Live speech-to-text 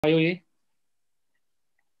IOA.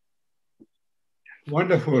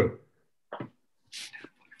 Wonderful.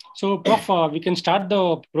 So, Prof, we can start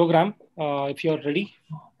the program if you're ready.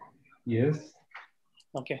 Yes.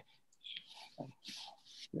 Okay.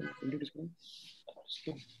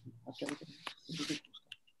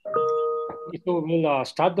 So we'll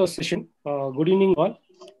start the session. Good evening, all.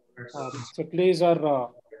 So today is our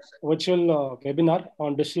virtual webinar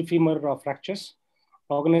on distal femur fractures,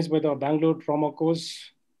 organized by the Bangalore Trauma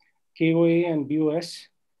Course, KOA and BOS.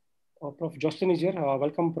 Prof. Josten is here.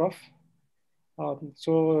 Welcome, Prof.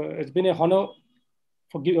 So it's been a honor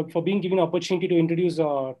for being given an opportunity to introduce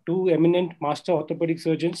two eminent master orthopedic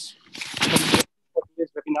surgeons for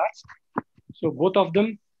today's webinar. So both of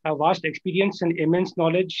them have vast experience and immense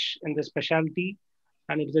knowledge in the specialty,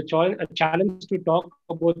 and it is a challenge to talk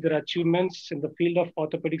about their achievements in the field of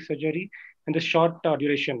orthopedic surgery in the short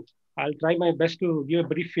duration. I'll try my best to give a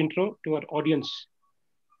brief intro to our audience.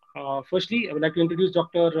 Firstly, I would like to introduce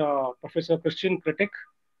Dr. Professor Krettek,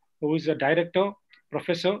 who is a director,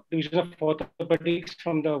 professor, Division of Orthopedics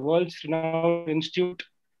from the world's renowned institute,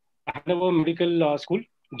 Hanover Medical School,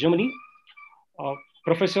 Germany.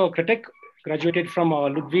 Professor Krettek graduated from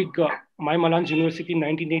Ludwig Maymalanz University in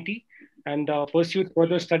 1980 and pursued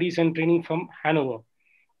further studies and training from Hanover.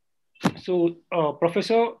 So,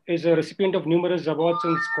 Professor is a recipient of numerous awards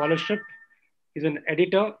and scholarship. He's an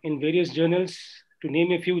editor in various journals, to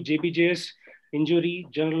name a few: JBJS, Injury,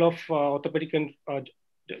 Journal of Orthopedic and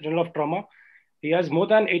Journal of Trauma. He has more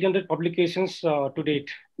than 800 publications to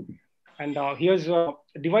date. And he has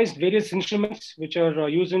devised various instruments which are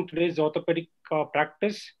used in today's orthopedic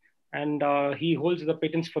practice, and he holds the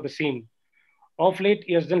patents for the same. Of late,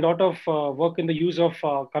 he has done a lot of work in the use of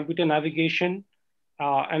computer navigation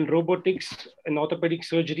and robotics in orthopedic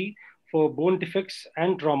surgery for bone defects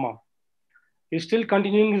and trauma. He's still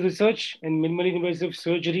continuing his research in minimally invasive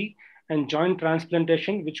surgery and joint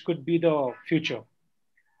transplantation, which could be the future.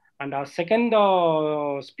 And our second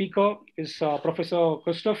speaker is Professor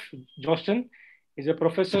Christoph Josten. He's a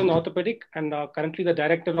professor in orthopedic and currently the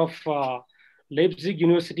director of Leipzig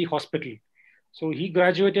University Hospital. So he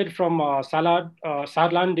graduated from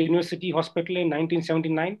Saarland University Hospital in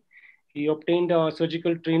 1979. He obtained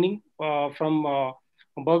surgical training from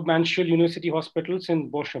Bergmannschuh University Hospitals in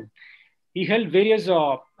Bochum. He held various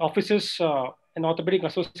offices in orthopedic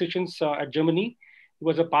associations at Germany. He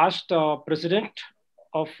was a past president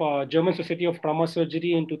of German Society of Trauma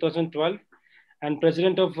Surgery in 2012, and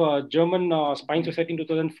president of German Spine Society in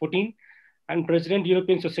 2014, and president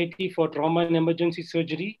European Society for Trauma and Emergency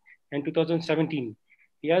Surgery in 2017.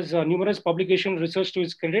 He has numerous publication research to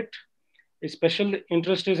his credit. His special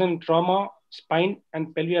interest is in trauma, spine,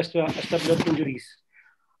 and pelvic acetabular injuries.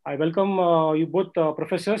 I welcome you both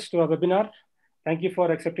professors to our webinar. Thank you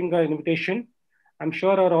for accepting the invitation. I'm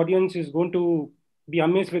sure our audience is going to be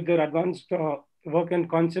amazed with their advanced work and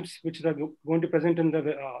concepts which they're going to present in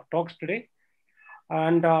the talks today.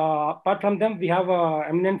 And apart from them, we have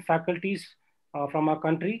eminent faculties from our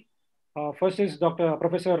country. First is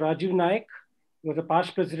Professor Rajeev Naik, who was a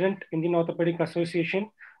past president, Indian Orthopedic Association,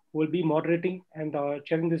 who will be moderating and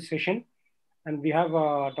chairing this session. And we have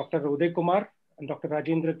Dr. Uday Kumar and Dr.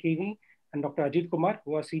 Rajendra K V and Dr. Ajit Kumar,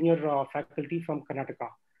 who are senior faculty from Karnataka.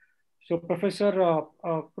 So Professor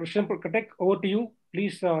Krettek, over to you.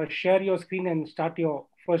 Please share your screen and start your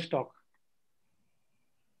first talk.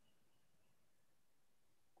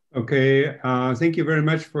 Okay, thank you very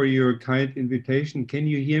much for your kind invitation. Can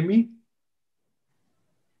you hear me?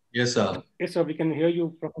 Yes, sir. Yes, sir, we can hear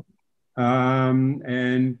you, Professor.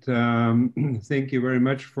 Thank you very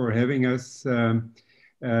much for having us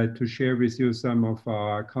to share with you some of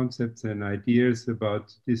our concepts and ideas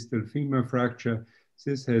about distal femur fracture.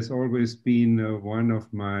 This has always been one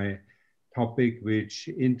of my topic which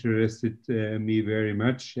interested me very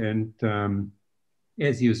much, and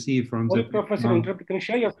as you see from the Professor, can you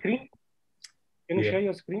share your screen? Can you share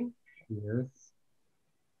your screen? Yes.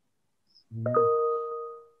 Okay.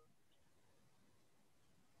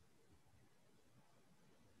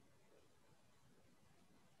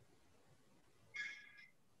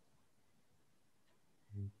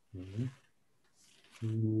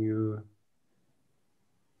 Can you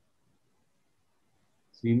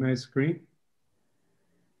see my screen?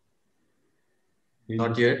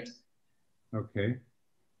 Not yet. Okay.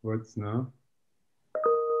 What's now?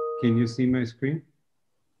 Can you see my screen?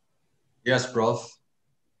 Yes, Prof.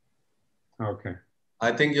 Okay.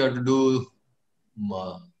 I think you have to do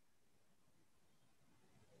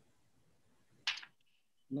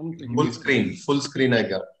full screen. Full screen I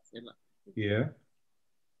got. Yeah.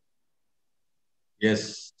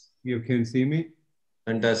 Yes. You can see me?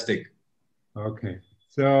 Fantastic. Okay.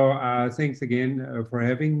 So thanks again for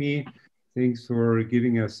having me. Thanks for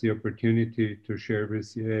giving us the opportunity to share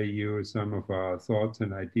with you some of our thoughts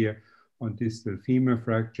and ideas on distal femur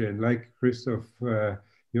fracture. And like Christoph,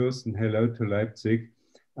 Josten, hello to Leipzig.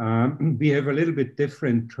 We have a little bit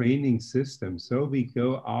different training system. So we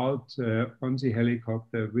go out on the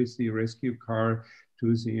helicopter with the rescue car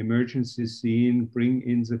to the emergency scene, bring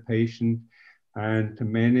in the patient, and to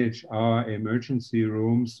manage our emergency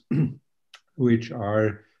rooms, which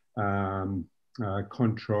are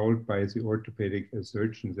controlled by the orthopedic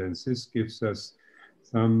surgeons. And this gives us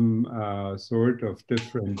some sort of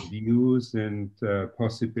different views and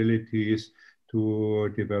possibilities to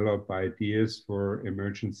develop ideas for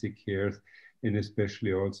emergency care, and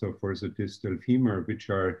especially also for the distal femur, which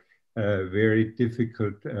are very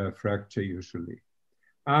difficult fracture usually.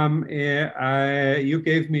 You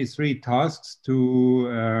gave me 3 tasks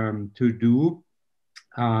to do.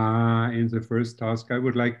 In the first task, I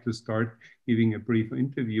would like to start giving a brief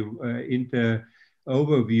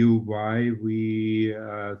overview why we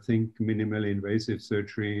think minimally invasive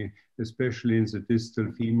surgery, especially in the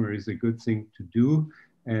distal femur, is a good thing to do,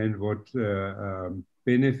 and what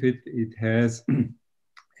benefit it has.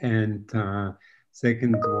 And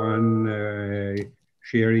second one,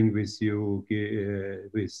 sharing with you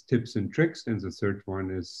with tips and tricks. And the third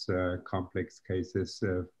one is complex cases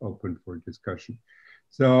open for discussion.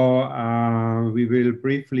 So we will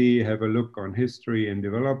briefly have a look on history and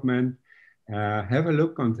development, have a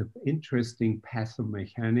look on the interesting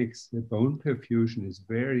pathomechanics. The bone perfusion is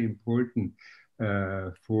very important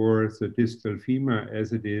for the distal femur,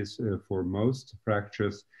 as it is for most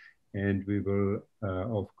fractures. And we will,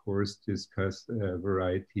 of course, discuss a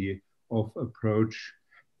variety of approach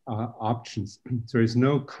options. There is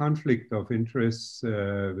no conflict of interests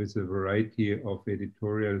with a variety of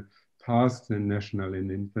editorial tasks and national and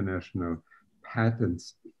international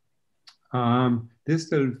patents.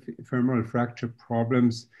 Distal femoral fracture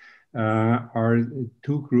problems are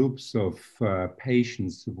 2 groups of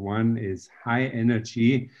patients. One is high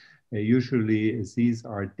energy. Usually these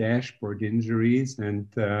are dashboard injuries, and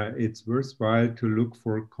it's worthwhile to look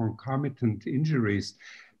for concomitant injuries,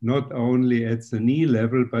 not only at the knee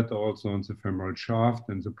level, but also on the femoral shaft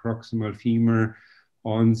and the proximal femur,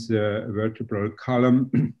 on the vertebral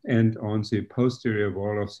column, and on the posterior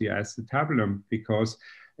wall of the acetabulum, because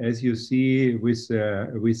as you see with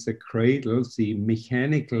the cradle, the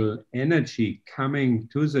mechanical energy coming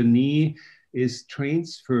to the knee is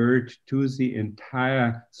transferred to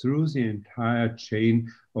through the entire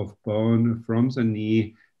chain of bone from the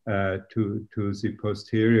knee to the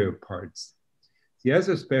posterior parts. The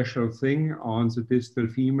other special thing on the distal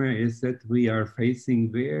femur is that we are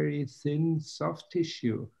facing very thin soft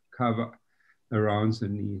tissue cover around the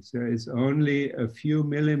knee. There is only a few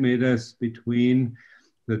millimeters between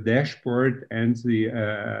the dashboard and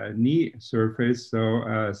the knee surface.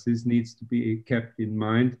 So this needs to be kept in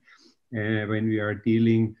mind when we are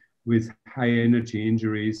dealing with high energy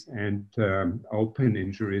injuries and open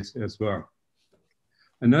injuries as well.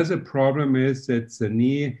 Another problem is that the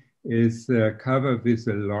knee is covered with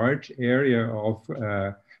a large area of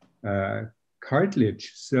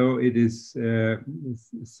cartilage. So it is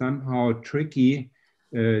somehow tricky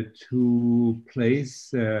to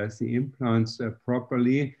place the implants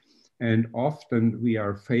properly. And often we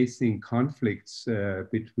are facing conflicts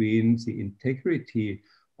between the integrity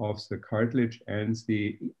of the cartilage and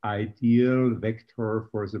the ideal vector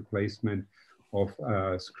for the placement of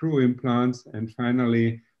screw implants. And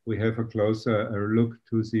finally, we have a closer look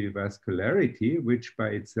to the vascularity, which by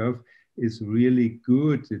itself is really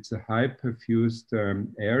good. It's a high perfused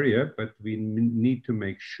area, but we need to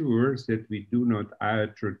make sure that we do not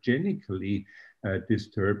iatrogenically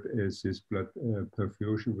disturb this blood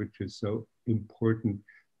perfusion, which is so important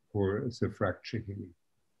for the fracture healing.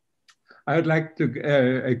 I would like to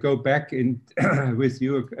go back in with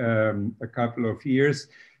you a couple of years.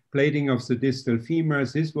 Plating of the distal femur.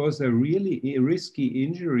 This was a really risky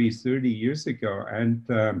injury 30 years ago, and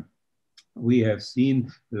we have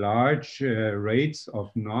seen large rates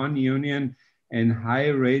of non-union and high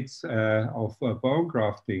rates of bone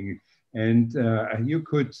grafting. And you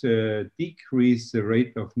could decrease the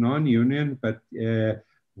rate of non-union, but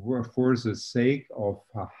for the sake of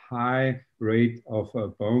a high rate of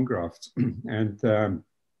bone grafts. And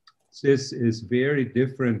this is very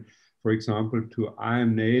different, for example, to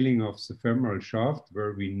IM nailing of the femoral shaft,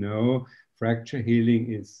 where we know fracture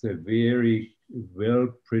healing is very well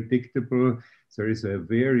predictable. There is a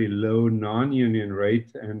very low non-union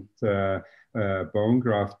rate, and bone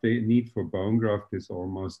graft, the need for bone graft is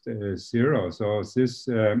almost zero. So this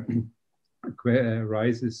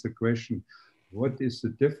raises the question, what is the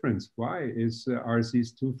difference? Why are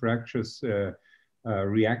these two fractures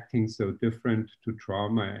reacting so different to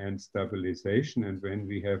trauma and stabilization? And when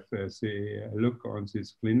we have say a look on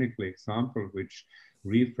this clinical example, which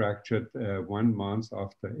refractured 1 month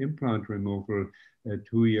after implant removal,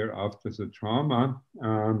 2 years after the trauma,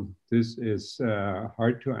 this is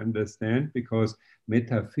hard to understand, because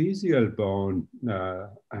metaphyseal bone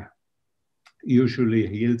usually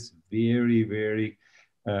heals very, very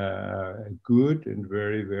good and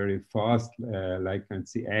very, very fast, like on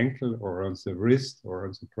the ankle or on the wrist or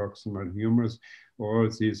on the proximal humerus. All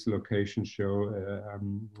these locations show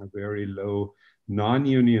very low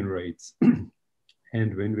non-union rates.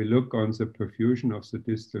 And when we look on the perfusion of the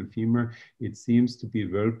distal femur, it seems to be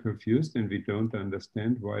well perfused, and we don't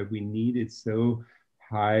understand why we needed so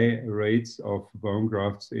high rates of bone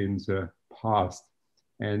grafts in the past.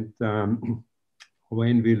 And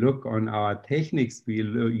when we look on our techniques we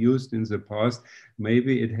used in the past,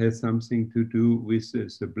 maybe it has something to do with the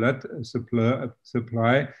blood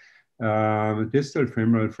supply. Distal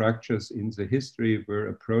femoral fractures in the history were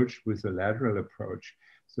approached with a lateral approach.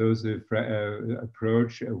 So the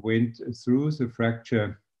approach went through the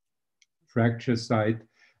fracture site.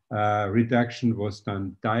 Reduction was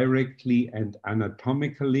done directly and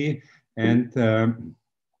anatomically, and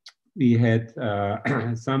we had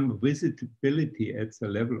some visibility at the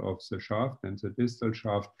level of the shaft and the distal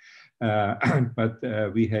shaft, but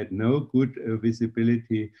we had no good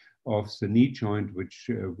visibility of the knee joint, which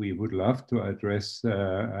we would love to address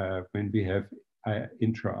when we have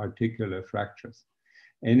intra-articular fractures.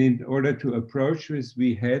 And in order to approach this,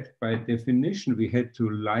 we had, by definition, we had to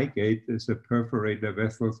ligate the perforator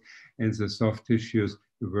vessels, and the soft tissues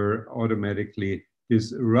were automatically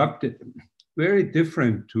disrupted. Very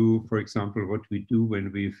different to, for example, what we do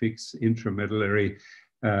when we fix intramedullary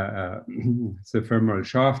the femoral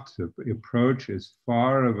shaft. The approach is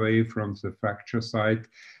far away from the fracture site.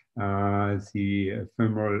 The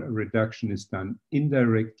femoral reduction is done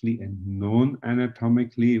indirectly and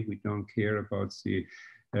non-anatomically. We don't care about the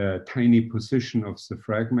tiny position of the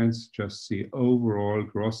fragments, just the overall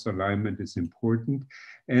gross alignment is important.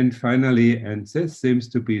 And finally, and this seems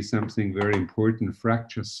to be something very important,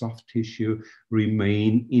 fracture soft tissue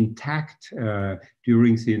remain intact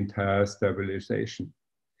during the entire stabilization.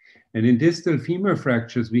 And in distal femur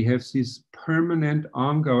fractures, we have this permanent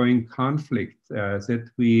ongoing conflict that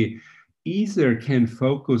we either can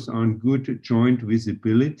focus on good joint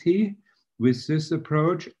visibility with this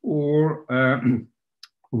approach, or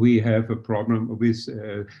we have a problem with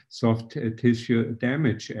soft tissue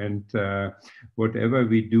damage. And whatever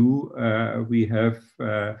we do, we have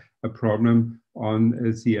a problem on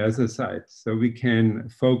the other side. So we can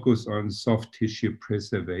focus on soft tissue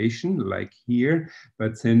preservation, like here,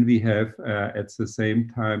 but then we have at the same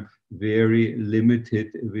time very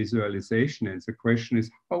limited visualization. And the question is,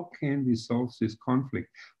 how can we solve this conflict?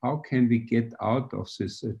 How can we get out of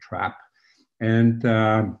this trap? And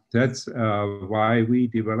that's why we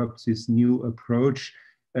developed this new approach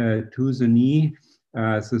to the knee,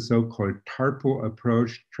 the so-called TARPO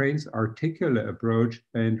approach, transarticular approach,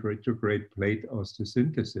 and retrograde plate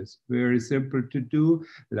osteosynthesis. Very simple to do.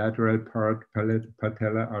 Lateral part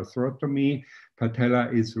patella arthrotomy.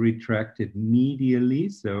 Patella is retracted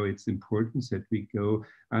medially, so it's important that we go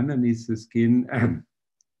underneath the skin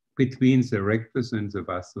between the rectus and the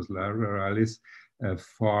vastus lateralis,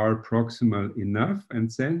 far proximal enough.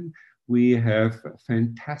 And then we have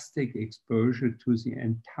fantastic exposure to the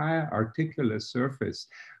entire articular surface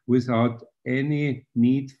without any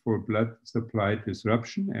need for blood supply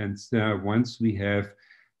disruption. And once we have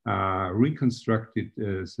reconstructed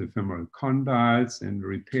the femoral condyles and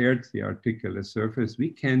repaired the articular surface,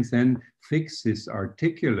 we can then fix this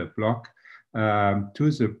articular block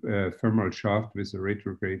to the femoral shaft with a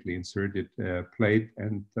retrogradely inserted plate,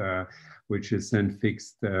 and which is then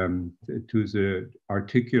fixed to the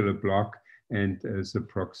articular block and the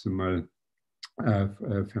proximal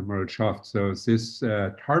femoral shaft. So this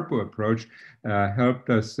TARPO approach helped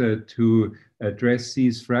us to address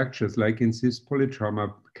these fractures, like in this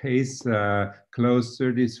polytrauma case, closed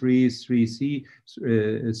 33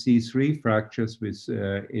 C3 fractures with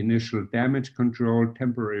initial damage control,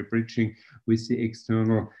 temporary bridging with the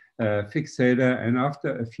external fixator. And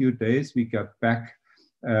after a few days, we got back,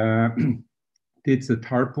 did the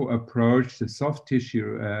TARPO approach, the soft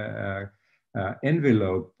tissue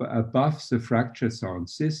envelope above the fracture zone.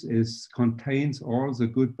 This contains all the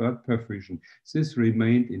good blood perfusion. This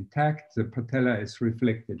remained intact. The patella is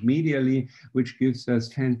reflected medially, which gives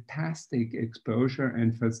us fantastic exposure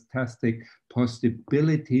and fantastic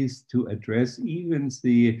possibilities to address even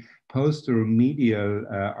the posteromedial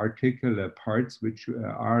articular parts, which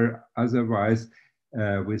are otherwise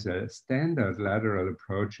with a standard lateral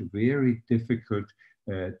approach very difficult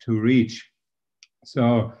to reach.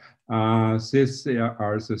 So these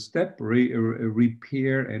are the step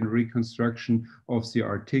repair and reconstruction of the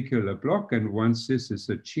articular block. And once this is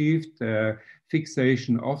achieved,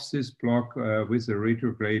 fixation of this block with a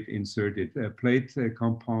retrograde inserted plate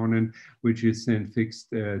component, which is then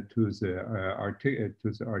fixed to the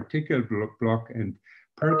articular block and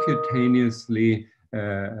percutaneously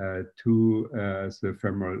to the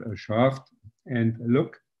femoral shaft. And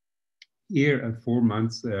look here at 4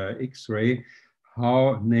 months X-ray,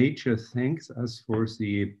 how nature thanks us for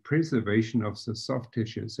the preservation of the soft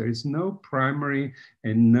tissues. There is no primary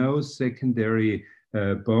and no secondary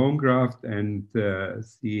bone graft, and the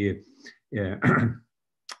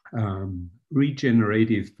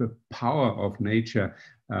regenerative power of nature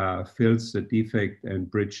fills the defect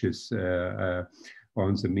and bridges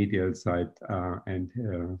on the medial side and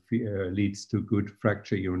leads to good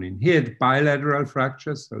fracture union. Here, the bilateral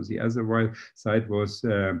fractures, so the other side was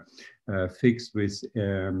fixed with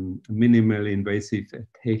minimally invasive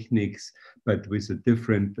techniques, but with a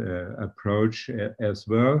different approach as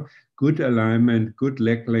well. Good alignment, good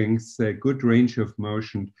leg length, good range of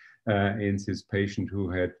motion in this patient who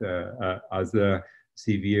had other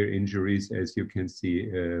severe injuries, as you can see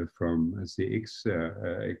from the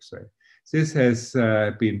X-ray. This has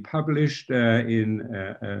been published in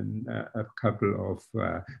a couple of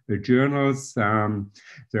journals.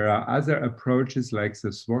 There are other approaches like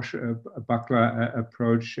the swashbuckler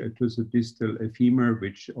approach to the distal femur,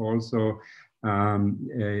 which also,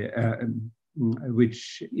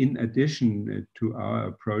 which in addition to our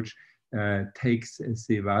approach, takes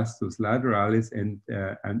the vastus lateralis and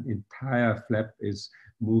an entire flap is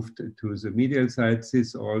moved to the medial side.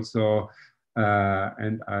 This also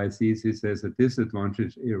and I see this as a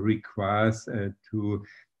disadvantage. It requires to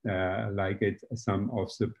ligate some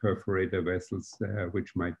of the perforator vessels,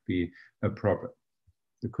 which might be a problem.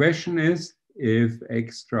 The question is if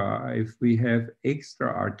we have extra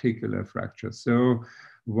articular fracture. So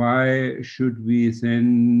why should we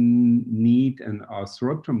then need an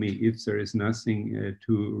arthrotomy if there is nothing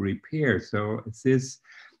to repair? So this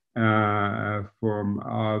from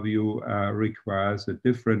our view, requires a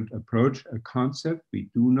different approach, a concept. We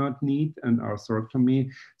do not need an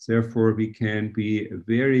arthrotomy. Therefore, we can be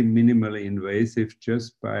very minimally invasive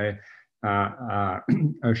just by a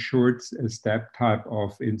short step type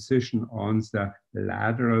of incision on the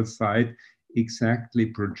lateral side, exactly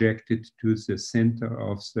projected to the center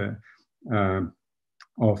of the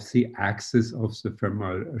axis of the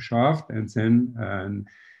femoral shaft, and then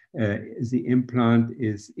the implant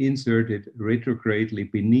is inserted retrogradely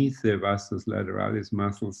beneath the vastus lateralis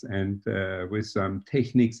muscles, and with some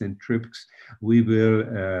techniques and tricks we will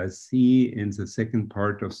see in the second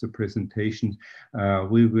part of the presentation,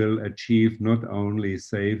 we will achieve not only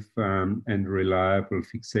safe and reliable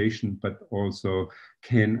fixation, but also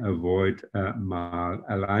can avoid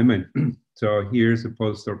malalignment. So here's a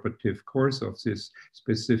postoperative course of this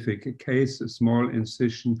specific case: a small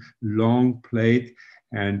incision, long plate,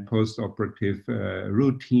 and postoperative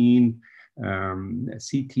routine,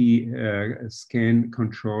 CT scan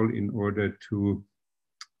control in order to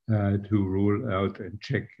rule out and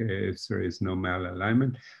check if there is no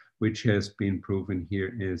malalignment, which has been proven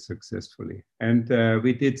here successfully. And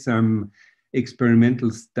we did some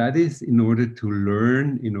experimental studies in order to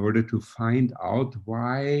learn, in order to find out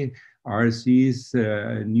why are these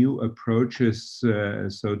new approaches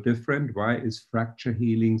so different? Why is fracture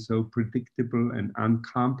healing so predictable and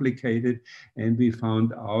uncomplicated? And we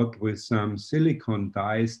found out with some silicone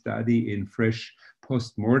dye study in fresh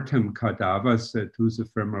post-mortem cadavers to the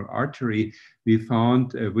femoral artery, we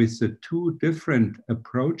found with the two different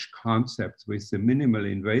approach concepts, with the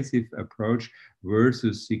minimally invasive approach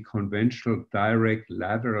versus the conventional direct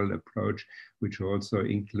lateral approach, which also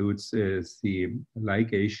includes the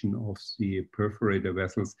ligation of the perforator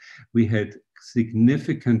vessels, we had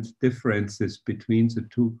significant differences between the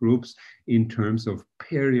two groups in terms of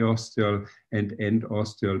periosteal and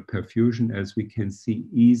endosteal perfusion, as we can see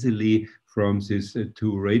easily from these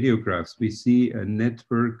two radiographs. We see a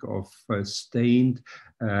network of stained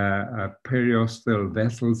periosteal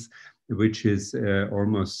vessels, which is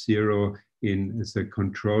almost zero in the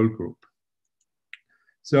control group.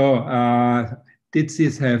 So did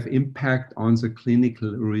this have impact on the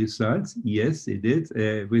clinical results? Yes, it did.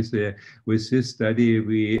 With this study,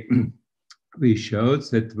 we showed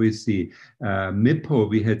that with the MIPO,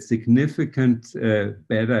 we had significant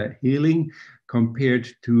better healing compared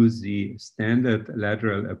to the standard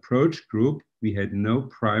lateral approach group. We had no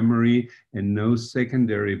primary and no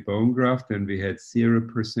secondary bone graft, and we had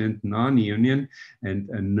 0% non-union and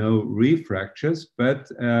no refractures,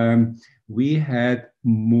 but we had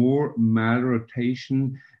more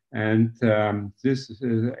malrotation and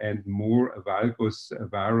and more valgus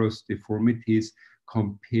varus deformities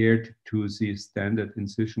compared to the standard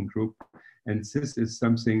incision group. And this is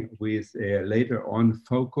something we later on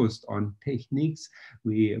focused on techniques.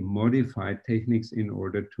 We modified techniques in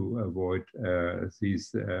order to avoid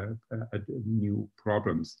these new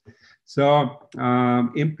problems. So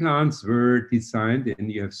implants were designed,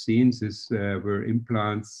 and you have seen this were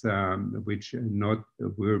implants which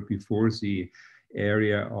were before the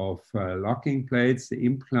area of locking plates. The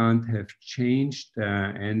implant have changed,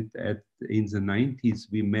 and in the 90s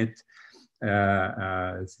we met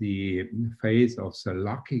the phase of the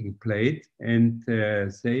locking plate, and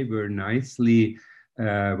they were nicely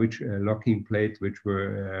locking plate, which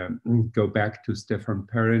were go back to Stefan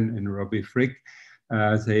Perrin and Robbie Frick.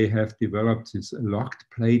 They have developed this locked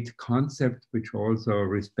plate concept, which also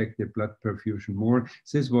respected blood perfusion more.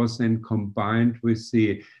 This was then combined with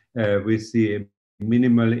the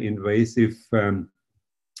minimal invasive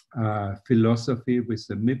philosophy, with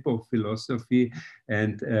the MIPO philosophy,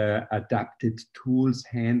 and adapted tools,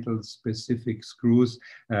 handles, specific screws,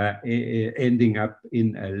 ending up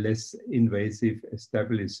in a less invasive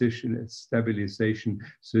stabilization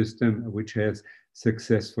system, which has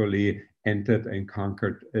successfully entered and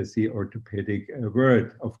conquered the orthopedic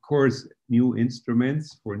world. Of course, new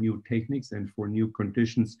instruments for new techniques and for new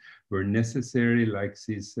conditions were necessary, like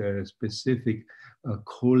these specific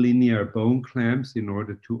collinear bone clamps in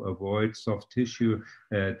order to avoid soft tissue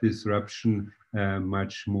disruption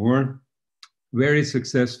much more. Very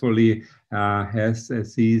successfully have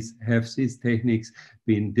these techniques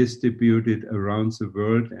been distributed around the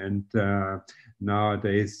world, and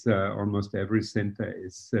nowadays almost every center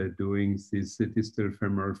is doing these distal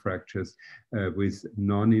femoral fractures with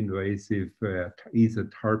non-invasive either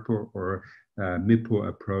TARPO or MIPO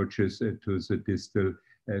approaches to the distal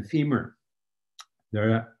femur.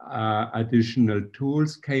 There are additional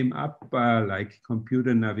tools came up like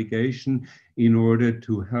computer navigation in order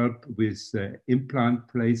to help with implant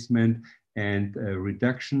placement and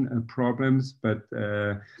reduction problems. But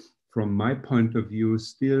from my point of view,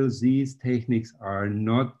 still these techniques are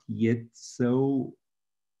not yet so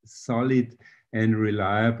solid and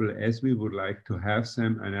reliable as we would like to have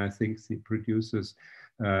them. And I think the producers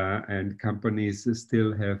and companies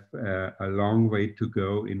still have a long way to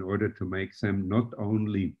go in order to make them not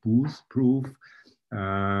only booth-proof.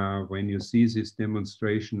 When you see this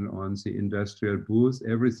demonstration on the industrial booth,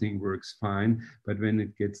 everything works fine, but when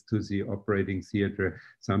it gets to the operating theater,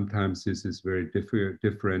 sometimes this is very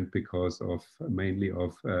different because of mainly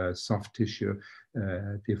of soft tissue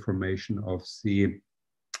deformation of the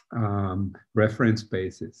reference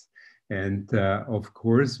basis. And of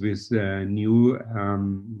course, with new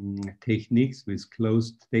techniques, with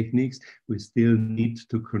closed techniques, we still need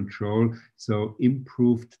to control. So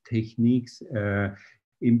improved techniques,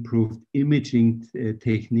 improved imaging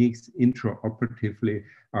techniques intraoperatively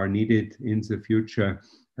are needed in the future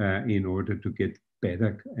in order to get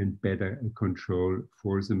better and better control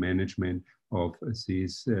for the management of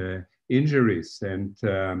these injuries. And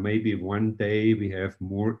maybe one day we have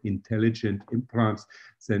more intelligent implants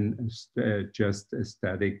than just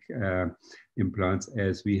static implants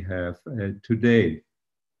as we have today.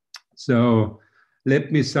 So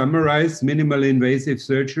let me summarize. Minimal invasive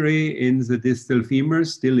surgery in the distal femur,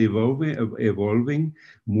 still evolving.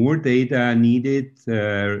 More data needed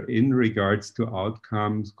in regards to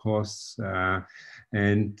outcomes, costs,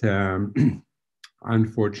 and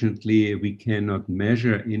unfortunately, we cannot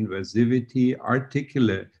measure invasivity.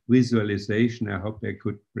 Articular visualization, I hope I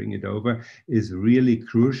could bring it over, is really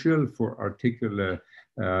crucial for articular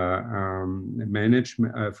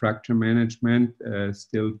fracture management.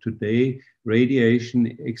 Still today,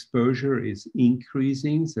 radiation exposure is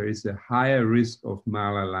increasing. There is a higher risk of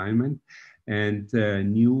malalignment, and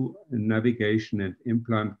new navigation and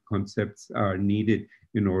implant concepts are needed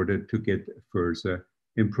in order to get further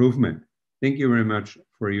improvement. Thank you very much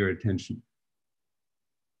for your attention.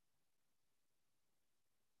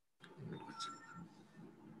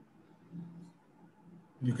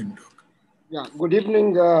 You can talk. Yeah, good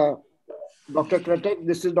evening, Dr. Krettek.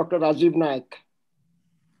 This is Dr. Rajeev Naik.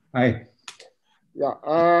 Hi. Yeah,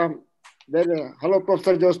 hello,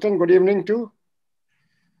 Professor Josten. Good evening too.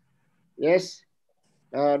 Yes,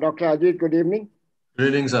 Dr. Ajit, good evening. Good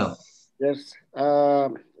evening, sir. Yes,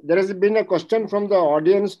 there has been a question from the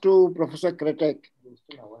audience to Professor Krettek.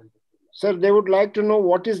 Sir, they would like to know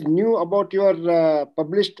what is new about your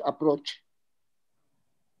published approach.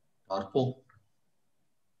 Arpo.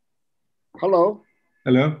 Hello.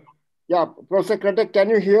 Hello. Yeah, Professor Krettek, can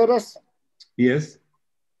you hear us? Yes.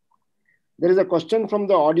 There is a question from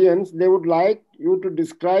the audience. They would like you to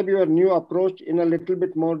describe your new approach in a little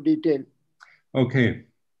bit more detail. Okay.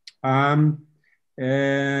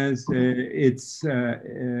 It's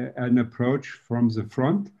an approach from the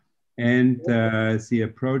front, and the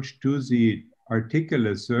approach to the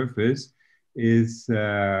articular surface is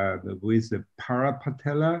with the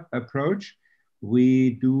parapatellar approach.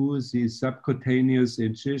 We do the subcutaneous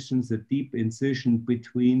incisions, the deep incision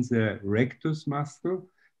between the rectus muscle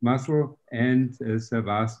and the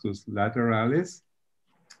vastus lateralis,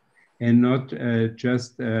 and not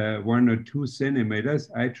just 1 or 2 centimeters.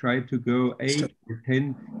 I try to go 8 or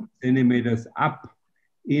 10 centimeters up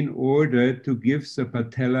in order to give the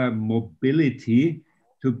patella mobility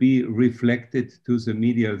to be reflected to the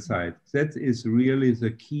medial side. That is really the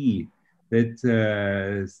key, that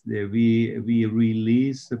we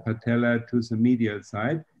release the patella to the medial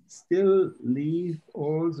side, still leave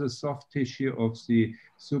all the soft tissue of the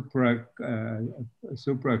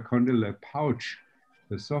supracondylar pouch,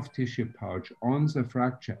 the soft tissue pouch, on the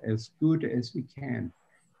fracture as good as we can.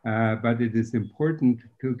 But it is important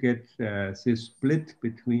to get this split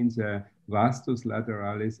between the vastus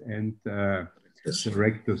lateralis and the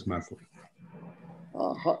rectus muscle.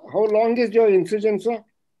 How long is your incision, sir?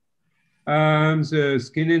 The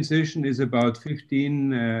skin incision is about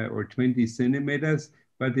 15 or 20 centimeters,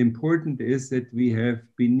 but important is that we have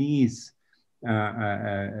beneath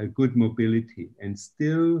a good mobility and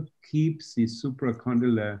still keeps the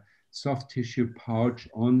supracondylar soft tissue pouch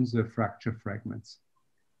on the fracture fragments.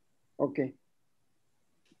 Okay.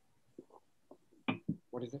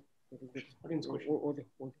 What is it?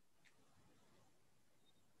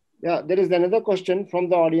 Yeah, there is another question from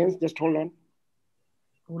the audience. Just hold on.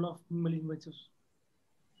 Role of minimal invasive.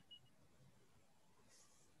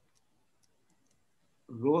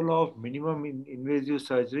 Role of minimum invasive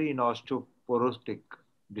surgery in osteoporotic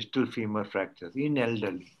distal femur fractures in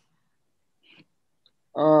elderly.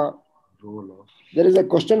 There is a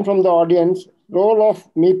question from the audience. Role of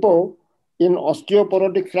MIPO in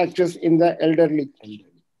osteoporotic fractures in the elderly.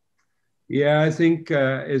 Yeah, I think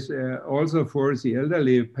also for the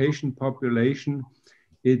elderly patient population,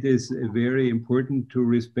 it is very important to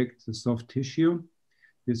respect the soft tissue,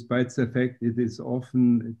 despite the fact it is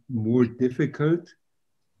often more difficult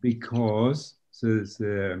because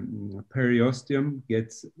the periosteum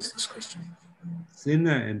gets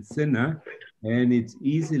thinner and thinner, and it's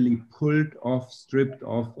easily pulled off, stripped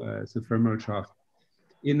off the femoral shaft.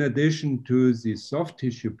 In addition to the soft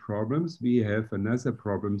tissue problems, we have another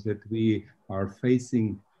problem that we are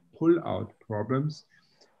facing pull-out problems.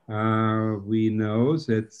 We know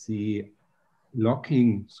that the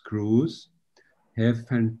locking screws have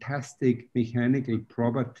fantastic mechanical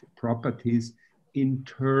properties in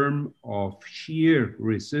terms of shear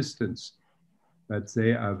resistance, but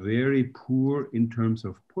they are very poor in terms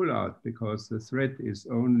of pull-out because the thread is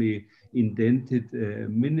only indented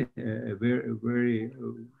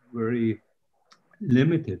very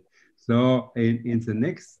limited. So in the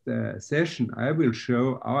next session, I will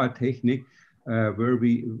show our technique where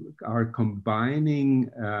we are combining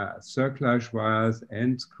circlage wires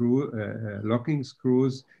and locking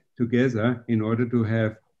screws together in order to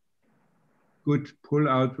have good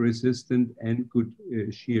pull-out resistant and good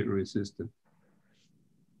shear resistant.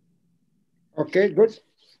 Okay, good.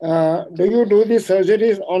 Do you do the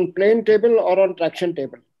surgeries on plain table or on traction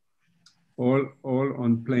table? All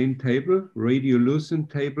on plain table,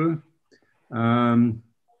 radiolucent table.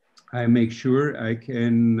 I make sure I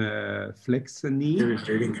can flex the knee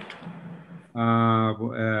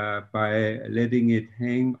by letting it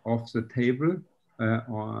hang off the table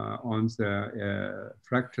on the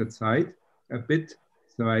fractured side a bit,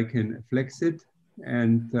 so I can flex it.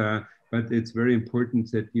 And but it's very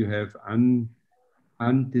important that you have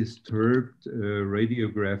undisturbed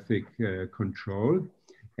radiographic control.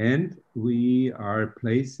 And we are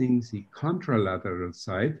placing the contralateral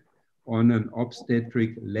side on an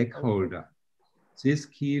obstetric leg holder. This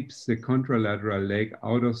keeps the contralateral leg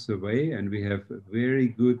out of the way, and we have a very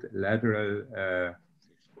good lateral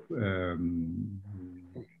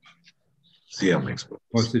C-arm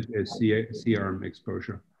exposure. C-arm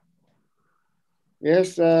exposure.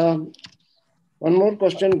 Yes. One more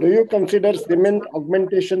question. Do you consider cement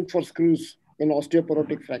augmentation for screws in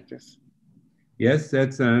osteoporotic fractures? Yes,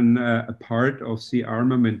 that's a part of the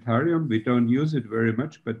armamentarium. We don't use it very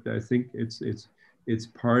much, but I think it's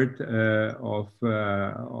part of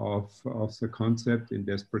the concept in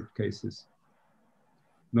desperate cases.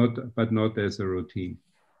 But not as a routine.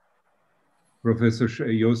 Professor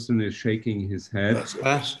Josten is shaking his head.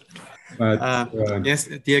 But, yes,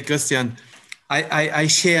 dear Christian, I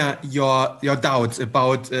share your doubts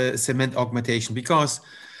about cement augmentation, because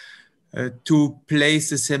to place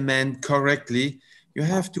the cement correctly, you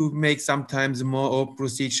have to make sometimes more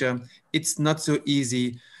procedure. It's not so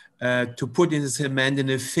easy to put in the cement in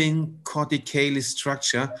a thin corticalis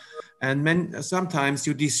structure. And sometimes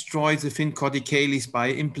you destroy the thin corticalis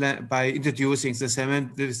by introducing the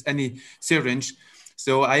cement with any syringe.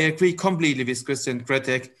 So I agree completely with Christian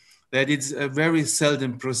Krettek that it's a very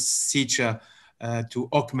seldom procedure to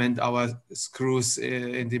augment our screws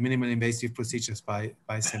in the minimal invasive procedures by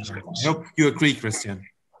cement. I hope you agree, Christian.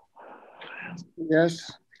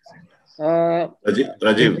 Yes.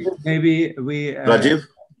 Rajeev. Maybe we. Rajeev.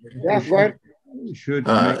 Yeah, go ahead. Should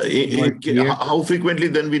how frequently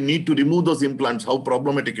then we need to remove those implants? How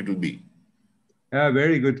problematic it will be?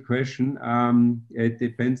 Very good question. It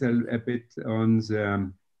depends a bit on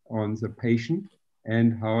the patient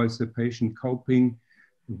and how is the patient coping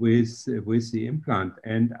with the implant.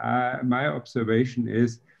 And my observation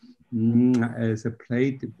is the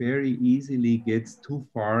plate very easily gets too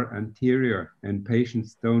far anterior, and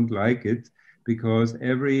patients don't like it, because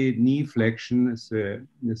every knee flexion is a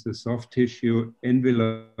soft tissue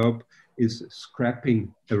envelope is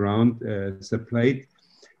scrapping around the plate.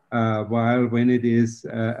 While when it is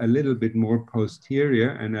a little bit more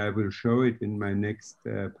posterior, and I will show it in my next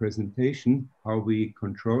presentation, how we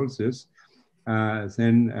control this,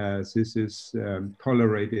 then this is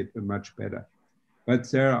tolerated much better.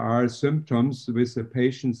 But there are symptoms with the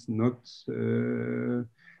patients, not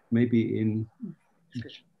maybe in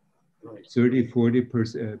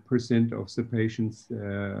 30–40% of the patients,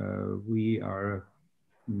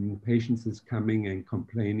 patients is coming and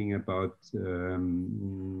complaining about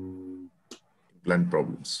implant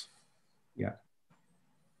problems. Yeah.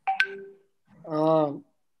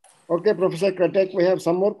 Okay, Professor Krettek, we have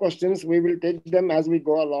some more questions. We will take them as we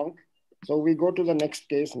go along. So we go to the next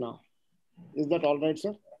case now. Is that all right,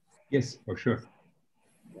 sir? Yes, for sure.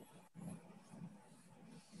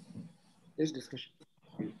 Yes, discussion.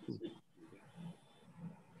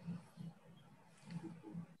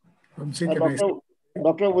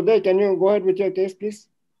 Dr. Uday, can you go ahead with your case, please?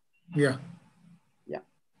 Yeah. Yeah.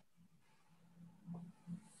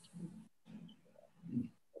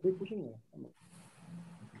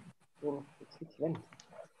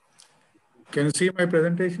 Can you see my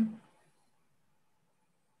presentation?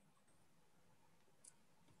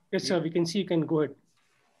 Yes, sir, we can see. You can go ahead.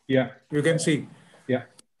 Yeah. You can see. Yeah.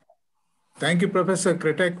 Thank you, Professor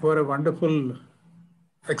Krettek, for a wonderful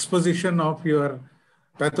exposition of your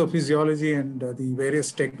pathophysiology and the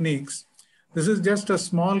various techniques. This is just a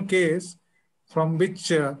small case from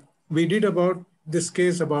which we did about this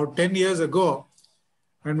case about 10 years ago.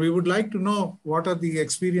 And we would like to know what are the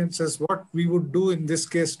experiences, what we would do in this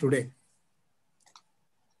case today.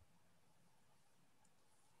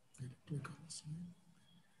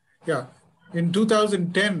 Yeah, in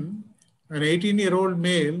 2010, an 18-year-old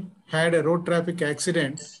male had a road traffic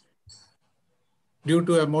accident due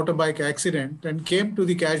to a motorbike accident and came to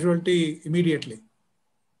the casualty immediately.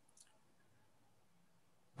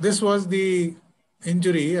 This was the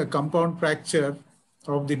injury, a compound fracture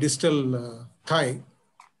of the distal thigh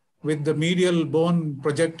with the medial bone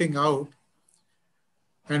projecting out,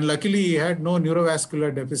 and luckily he had no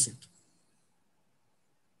neurovascular deficit.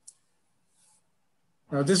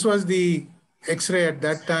 Now this was the X-ray at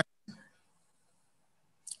that time,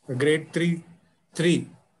 a grade 3.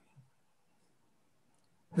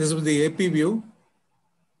 This was the AP view,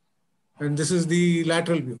 and this is the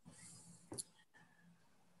lateral view.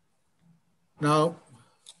 Now,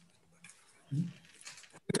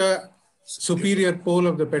 the superior pole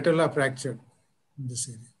of the patella fractured in this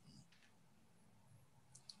area.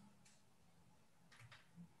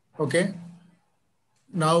 Okay.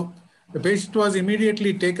 Now, the patient was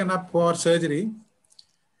immediately taken up for surgery.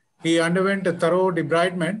 He underwent a thorough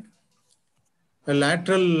debridement, a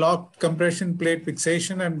lateral locked compression plate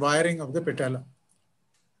fixation, and wiring of the patella.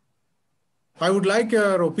 I would like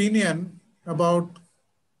your opinion about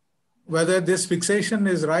whether this fixation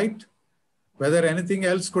is right, whether anything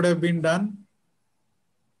else could have been done.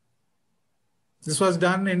 This was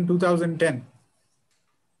done in 2010.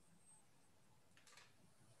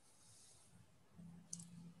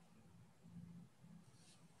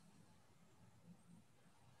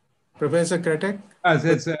 Professor Krettek?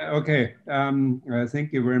 That's okay.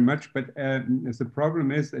 Thank you very much. But the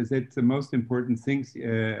problem is that the most important things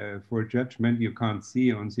for judgment you can't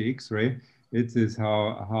see on the X-ray. It is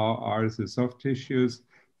how are the soft tissues,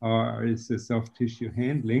 how is the soft tissue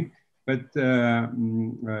handling. but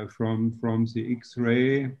from the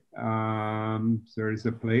X-ray, there is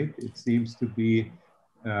a plate. It seems to be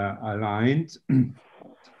aligned,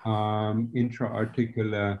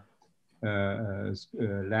 intra-articular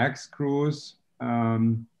lag screws.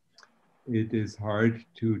 It is hard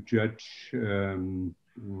to judge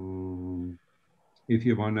if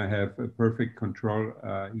you want to have a perfect control.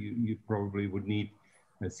 You probably would need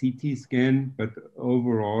a CT scan, but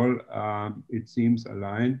overall it seems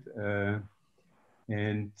aligned,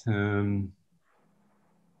 and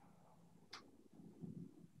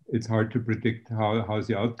it's hard to predict how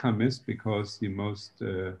the outcome is, because the most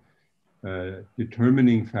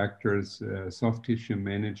determining factors, soft tissue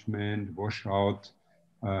management, washout,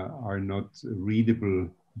 are not readable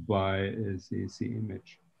by the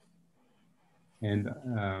image. And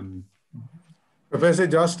Professor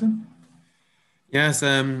Josten? Yes,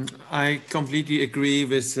 I completely agree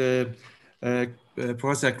with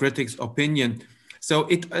Professor Krettek's opinion. So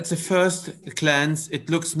at the first glance, it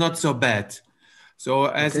looks not so bad. So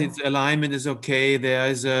as its alignment is okay, there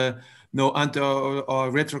is no anter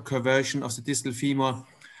or retroconversion of the distal femur,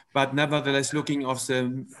 but nevertheless, looking of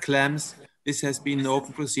the clamps, this has been an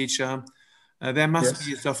open procedure. There must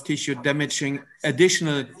be soft tissue damaging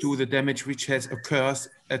additional to the damage which has occurred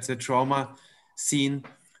at the trauma scene.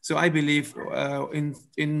 So I believe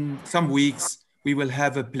in some weeks we will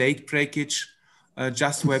have a plate breakage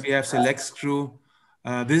just where we have the leg screw.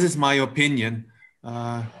 This is my opinion.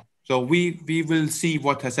 So we will see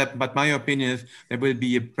what has happened, but my opinion is there will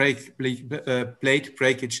be a plate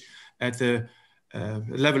breakage at the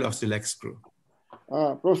level of the leg screw.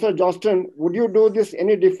 Professor Josten, would you do this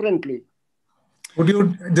any differently? Would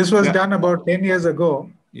you? This was done about 10 years ago.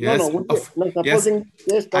 Yes. No, supposing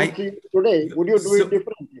case comes today, would you do it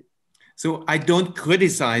differently? So I don't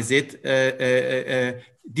criticize it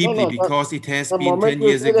deeply because it has been 10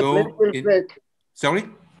 years ago. Sorry?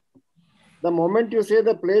 The moment you say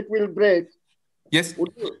the plate will break, yes,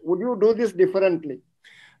 would you do this differently?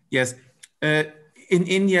 Yes. In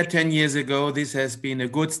India 10 years ago, this has been a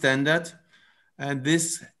good standard. And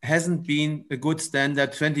this hasn't been a good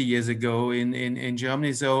standard 20 years ago in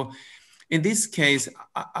Germany. So in this case,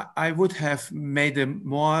 I would have made a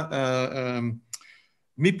more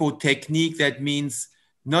MIPO technique. That means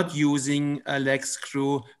not using a leg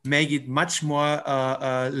screw, make it much more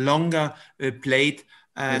longer plate,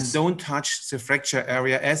 and don't touch the fracture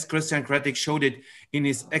area, as Christian Krettek showed it in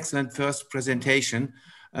his excellent first presentation.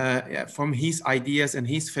 From his ideas and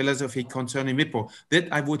his philosophy concerning MIPO. That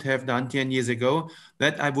I would have done 10 years ago,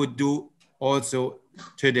 that I would do also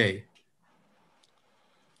today.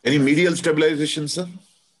 Any medial stabilization, sir?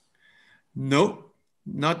 No,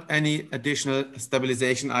 not any additional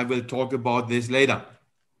stabilization. I will talk about this later.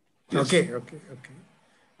 Yes. Okay.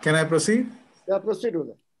 Can I proceed? Yeah, proceed with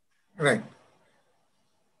it. Right.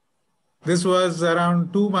 This was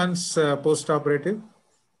around 2 months post-operative,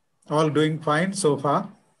 all doing fine so far.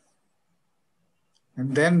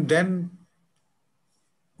 And then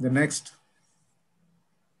the next.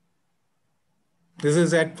 This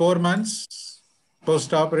is at 4 months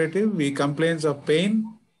post-operative. He complains of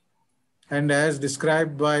pain. And as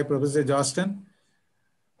described by Professor Josten,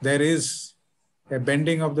 there is a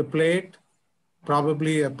bending of the plate,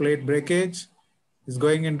 probably a plate breakage, is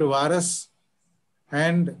going into varus,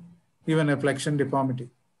 and even a flexion deformity.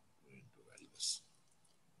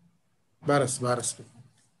 Varus.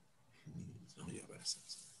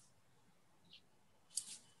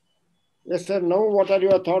 Yes, sir. Now, what are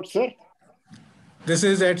your thoughts, sir? This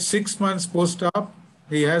is at 6 months post-op.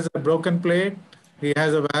 He has a broken plate. He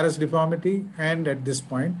has a varus deformity. And at this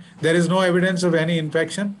point, there is no evidence of any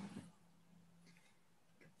infection.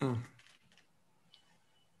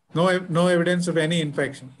 No evidence of any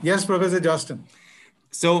infection. Yes, Professor Josten.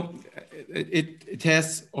 So it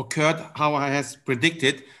has occurred how I has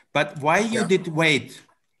predicted, but why you did wait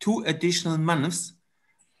 2 additional months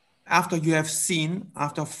after you have seen,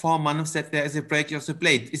 after 4 months, that there is a break of the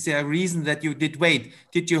plate? Is there a reason that you did wait?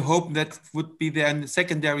 Did you hope that would be there in the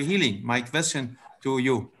secondary healing? My question to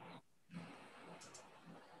you.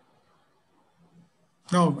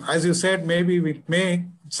 No, as you said, maybe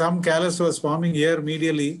some callus was forming here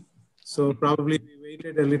medially. So probably we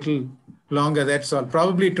waited a little longer, that's all.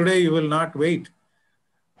 Probably today you will not wait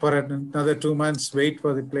for another 2 months, wait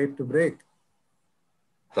for the plate to break.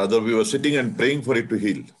 Rather, we were sitting and praying for it to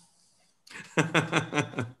heal.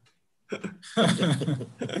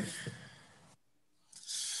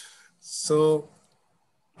 So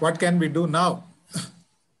what can we do now?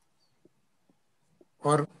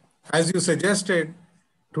 Or as you suggested,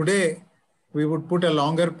 today we would put a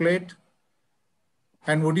longer plate.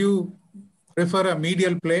 And would you prefer a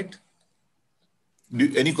medial plate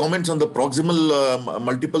Any comments on the proximal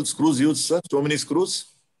multiple screws used, sir? So many screws?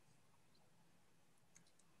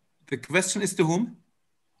 The question is to whom?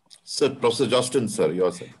 Sir, Professor Josten, sir,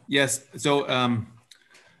 yours, sir. Yes. So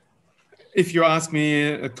if you ask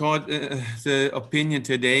me the opinion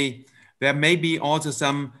today, there may be also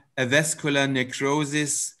some avascular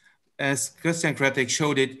necrosis. As Christian Krettek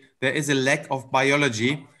showed it, there is a lack of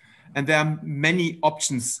biology, and there are many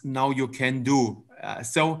options now you can do.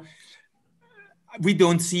 So we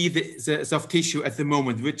don't see the soft tissue at the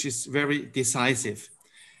moment, which is very decisive.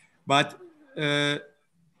 But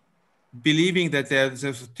believing that the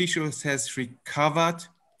soft tissue has recovered,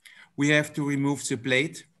 we have to remove the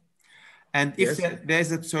plate. And if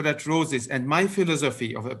there's pseudarthrosis, and my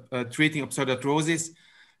philosophy of treating pseudarthrosis,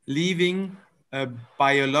 leaving a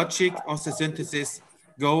biologic osteosynthesis,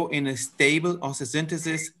 go in a stable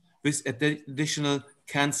osteosynthesis with additional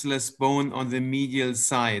cancellous bone on the medial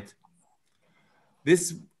side.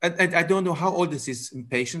 This, I don't know how old is this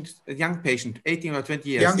patient, a young patient, 18 or 20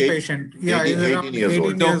 years. Young patient, yeah, 18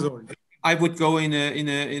 years old. I would go in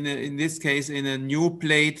this case in a new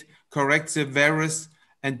plate, correct the varus,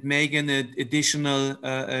 and make an additional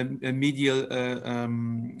medial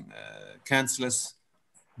cancellous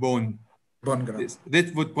bone. Bone graft.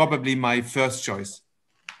 That would probably my first choice.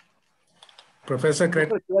 Professor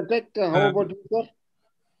Krettek, how about you, sir?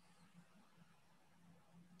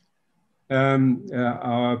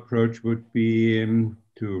 Our approach would be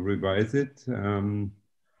to revise it, to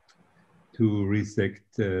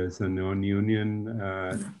resect the non-union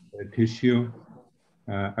tissue,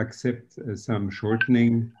 accept some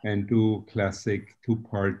shortening, and do classic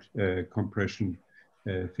two-part compression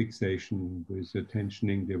fixation with a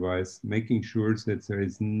tensioning device, making sure that there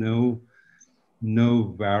is no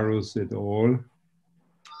varus at all.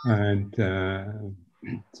 And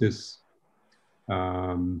this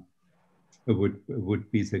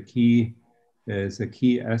would be the key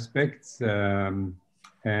aspects,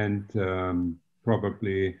 and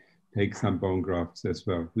probably take some bone grafts as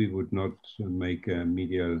well. We would not make a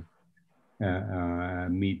medial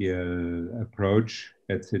approach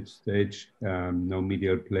at this stage, no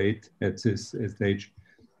medial plate at this stage,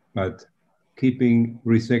 but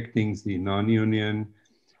resecting the non-union,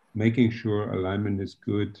 making sure alignment is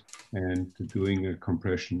good, and doing a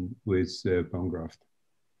compression with bone graft.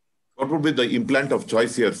 What would be the implant of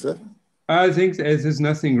choice here, sir? I think there's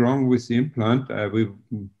nothing wrong with the implant. We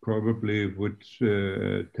probably would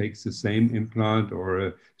take the same implant or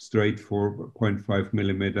a straight 4.5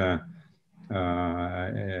 millimeter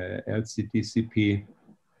LCDCP.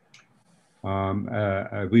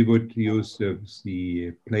 We would use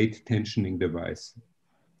the plate tensioning device.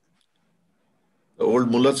 The old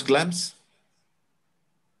Muller's clamps?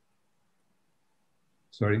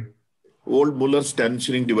 Sorry? Old Muller's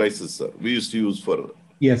tensioning devices, sir. We used to use for...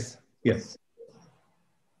 Yes, yes.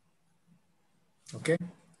 Okay.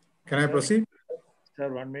 Can I proceed?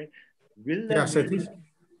 Sir, 1 minute. Will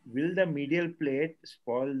the medial plate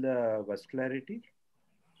spoil the vascularity?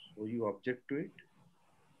 Will you object to it?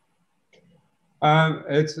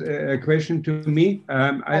 It's a question to me.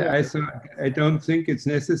 I don't think it's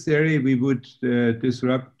necessary. We would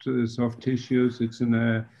disrupt soft tissues. It's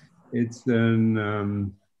an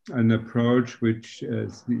approach which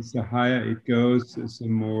the higher it goes, the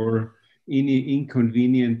more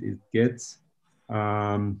inconvenient it gets.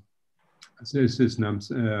 I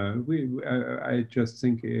just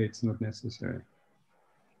think it's not necessary.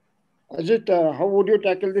 Ajit, how would you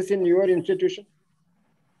tackle this in your institution?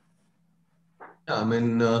 I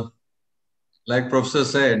mean, like Professor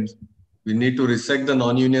said, we need to resect the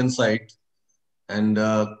non-union site, and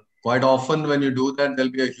quite often when you do that,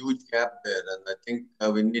 there'll be a huge gap there, and I think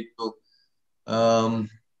we need to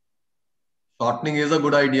shortening is a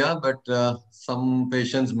good idea, but some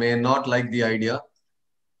patients may not like the idea.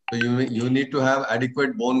 So you need to have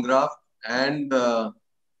adequate bone graft and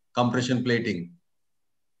compression plating.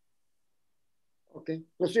 Okay,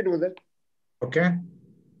 proceed with it. Okay.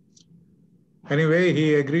 Anyway,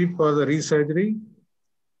 he agreed for the resurgery.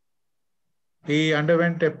 He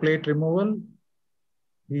underwent a plate removal.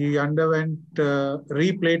 He underwent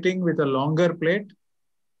replating with a longer plate.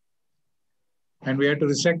 And we had to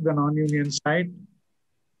resect the non-union site.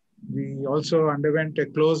 We also underwent a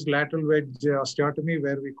closed lateral wedge osteotomy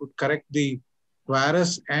where we could correct the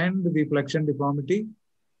varus and the flexion deformity,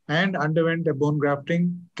 and underwent a bone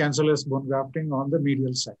grafting, cancellous bone grafting on the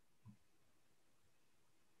medial side.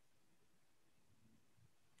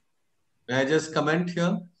 May I just comment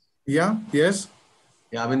here? Yeah, yes.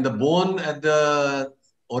 Yeah, I mean, the bone at the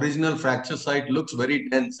original fracture site looks very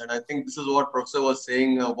dense. And I think this is what Professor was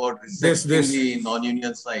saying about resecting the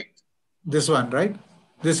non-union site. This one, right?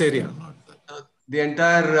 This area. The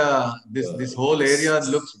entire, this whole area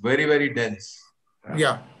looks very, very dense.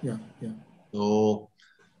 Yeah. So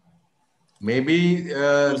maybe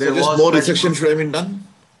there was more resection should have been done.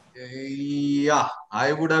 Yeah,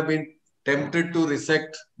 I would have been tempted to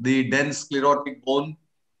resect the dense sclerotic bone,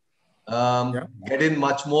 get in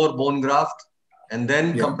much more bone graft, and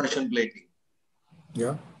then compression plating.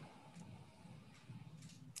 Yeah.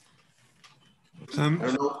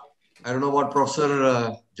 I don't know what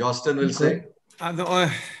Professor Josten will say.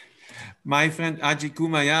 My friend Ajit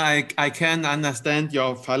Kumar, yeah, I can understand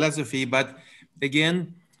your philosophy, but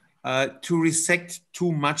again, to resect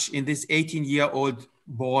too much in this 18-year-old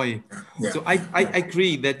boy. Yeah. So I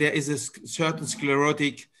agree that there is a certain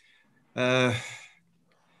sclerotic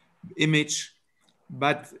image,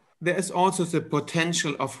 but there is also the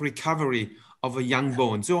potential of recovery of a young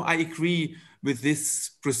bone. So I agree with this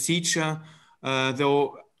procedure,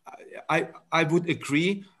 though I would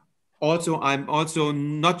agree. Also, I'm also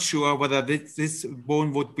not sure whether this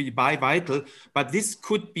bone would be bivital, but this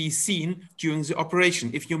could be seen during the operation.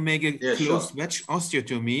 If you make a closed wedge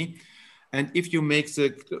osteotomy, and if you make the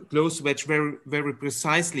closed wedge very, very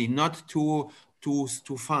precisely, not too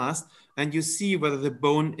fast, and you see whether the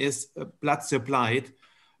bone is blood supplied,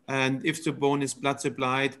 and if the bone is blood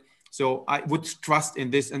supplied, so I would trust in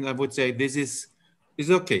this, and I would say this is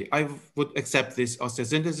okay. I would accept this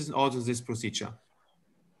osteosynthesis and also this procedure.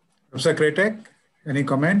 Professor Krettek, any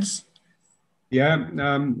comments? Yeah,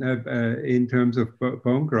 in terms of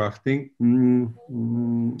bone grafting,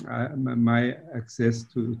 my access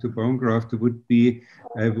to bone graft would be,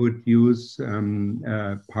 I would use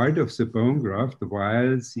part of the bone graft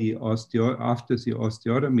while after the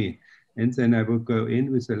osteotomy. And then I would go in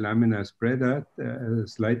with a laminar spreader,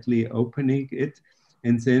 slightly opening it,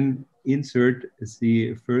 and then insert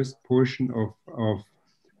the first portion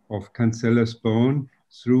of cancellous bone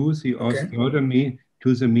through the osteotomy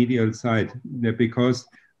to the medial side, because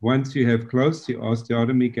once you have closed the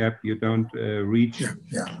osteotomy gap, you don't reach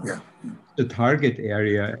the target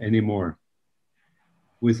area anymore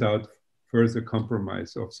without further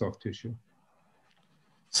compromise of soft tissue.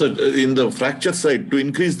 So in the fracture side, to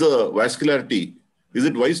increase the vascularity, is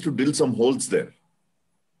it wise to drill some holes there?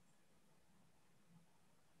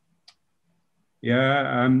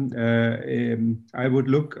 Yeah, I would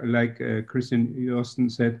look, like Christian Josten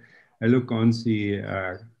said, I look on the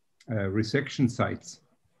resection sites.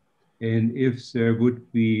 And if there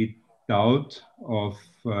would be doubt of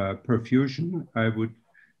perfusion, I would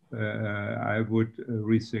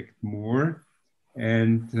resect more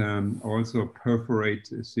and also perforate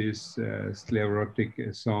these sclerotic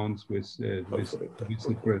zones with the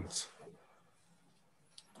drills.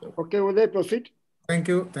 Okay, will they proceed? Thank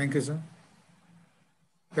you, sir.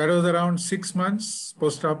 That was around 6 months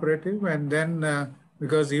post-operative, and then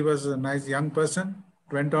because he was a nice young person,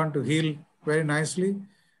 went on to heal very nicely.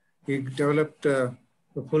 He developed a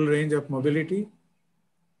full range of mobility,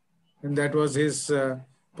 and that was his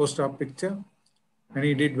post-op picture, and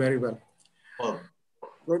he did very well.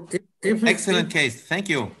 Excellent case, thank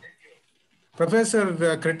you. Professor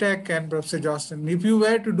Krettek and Professor Josten, if you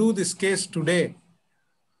were to do this case today,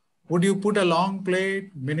 would you put a long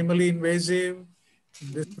plate, minimally invasive?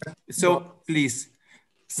 So please,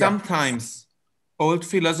 sometimes old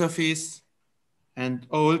philosophies and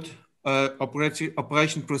old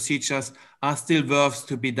operation procedures are still worth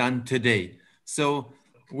to be done today. So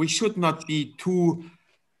we should not be too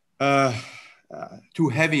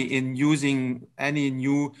heavy in using any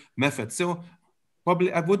new method. So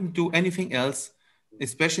probably I wouldn't do anything else,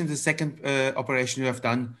 especially in the second operation you have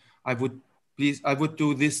done. I would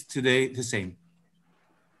do this today the same.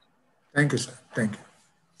 Thank you, sir. Thank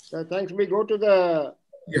you. Thanks. We go to the...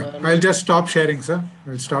 I'll just stop sharing, sir.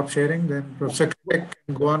 I'll stop sharing. Then Professor Krettek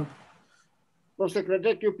can go on. Professor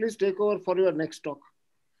Krettek, you please take over for your next talk.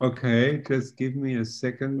 Okay, just give me a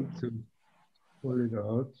second to pull it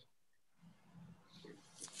out.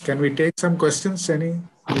 Can we take some questions? Any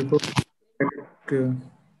people?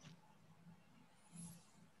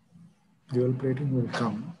 Dual plating will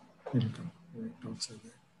come. It will come. Outside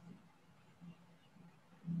there.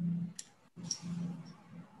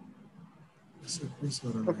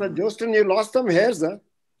 Professor Josten, you lost some hairs, huh?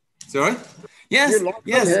 Sorry? Yes,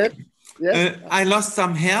 yes. Yes. I lost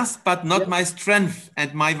some hairs, but not my strength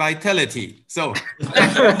and my vitality. So.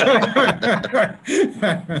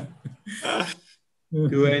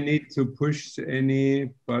 Do I need to push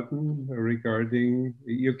any button regarding,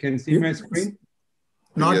 you can see my screen?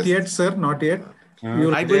 Not yet, sir, not yet.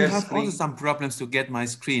 I will have also some problems to get my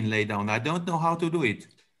screen laid down. I don't know how to do it.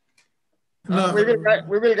 No.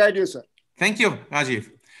 We will guide you, sir. Thank you, Rajeev.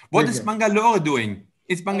 What is Bangalore doing?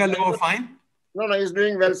 Is Bangalore fine? No, he's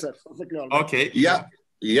doing well, sir. Perfectly all right. Okay. Yeah.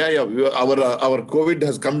 Our COVID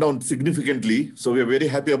has come down significantly, so we are very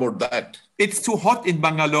happy about that. It's too hot in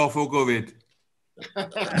Bangalore for COVID.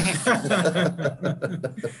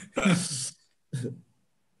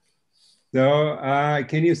 So,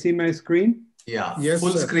 can you see my screen? Yeah, yes,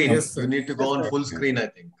 full sir. screen. Yes, sir. You need to go on full screen, I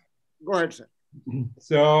think. Go ahead, sir.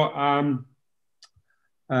 So,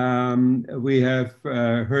 we have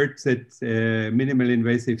heard that minimal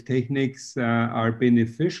invasive techniques are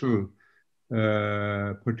beneficial,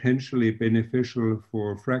 potentially beneficial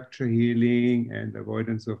for fracture healing and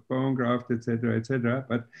avoidance of bone graft, etc., etc.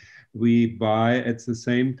 But we buy at the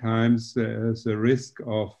same time the risk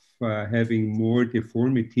of having more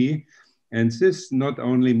deformity. And this not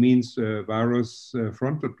only means varus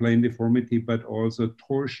frontal plane deformity, but also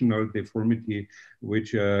torsional deformity,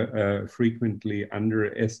 which are frequently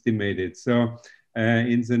underestimated. So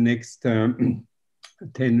in the next 10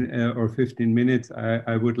 or 15 minutes,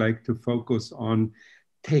 I would like to focus on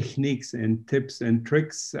techniques and tips and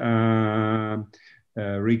tricks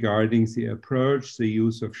regarding the approach, the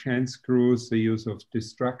use of shank screws, the use of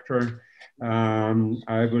destructor.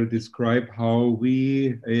 I will describe how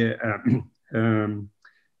we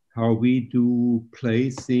do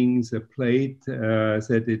placing the plate,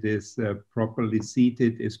 that it is properly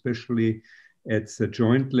seated, especially at the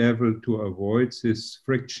joint level, to avoid this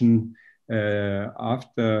friction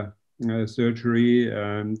after surgery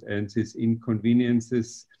and these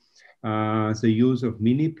inconveniences. The use of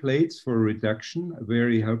mini plates for reduction,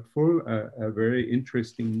 very helpful, a very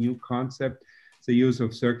interesting new concept. The use of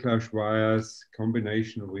circlage wires,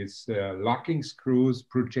 combination with locking screws,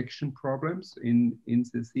 projection problems in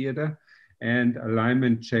the theater, and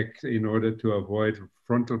alignment check in order to avoid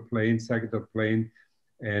frontal plane, sagittal plane,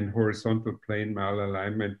 and horizontal plane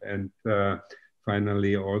malalignment, and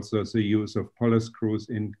finally also the use of polar screws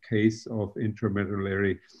in case of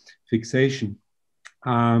intramedullary fixation.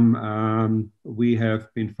 We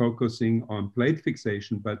have been focusing on plate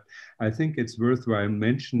fixation, but I think it's worthwhile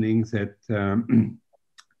mentioning that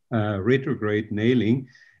retrograde nailing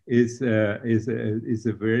is a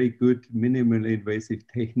very good minimally invasive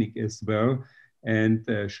technique as well, and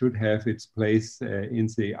should have its place in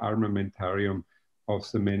the armamentarium of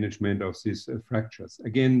the management of these fractures.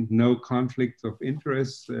 Again, no conflicts of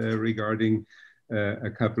interest regarding a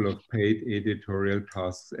couple of paid editorial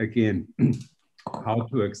tasks. Again, how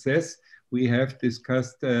to access. We have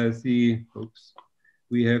discussed the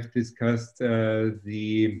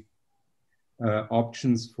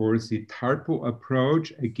options for the Tarpo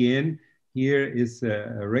approach. Again, here is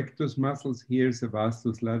rectus muscles, here's the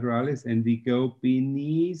vastus lateralis, and we go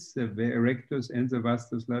beneath the rectus and the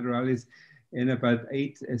vastus lateralis in about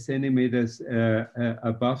 8 centimeters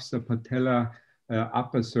above the patella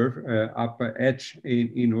upper edge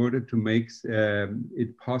in order to make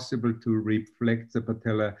it possible to reflect the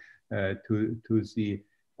patella to the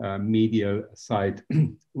medial side.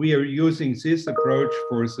 We are using this approach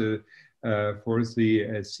for the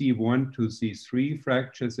C1 to C3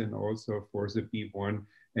 fractures, and also for the B1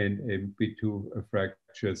 and B2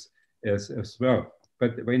 fractures as well.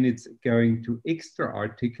 But when it's going to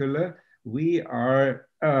extra-articular, we are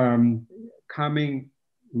coming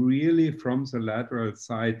really from the lateral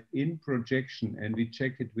side in projection, and we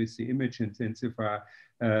check it with the image intensifier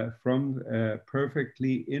from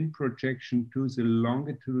perfectly in projection to the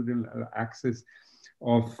longitudinal axis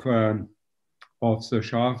of the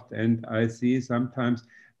shaft. And I see sometimes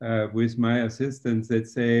with my assistants that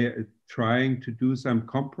say trying to do some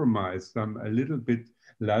compromise, a little bit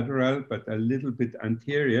lateral, but a little bit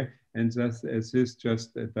anterior, and thus this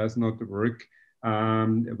just does not work.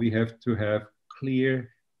 We have to have clear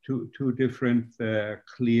two different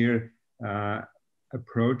clear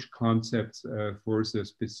approach concepts for the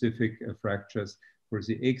specific fractures. For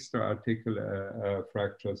the extra-articular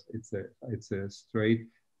fractures, it's a straight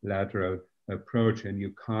lateral approach, and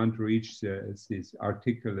you can't reach this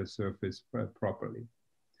articular surface properly.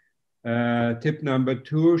 Tip number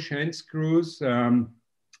 2, shank screws.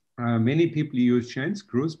 Many people use shank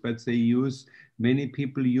screws, but many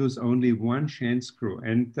people use only one shank screw.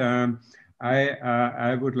 And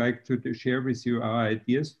I would like to share with you our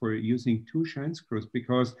ideas for using 2 shank screws,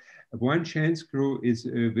 because one shank screw is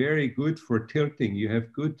very good for tilting. You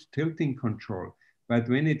have good tilting control. But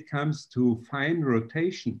when it comes to fine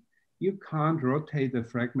rotation, you can't rotate the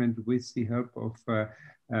fragment with the help of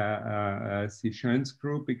the shank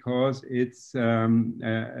screw, because it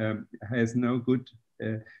has no good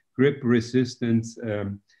grip resistance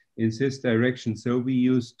in this direction. So we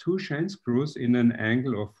use 2 shank screws in an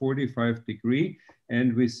angle of 45 degrees,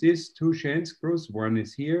 And with these two chain screws, one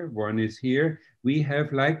is here, one is here, we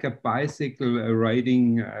have like a bicycle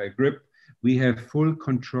riding grip. We have full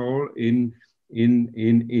control in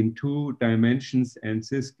 2 dimensions, and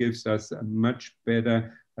this gives us a much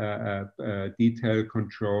better detail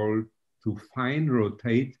control to fine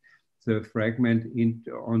rotate the fragment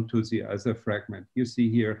onto the other fragment. You see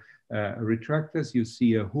here retractors, you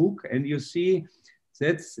see a hook, and you see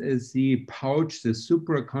that's the pouch, the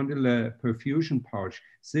supracondylar perfusion pouch.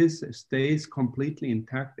 This stays completely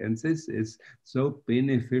intact, and this is so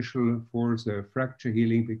beneficial for the fracture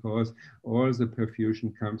healing because all the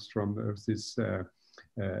perfusion comes from this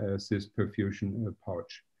perfusion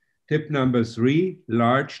pouch. Tip number 3,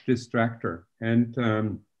 large distractor. And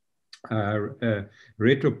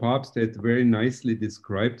Reto Papst had very nicely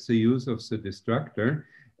described the use of the distractor.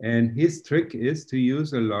 And his trick is to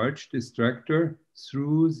use a large distractor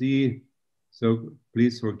through the, so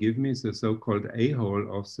please forgive me, the so-called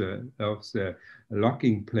A-hole of the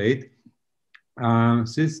locking plate.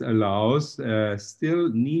 This allows still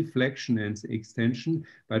knee flexion and extension,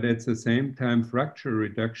 but at the same time fracture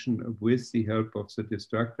reduction with the help of the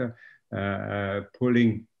distractor,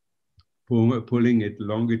 pulling it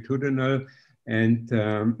longitudinal. And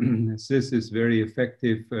this is very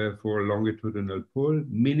effective for longitudinal pull,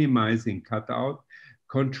 minimizing cutout,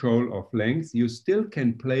 control of length. You still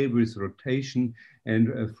can play with rotation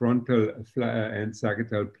and frontal and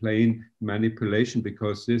sagittal plane manipulation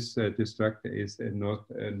because this distractor is not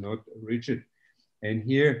rigid. And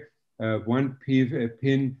here, 1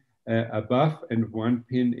 pin above and 1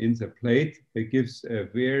 pin in the plate, it gives a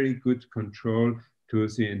very good control to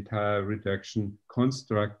the entire reduction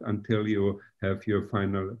construct until you have your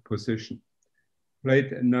final position.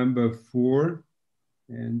 Plate number 4,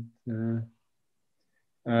 and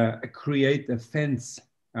create a fence.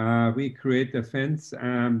 We create a fence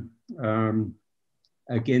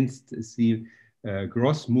against the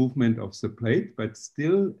gross movement of the plate, but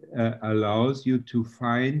still allows you to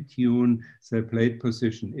fine tune the plate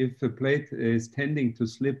position. If the plate is tending to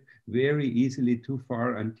slip very easily too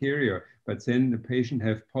far anterior, but then the patient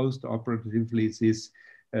have post-operatively this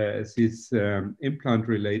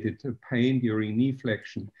implant-related pain during knee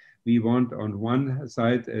flexion, we want on one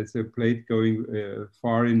side as a plate going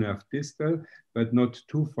far enough distal, but not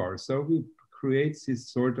too far. So we create this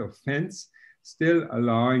sort of fence, still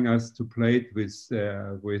allowing us to plate with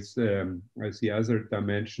the other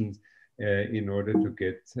dimensions in order to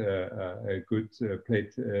get a good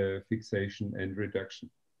plate fixation and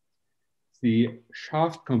reduction. The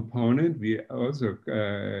shaft component, we also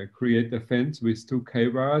create a fence with 2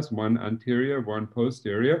 K-wires, one anterior, one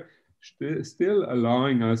posterior, still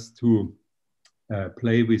allowing us to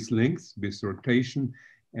play with length, with rotation,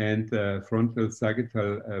 and frontal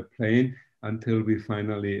sagittal plane until we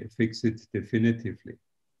finally fix it definitively.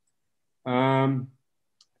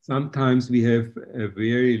 Sometimes we have a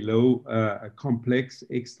very low complex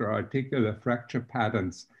extra-articular fracture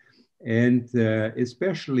patterns, and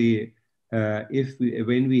especially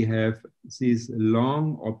when we have these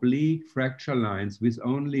long oblique fracture lines with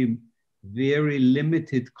only very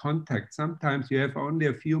limited contact. Sometimes you have only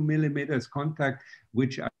a few millimeters contact,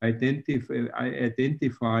 which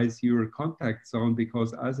identifies your contact zone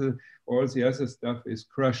because all the other stuff is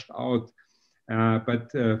crushed out. But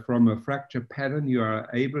from a fracture pattern, you are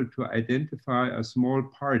able to identify a small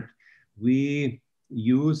part. We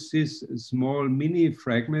use these small mini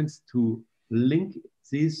fragments to link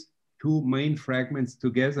these 2 main fragments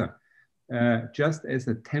together, just as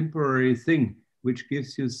a temporary thing, which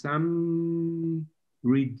gives you some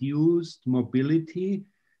reduced mobility,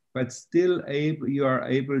 but still you are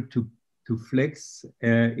able to flex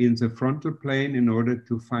in the frontal plane in order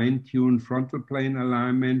to fine tune frontal plane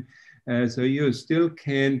alignment. So you still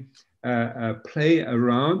can play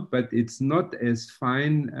around, but it's not as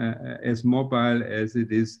fine, as mobile as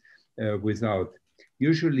it is without.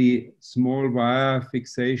 Usually small wire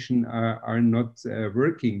fixation are not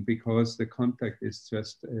working because the contact is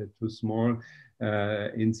just too small.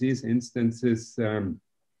 In these instances,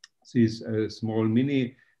 these small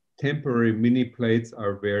temporary mini plates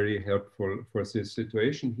are very helpful for this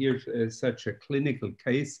situation. Here's such a clinical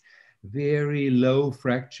case, very low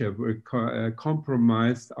fracture,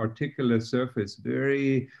 compromised articular surface,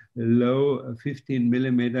 very low, 15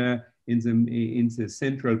 millimeter in the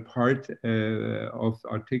central part of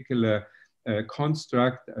articular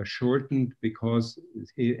construct, shortened because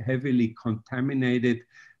heavily contaminated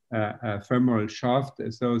femoral shaft.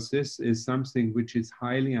 So this is something which is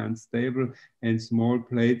highly unstable, and small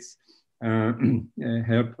plates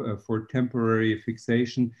help for temporary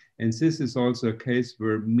fixation. And this is also a case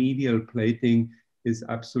where medial plating is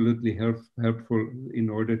absolutely helpful in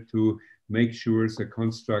order to make sure the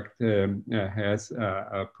construct has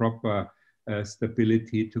a proper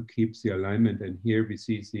stability to keep the alignment. And here we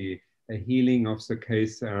see the healing of the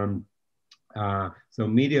case. So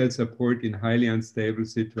medial support in highly unstable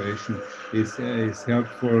situation is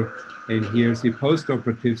helpful. And here's the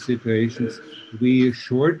post-operative situations. We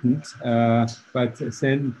shortened, but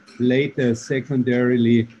then later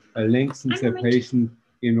secondarily lengthened the patient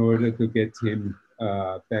in order to get him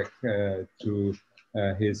back to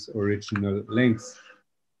his original length.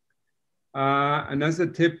 Another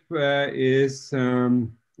tip is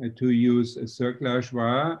to use a cerclage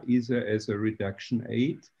wire either as a reduction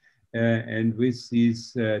aid, and with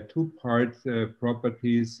these two-part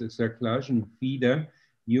properties, cerclage and feeder,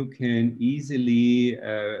 you can easily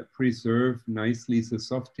preserve nicely the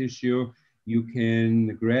soft tissue. You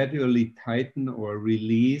can gradually tighten or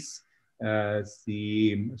release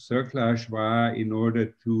the cerclage wire in order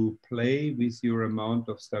to play with your amount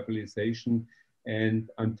of stabilization and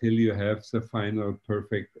until you have the final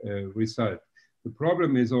perfect result. The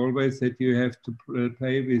problem is always that you have to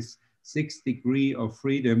play with 6 degrees of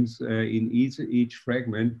freedoms in each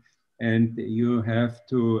fragment, and you have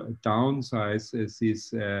to downsize these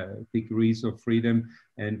degrees of freedom,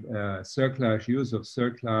 and use of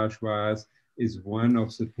cerclage wires is one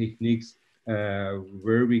of the techniques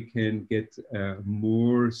where we can get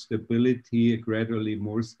more stability, gradually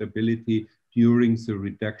more stability during the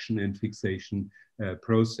reduction and fixation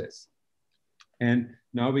process. And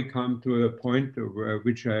now we come to a point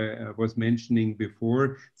which I was mentioning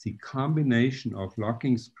before, the combination of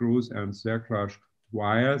locking screws and cerclage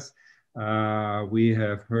wires. We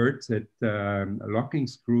have heard that locking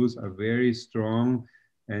screws are very strong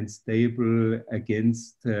and stable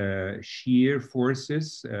against shear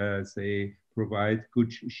forces. They provide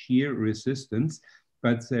good shear resistance,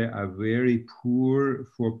 but they are very poor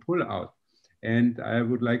for pull-out. And I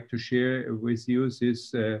would like to share with you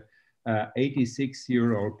this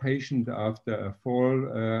 86-year-old patient after a fall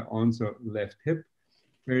on the left hip,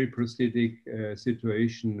 periprosthetic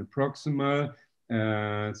situation proximal.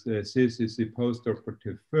 This is the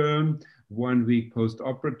post-operative film, 1 week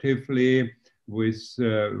post-operatively with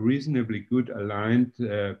reasonably good aligned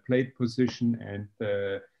plate position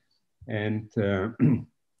and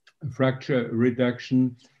fracture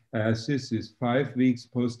reduction. This is 5 weeks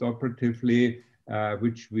post-operatively,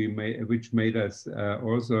 which made us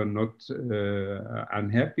also not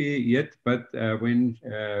unhappy yet. But when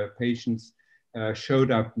patients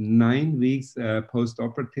showed up 9 weeks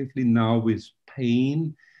post-operatively, now with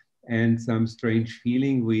pain and some strange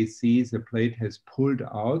feeling, we see the plate has pulled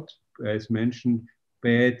out, as mentioned,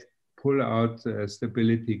 bad pull-out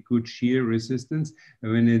stability, good shear resistance.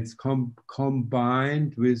 And when it's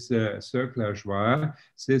combined with cerclage wire,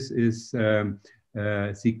 this is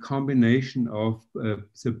the combination of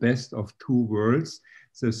the best of 2 worlds.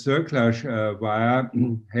 The cerclage wire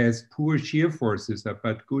has poor shear forces,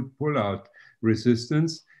 but good pull-out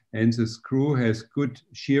resistance, and the screw has good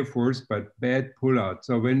shear force, but bad pull-out.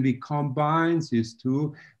 So when we combine these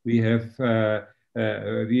two, we have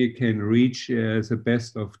we can reach the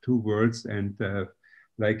best of 2 worlds, and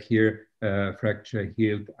like here, fracture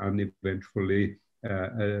healed uneventfully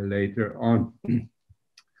later on.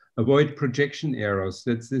 Avoid projection errors.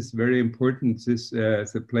 That's very important.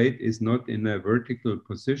 The plate is not in a vertical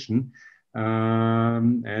position.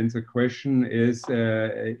 And the question is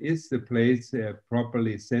the plate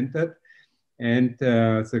properly centered? And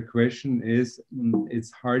the question is,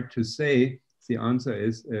 it's hard to say. The answer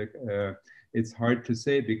is, it's hard to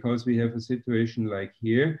say because we have a situation like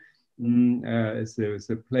here.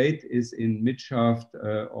 The plate is in midshaft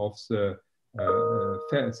of the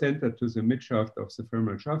center to the midshaft of the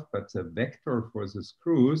femoral shaft, but the vector for the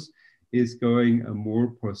screws is going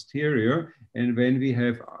more posterior. And when we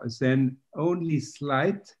have then only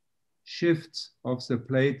slight shifts of the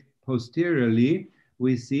plate posteriorly,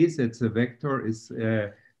 we see that the vector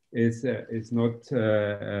is not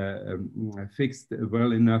fixed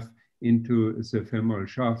well enough into the femoral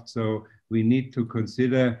shaft. So we need to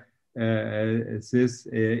consider this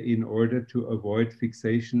in order to avoid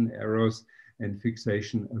fixation errors and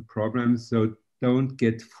fixation problems. So don't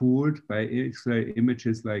get fooled by X-ray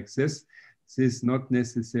images like this. This not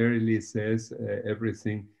necessarily says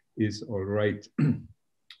everything is all right.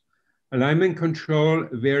 Alignment control,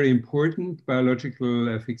 very important.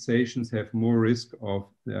 Biological fixations have more risk of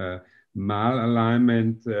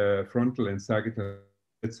malalignment, frontal and sagittal.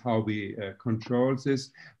 That's how we control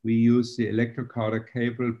this. We use the electrocauda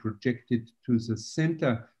cable projected to the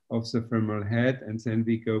center of the femoral head, and then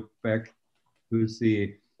we go back to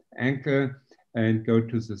the ankle. and go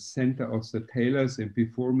to the center of the talus. And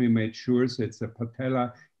before we made sure that the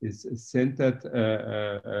patella is centered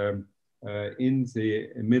in the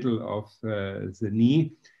middle of the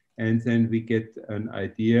knee. And then we get an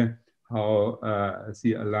idea how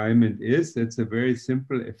the alignment is. That's a very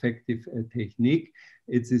simple, effective technique.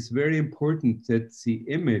 It is very important that the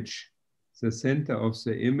image, the center of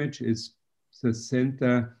the image is the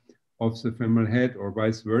center of the femoral head or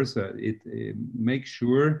vice versa. It makes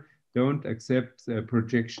sure, don't accept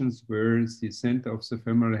projections where the center of the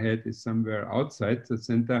femoral head is somewhere outside the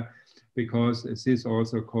center, because this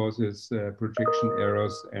also causes projection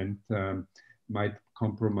errors and might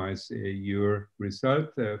compromise your result.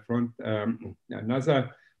 Another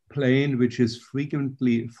plane which is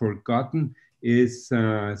frequently forgotten is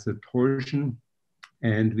the torsion,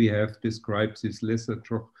 and we have described this lesser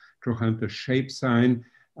trochanter shape sign.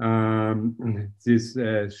 This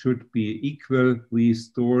should be equal. We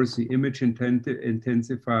store the image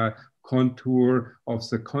intensifier contour of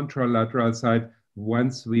the contralateral side.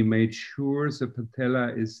 Once we made sure the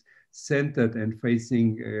patella is centered and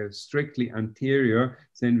facing strictly anterior,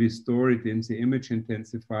 then we store it in the image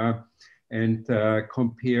intensifier and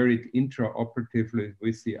compare it intraoperatively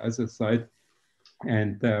with the other side.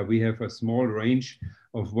 And we have a small range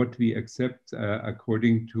of what we accept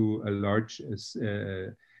according to a large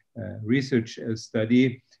research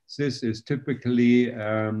study. This is typically,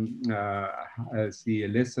 the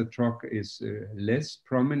lesser troch is less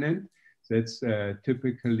prominent. That's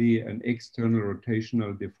typically an external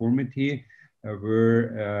rotational deformity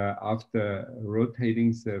where after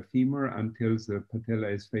rotating the femur until the patella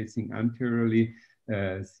is facing anteriorly,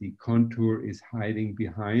 the contour is hiding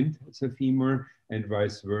behind the femur, and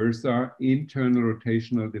vice versa. Internal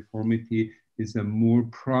rotational deformity is a more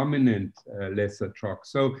prominent lesser troch.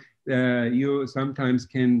 So you sometimes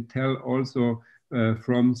can tell also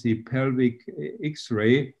from the pelvic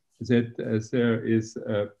X-ray that there is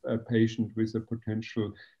a patient with a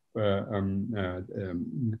potential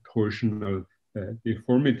torsional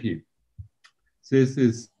deformity. This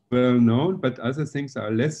is well known, but other things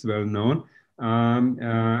are less well known.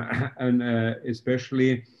 And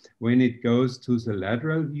especially when it goes to the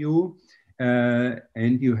lateral view,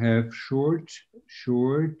 and you have short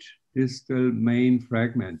distal main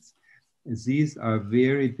fragments. These are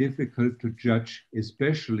very difficult to judge,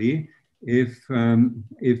 especially if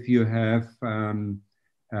you have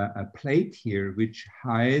a plate here which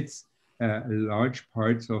hides large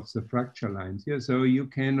parts of the fracture lines. Yeah, so you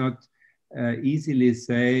cannot easily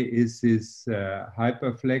say, is this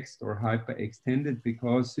hyperflexed or hyperextended,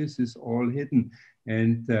 because this is all hidden.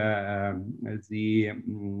 And the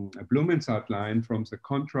Blumensaat line from the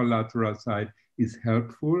contralateral side is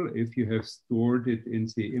helpful if you have stored it in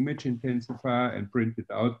the image intensifier and printed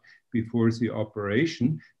out before the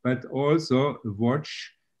operation, but also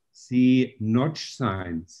watch the notch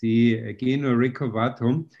sign. The geno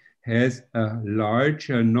recurvatum has a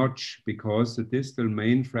larger notch because the distal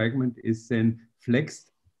main fragment is then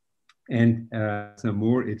flexed, and the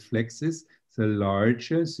more it flexes, the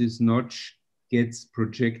larger this notch gets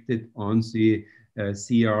projected on the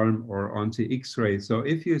C-arm or on the X-ray. So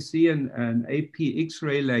if you see an AP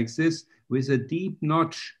X-ray like this with a deep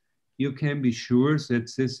notch, you can be sure that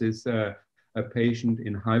this is a patient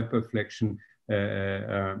in hyperflexion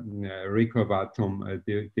recurvatum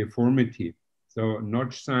deformity. So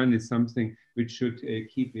notch sign is something which should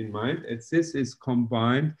keep in mind. As this is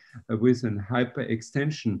combined with an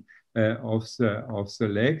hyperextension of the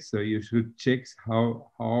leg, so you should check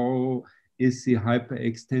how is the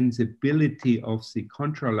hyperextensibility of the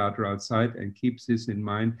contralateral side, and keep this in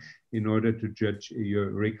mind in order to judge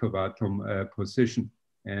your recurvatum position.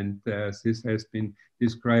 And this has been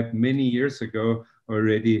described many years ago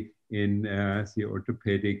already in the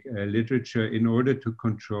orthopedic literature in order to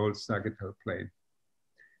control sagittal plane.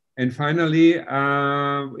 And finally,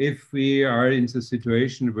 if we are in the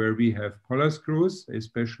situation where we have polar screws,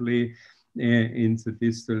 especially in the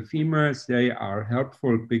distal femurs, they are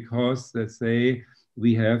helpful because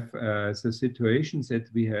we have the situations that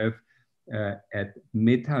we have at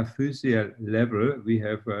metaphyseal level, we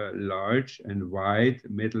have a large and wide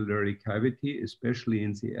medullary cavity, especially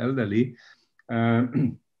in the elderly.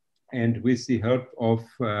 And with the help of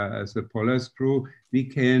the polar screw, we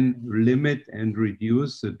can limit and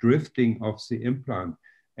reduce the drifting of the implant.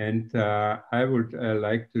 And I would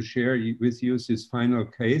like to share with you this final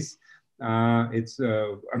case. It's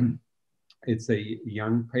a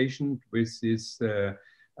young patient with this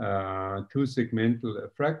two-segmental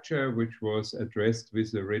fracture, which was addressed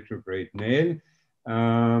with a retrograde nail.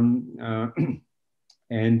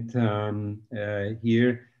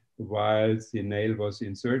 Here while the nail was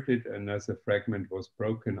inserted, another fragment was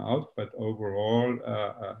broken out, but overall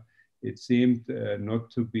it seemed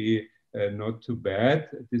not to be not too bad,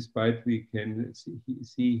 despite we can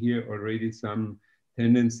see here already some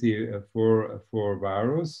tendency for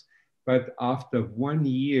varus. But after 1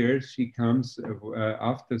 year, she comes,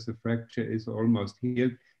 after the fracture is almost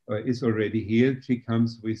healed, is already healed, she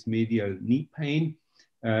comes with medial knee pain.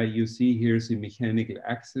 You see here the mechanical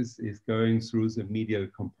axis is going through the medial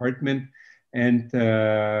compartment, and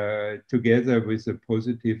together with a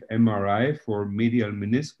positive MRI for medial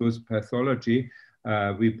meniscus pathology,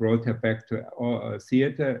 we brought her back to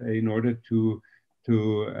theater in order to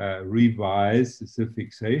revise the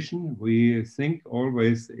fixation. We think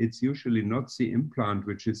always it's usually not the implant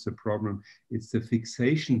which is the problem, it's the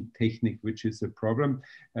fixation technique which is the problem.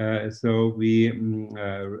 So we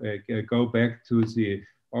go back to the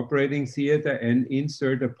operating theater and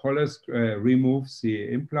insert a polar, remove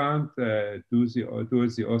the implant, do the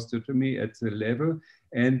osteotomy at the level,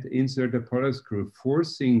 and insert a polar screw,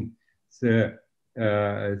 forcing the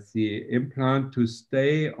implant to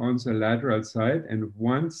stay on the lateral side. And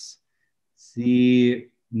once the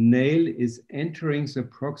nail is entering the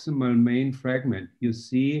proximal main fragment, you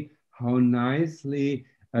see how nicely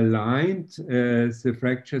aligned the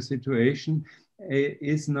fracture situation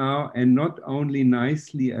is now, and not only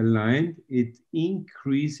nicely aligned, it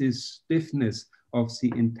increases stiffness of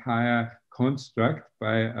the entire construct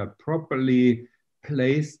by a properly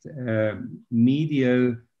placed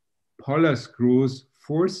medial polar screws,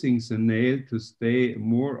 forcing the nail to stay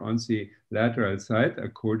more on the lateral side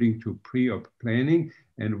according to pre-op planning.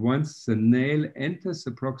 And once the nail enters the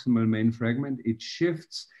proximal main fragment, it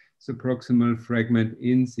shifts the proximal fragment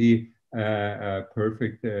in the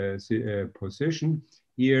perfect position.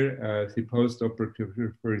 Here, the post-operative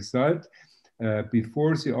result.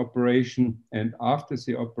 Before the operation and after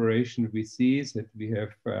the operation, we see that we have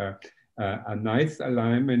a nice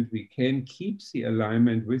alignment. We can keep the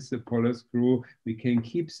alignment with the polar screw. We can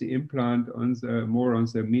keep the implant on the more on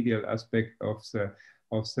the medial aspect of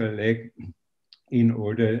the leg in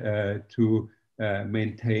order to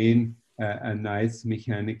maintain a nice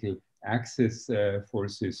mechanical access for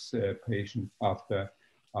this patient after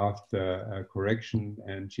correction,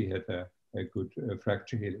 and she had a good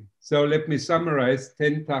fracture healing. So let me summarize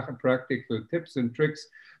 10 practical tips and tricks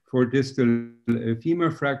for distal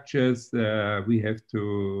femur fractures. We have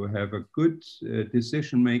to have a good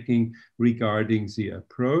decision-making regarding the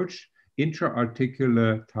approach,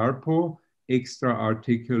 intra-articular tarpo,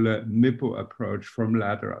 extra-articular MIPO approach from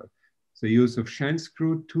lateral. The use of shank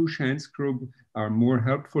screw, 2 shank screw are more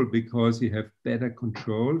helpful because you have better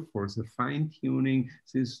control for the fine tuning,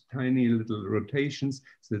 these tiny little rotations.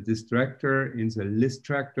 The distractor in the list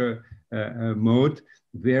tractor mode,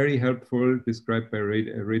 very helpful, described by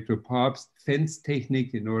Reto Papst. Fence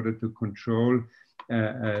technique in order to control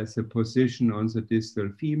the position on the distal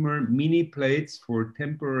femur. Mini plates for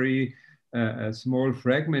temporary a small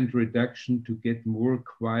fragment reduction to get more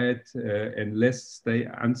quiet and less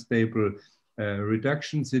unstable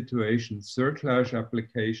reduction situation. Cerclage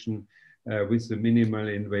application with the minimal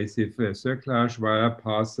invasive cerclage via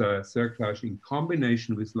passer cerclage in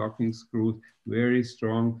combination with locking screws, very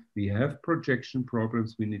strong. We have projection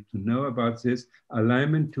problems. We need to know about this.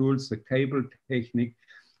 Alignment tools, the cable technique,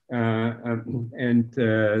 and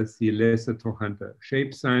the lesser Trochanter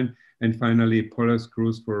shape sign. And finally, polar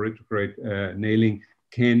screws for retrograde nailing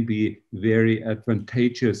can be very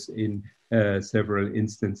advantageous in several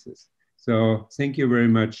instances. So thank you very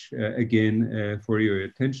much again for your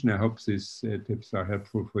attention. I hope these tips are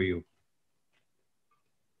helpful for you.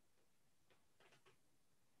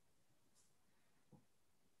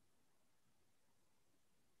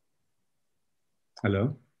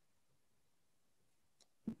 Hello.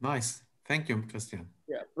 Nice. Thank you, Christian.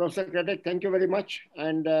 Yeah, Professor Krettek, thank you very much.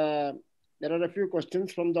 And there are a few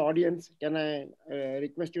questions from the audience. Can I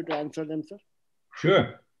request you to answer them, sir?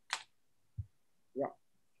 Sure. Yeah.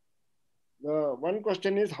 The one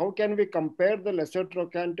question is, how can we compare the lesser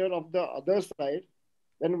trochanter of the other side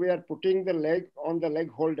when we are putting the leg on the leg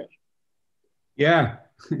holder? Yeah,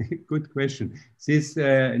 good question. This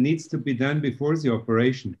needs to be done before the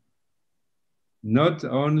operation. Not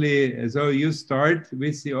only, so you start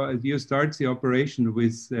the operation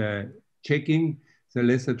with checking the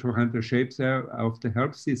lesser trochanter shapes of the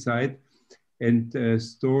healthy side and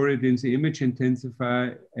store it in the image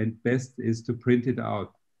intensifier, and best is to print it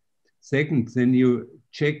out. Second, then you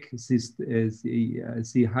check this,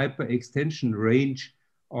 the hyperextension range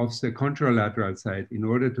of the contralateral side in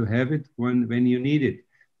order to have it when you need it.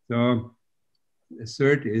 So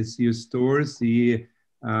third is you store the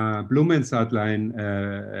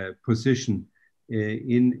Blumensaatline position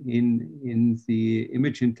in the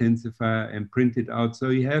image intensifier and print it out. So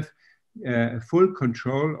you have full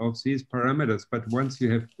control of these parameters, but once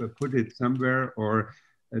you have put it somewhere or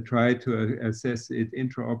try to assess it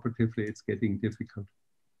intraoperatively, it's getting difficult.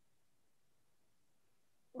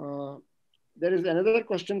 There is another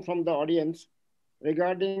question from the audience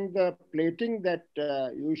regarding the plating that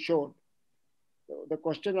you showed. So the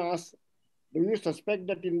question asks, do you suspect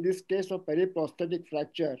that in this case of periprosthetic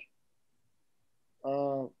fracture,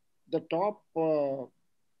 the top, the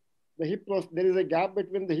hip, there is a gap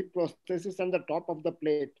between the hip prosthesis and the top of the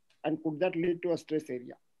plate, and could that lead to a stress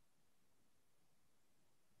area?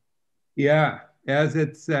 Yeah, as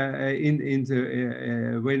it's in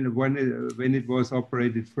the when it was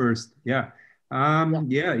operated first. Yeah.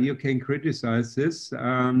 Yeah, you can criticize this. No,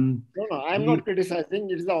 I'm not criticizing.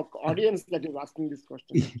 It is the audience that is asking this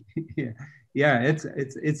question. Yeah, it's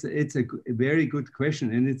a very good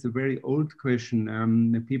question, and it's a very old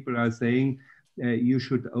question. People are saying you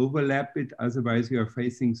should overlap it, otherwise you are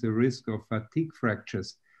facing the risk of fatigue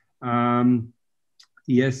fractures.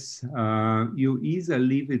 Yes, you either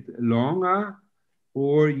leave it longer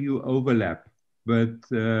or you overlap, but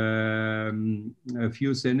a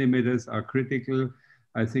few centimeters are critical.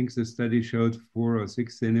 I think the study showed 4 or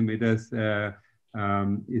 6 centimeters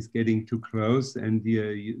is getting too close, and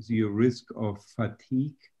your risk of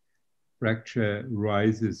fatigue fracture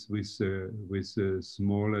rises with a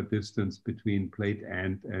smaller distance between plate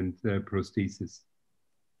and prosthesis.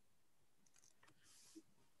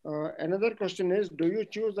 Another question is, do you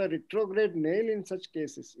choose a retrograde nail in such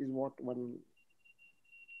cases? Is what one.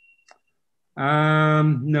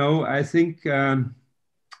 No, I think, yeah,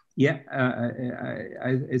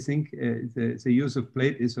 I think the use of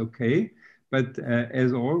plate is okay, but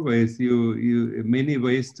as always, you many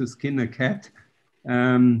ways to skin a cat.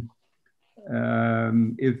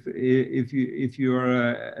 If you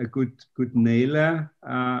are a good nailer,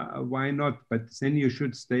 why not? But then you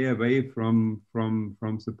should stay away from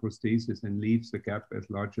the prosthesis and leave the gap as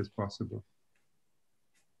large as possible.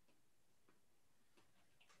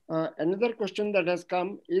 Another question that has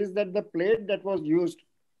come is that the plate that was used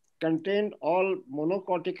contained all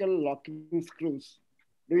monocortical locking screws.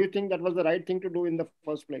 Do you think that was the right thing to do in the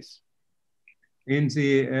first place? In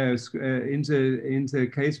the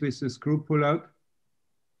case with the screw pull-out?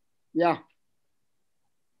 Yeah.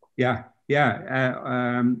 Yeah,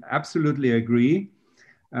 absolutely agree.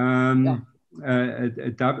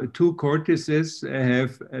 Two cortices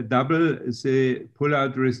have double the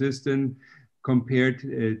pull-out resistance compared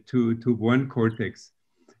to one cortex.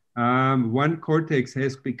 One cortex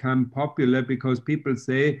has become popular because people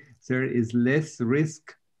say there is less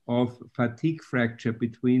risk of fatigue fracture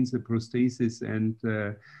between the prosthesis and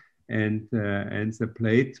the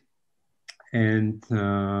plate. And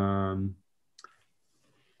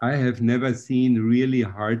I have never seen really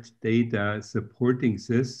hard data supporting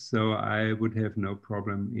this, so I would have no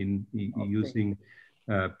problem in using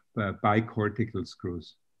bicortical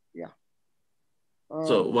screws. Yeah.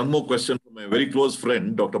 So one more question from my very close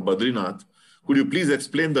friend, Dr. Badrinath. Could you please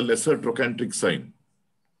explain the lesser trochanteric sign?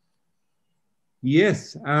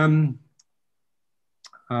 Yes, the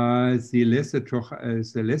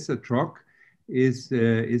lesser troch is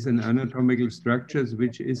an anatomical structure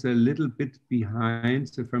which is a little bit behind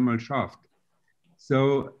the femoral shaft.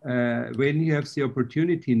 So when you have the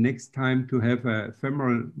opportunity next time to have a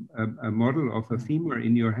femoral model of a femur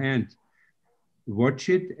in your hand, watch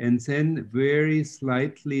it and then very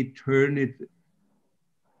slightly turn it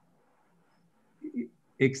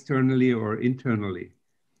externally or internally.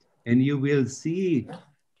 And you will see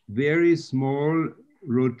very small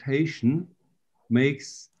rotation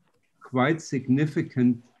makes quite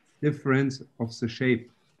significant difference of the shape.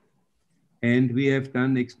 And we have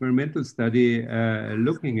done experimental study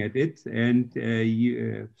looking at it, and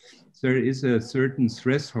there is a certain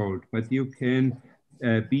threshold, but you can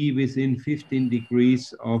be within 15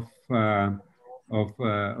 degrees of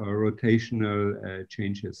rotational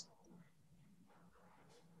changes.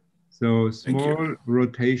 So small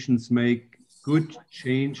rotations make good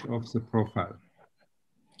change of the profile.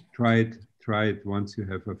 Try it once you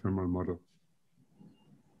have a femoral model.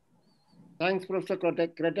 Thanks, Professor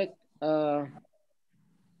Krettek.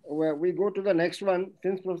 Where we go to the next one.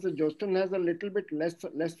 Since Professor Josten has a little bit less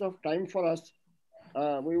of time for us,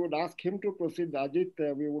 we would ask him to proceed. Ajit,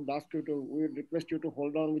 we would request you to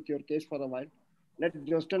hold on with your case for a while. Let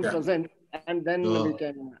Josten present, and then we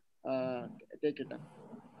can take it up.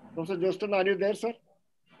 Professor Josten, are you there, sir?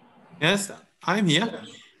 Yes, I'm here.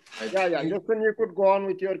 Yeah. Josten, you could go on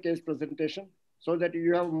with your case presentation. so that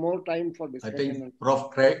you have more time for discussion. I think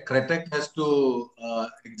Prof. Krettek has to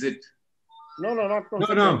exit. No, not Prof.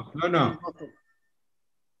 No.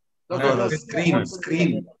 No, the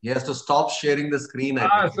screen. He has to stop sharing the screen.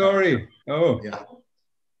 I think. Sorry. Oh. Yeah.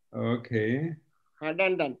 Okay.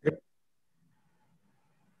 Done.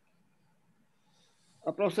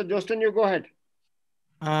 Professor Josten, you go ahead.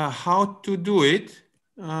 How to do it?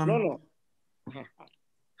 No.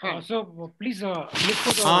 So please look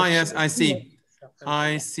for the... yes, I see.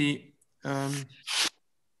 I see.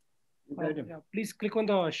 Please click on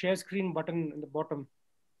the share screen button in the bottom.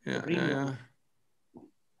 Yeah.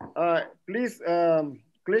 Please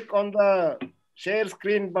click on the share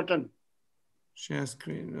screen button. Share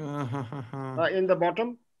screen. In the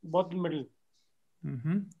bottom middle.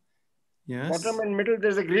 Yes. Bottom and middle,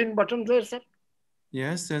 there's a green button there, sir.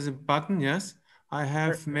 Yes, there's a button. Yes, I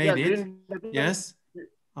have made it. Yes,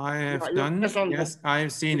 I have done. Yes,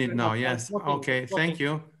 I've seen it now. Yes. Okay. Thank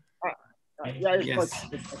you. Yes.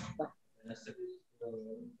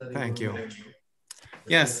 Thank you.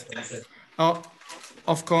 Yes. Oh,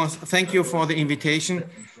 of course. Thank you for the invitation.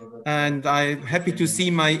 And I'm happy to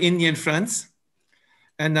see my Indian friends.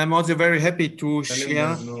 And I'm also very happy to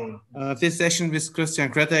share this session with Christian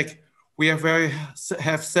Krettek. We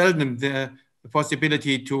have seldom the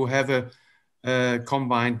possibility to have a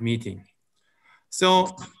combined meeting.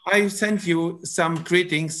 So I sent you some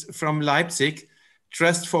greetings from Leipzig,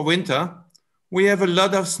 dressed for winter. We have a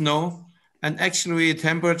lot of snow and actually a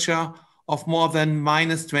temperature of more than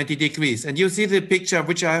 -20 degrees. And you see the picture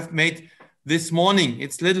which I have made this morning.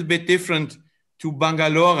 It's a little bit different to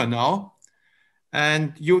Bangalore now.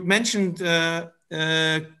 And you mentioned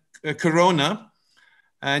Corona,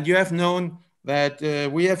 and you have known that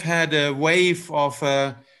we have had a wave of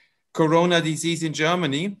Corona disease in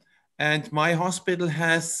Germany, and my hospital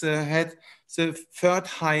has had the third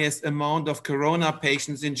highest amount of Corona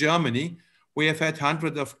patients in Germany. We have had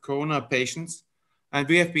hundreds of Corona patients, and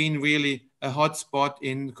we have been really a hotspot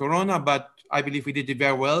in Corona, but I believe we did it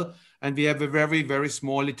very well, and we have a very, very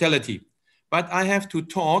small lethality. But I have to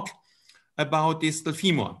talk about distal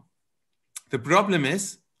femur. The problem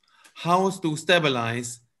is how to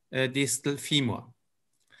stabilize a distal femur.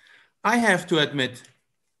 I have to admit,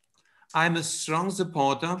 I'm a strong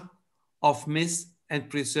supporter of mis- and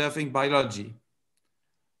preserving biology.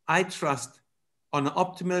 I trust on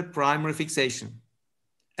optimal primary fixation,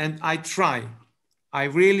 and I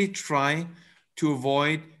really try to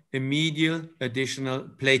avoid a medial additional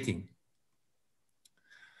plating.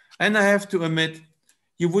 And I have to admit,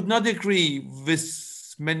 you would not agree with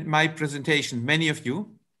my presentation, many of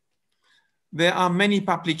you. There are many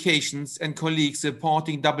publications and colleagues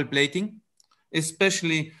supporting double plating,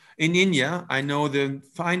 especially in India. I know the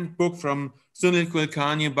fine book from Sunil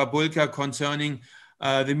Kulkarni and Babulka concerning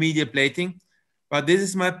the medial plating, but this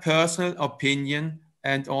is my personal opinion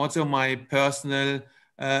and also my personal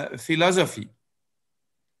philosophy.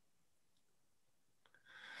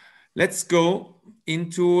 Let's go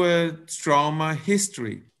into trauma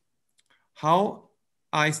history. How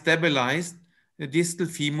I stabilized the distal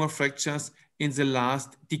femur fractures in the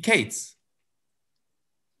last decades.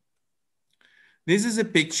 This is a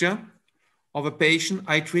picture of a patient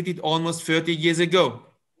I treated almost 30 years ago.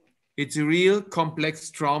 It's a real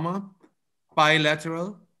complex trauma,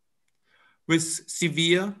 bilateral, with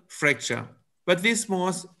severe fracture. But this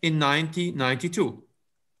was in 1992.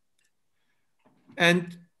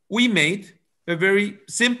 And we made a very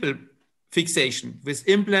simple fixation with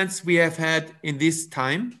implants we have had in this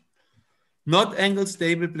time, not angle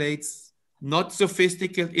stable plates, not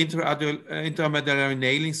sophisticated intramedullary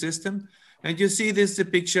nailing system. And you see this the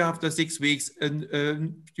picture after 6 weeks, a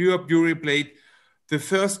pure Bury plate, the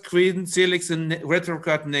first Cretan silicon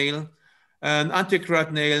retrograde nail, an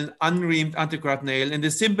antegrade nail, unreamed antegrade nail, and a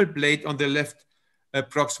simple plate on the left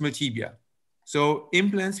proximal tibia. So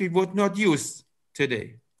implants we would not use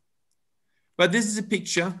today. But this is a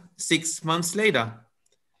picture 6 months later,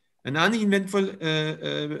 an uneventful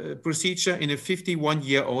procedure in a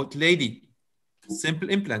 51-year-old lady, simple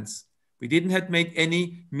implants. We didn't have made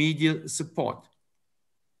any medial support.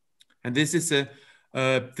 And this is the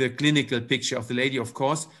clinical picture of the lady. Of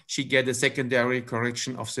course, she get a secondary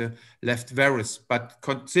correction of the left varus, but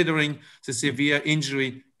considering the severe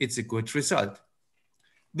injury, it's a good result.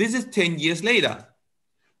 This is 10 years later.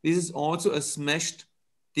 This is also a smashed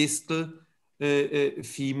distal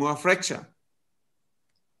femur fracture.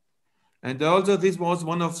 And also this was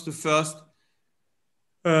one of the first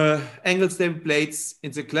angle stable plates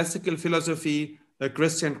in the classical philosophy.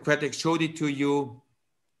 Christian Krettek showed it to you.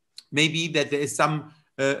 Maybe that there is some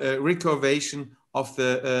recurvation of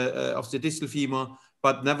the distal femur,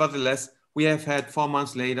 but nevertheless, we have had 4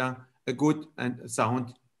 months later a good and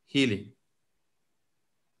sound healing.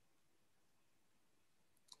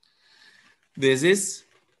 This is,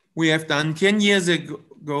 we have done 10 years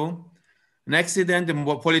ago, an accident in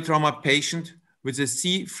a polytrauma patient with a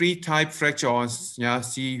C3 type fracture, or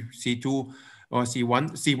C2 or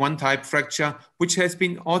C1 type fracture, which has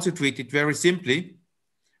been also treated very simply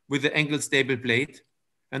with the ankle stable plate,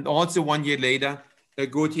 and also 1 year later, a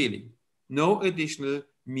good healing. No additional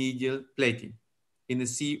medial plating in a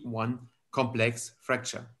C1 complex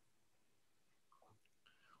fracture.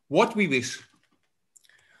 What we wish.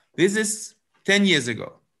 This is 10 years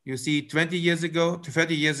ago. You see 20 years ago,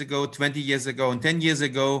 30 years ago, 20 years ago, and 10 years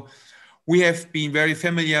ago, we have been very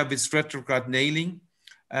familiar with retrograde nailing.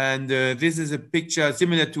 And this is a picture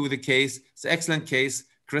similar to the case, the excellent case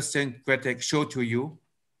Krettek showed to you.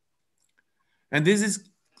 And this is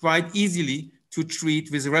quite easily to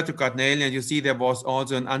treat with a retrograde nail. And you see there was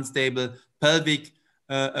also an unstable pelvic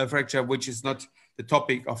fracture, which is not the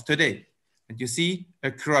topic of today. And you see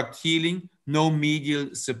a correct healing, no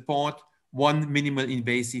medial support, 1 minimal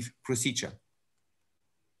invasive procedure.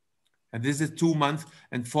 And this is 2 months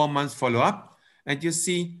and 4 months follow-up. And you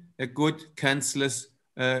see a good cancellous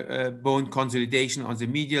bone consolidation on the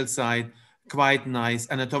medial side, quite nice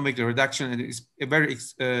anatomical reduction. And it's a very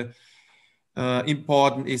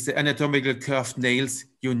important is the anatomical curved nails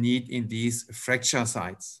you need in these fracture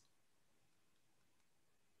sites.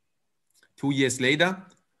 2 years later,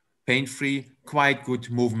 pain-free, quite good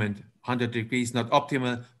movement. 100 degrees, not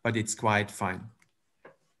optimal, but it's quite fine.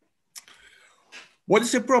 What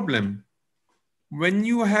is the problem? When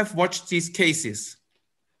you have watched these cases,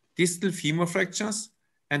 distal femur fractures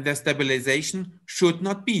and their stabilization should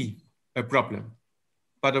not be a problem.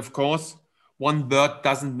 But of course, one bird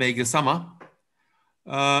doesn't make a summer.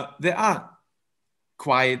 There are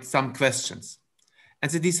quite some questions.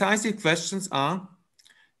 And the decisive questions are,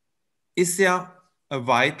 is there a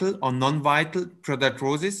vital or non-vital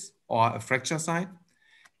prodarthrosis or a fracture site?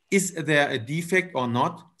 Is there a defect or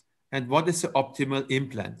not? And what is the optimal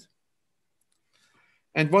implant?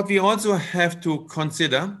 And what we also have to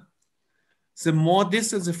consider, the more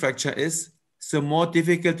distal the fracture is, the more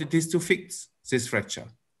difficult it is to fix this fracture.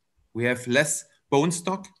 We have less bone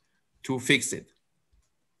stock to fix it.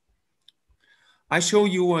 I show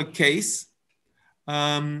you a case.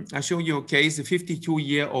 A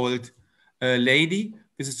 52-year-old lady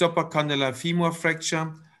with a supracondylar femur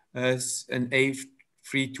fracture, an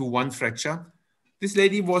A321 fracture. This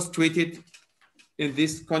lady was treated in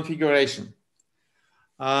this configuration.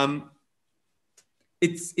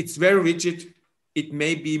 It's very rigid. It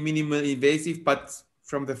may be minimal invasive, but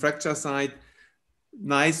from the fracture side,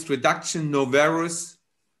 nice reduction, no varus.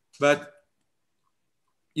 But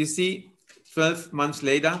you see, 12 months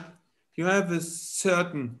later, you have a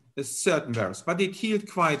certain varus, but it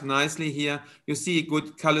healed quite nicely here. You see a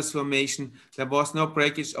good callus formation. There was no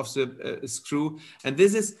breakage of the screw. And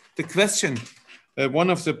this is the question one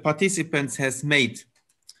of the participants has made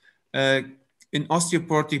in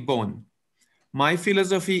osteoporotic bone. My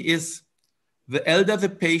philosophy is, the elder the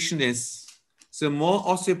patient is, the more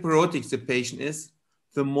osteoporotic the patient is,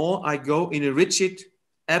 the more I go in a rigid,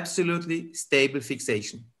 absolutely stable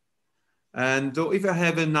fixation. And so if I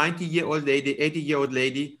have a 90-year-old lady, 80-year-old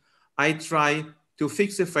lady, I try to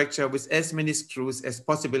fix the fracture with as many screws as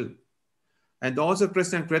possible. And also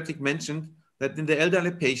Christian Krettek mentioned that in the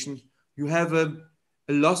elderly patient, you have a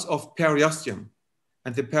loss of periosteum.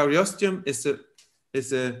 And the periosteum is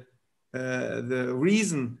the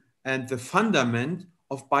reason and the fundament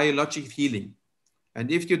of biologic healing.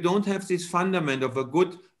 And if you don't have this fundament of a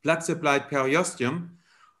good blood supplied periosteum,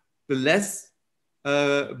 the less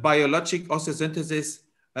biologic osteosynthesis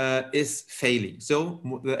is failing. So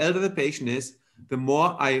the elder the patient is, the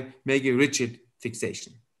more I make a rigid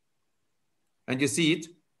fixation. And you see it,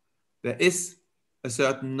 there is a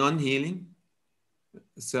certain non-healing,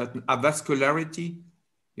 a certain avascularity.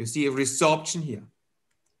 You see a resorption here.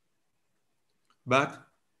 But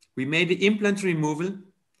we made the implant removal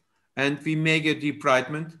and we make a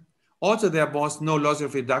debridement. Also, there was no loss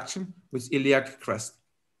of reduction with iliac crest.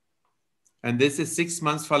 And this is 6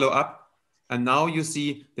 months follow-up. And now you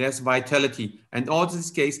see there's vitality. And also in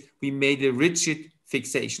this case, we made a rigid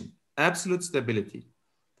fixation, absolute stability.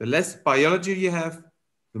 The less biology you have,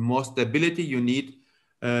 the more stability you need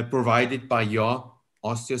provided by your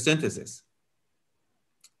osteosynthesis.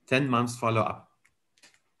 10 months follow-up.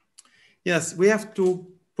 Yes, we have to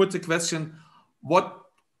put the question, what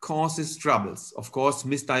causes troubles? Of course,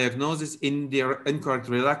 misdiagnosis, incorrect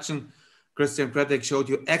reduction. Christian Krettek showed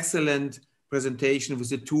you excellent presentation with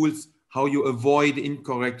the tools, how you avoid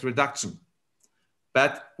incorrect reduction.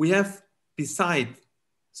 But we have beside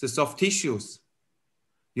the soft tissues,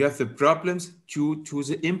 you have the problems due to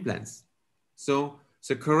the implants. So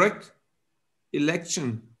the correct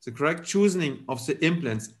election, the correct choosing of the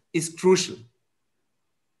implants is crucial.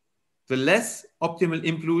 The less optimal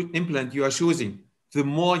implant you are choosing, the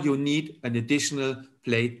more you need an additional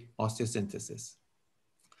plate osteosynthesis.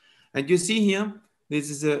 And you see here, this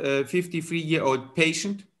is a 53-year-old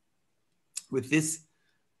patient with this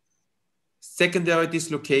secondary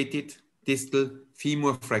dislocated distal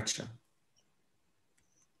femur fracture.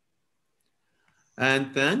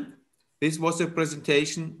 And then this was a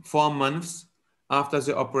presentation 4 months after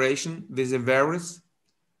the operation with a varus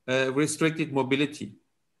restricted mobility.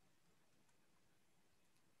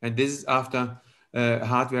 And this is after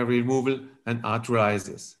hardware removal and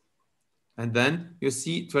arthritis. And then you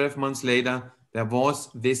see 12 months later, there was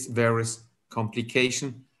this varus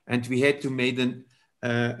complication, and we had to make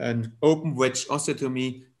an open wedge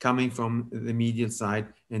osteotomy coming from the medial side,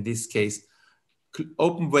 in this case.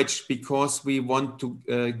 Open wedge because we want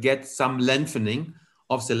to get some lengthening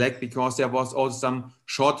of the leg, because there was also some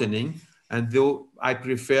shortening. And though I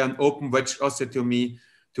prefer an open wedge osteotomy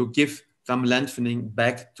to give some lengthening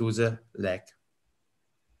back to the leg.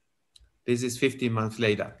 This is 15 months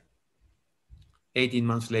later, 18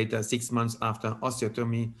 months later, 6 months after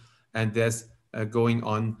osteotomy, and there's going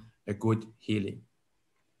on a good healing.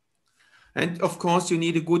 And of course, you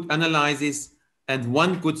need a good analysis and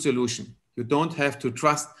one good solution. You don't have to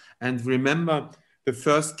trust. And remember the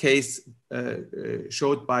first case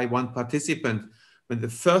showed by one participant, when the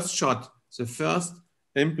first shot, the first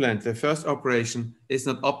implant, the first operation is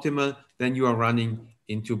not optimal, then you are running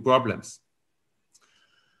into problems.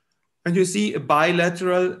 And you see a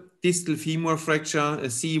bilateral distal femur fracture, a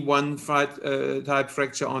C1 type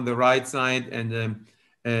fracture on the right side, and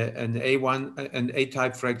an A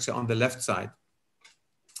type fracture on the left side.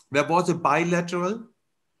 There was a bilateral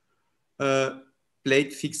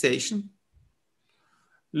plate fixation,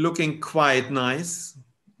 looking quite nice.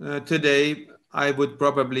 Today, I would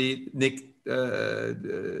probably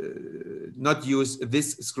not use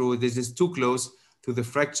this screw. This is too close to the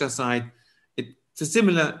fracture side. The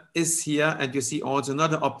similar is here, and you see also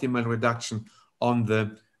another optimal reduction on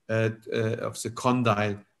the of the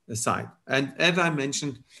condyle side. And as I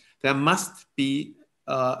mentioned, there must be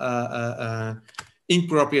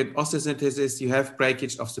inappropriate osteosynthesis. You have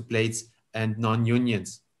breakage of the plates and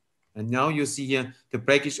non-unions. And now you see here the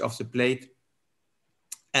breakage of the plate.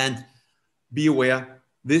 And be aware,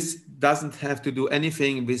 this doesn't have to do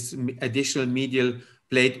anything with additional medial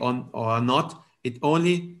plate on or not. It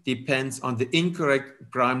only depends on the incorrect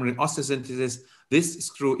primary osteosynthesis. This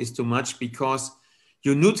screw is too much because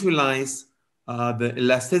you neutralize the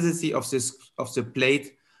elasticity of the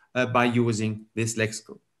plate by using this leg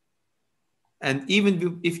screw. And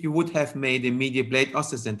even if you would have made a medial plate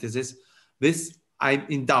osteosynthesis, this I'm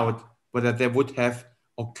in doubt whether there would have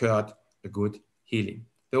occurred a good healing.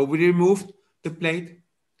 So we removed the plate.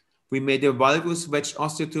 We made a valgus wedge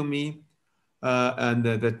osteotomy, and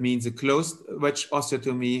that means a closed wedge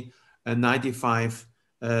osteotomy, a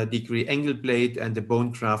 95-degree angle plate, and the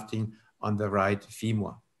bone grafting on the right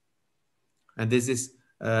femur. And this is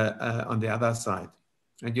on the other side.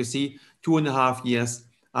 And you see 2.5 years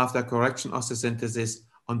after correction osteosynthesis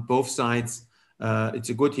on both sides, it's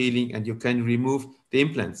a good healing, and you can remove the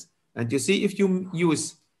implants. And you see, if you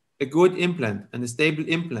use a good implant and a stable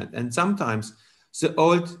implant, and sometimes the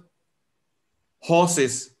old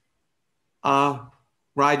horses are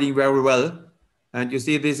riding very well, and you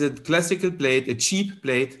see this is a classical plate, a cheap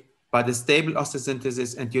plate, but a stable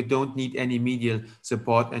osteosynthesis, and you don't need any medial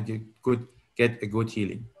support, and you could get a good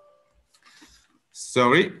healing.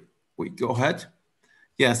 Sorry, we go ahead.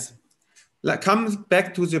 Yes, come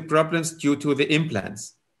back to the problems due to the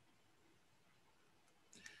implants.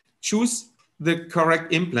 Choose the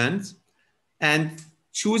correct implant and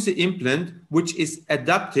choose the implant which is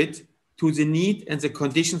adapted to the need and the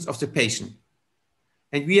conditions of the patient.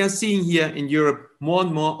 And we are seeing here in Europe more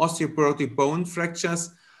and more osteoporotic bone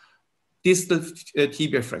fractures, distal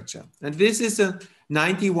tibia fracture. And this is a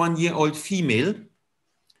 91-year-old female.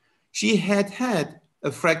 She had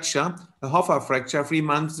a fracture, a Hoffer fracture 3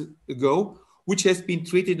 months ago, which has been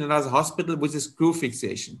treated in another hospital with a screw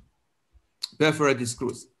fixation, perforated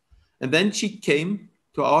screws. And then she came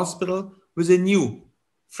to our hospital with a new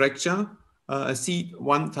fracture, a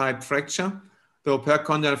C1 type fracture, the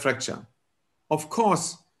percondyle fracture. Of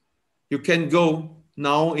course, you can go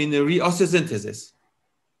now in a re-osteosynthesis,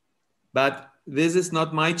 but this is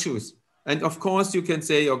not my choice. And of course, you can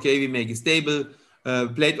say, okay, we make a stable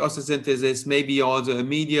plate osteosynthesis, maybe also a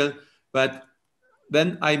medial, but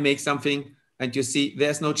then I make something and you see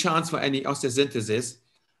there's no chance for any osteosynthesis,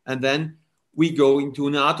 and then we go into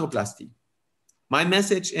an arthroplasty. My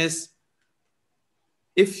message is,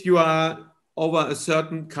 if you are over a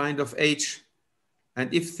certain kind of age,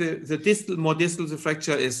 and if the more distal the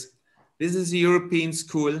fracture is, this is a European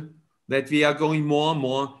school that we are going more and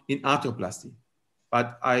more in arthroplasty.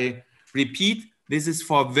 But I repeat, this is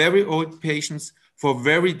for very old patients, for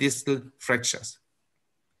very distal fractures.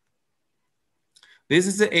 This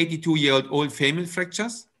is the 82-year-old female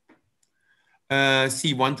fractures,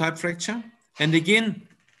 C1 type fracture. And again,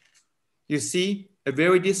 you see a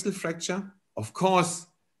very distal fracture. Of course,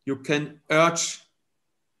 you can urge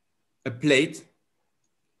a plate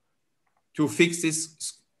to fix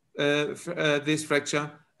this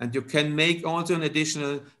fracture, and you can make also an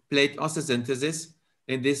additional plate osteosynthesis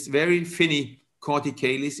in this very thin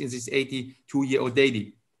corticalis in this 82-year-old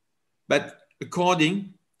lady. But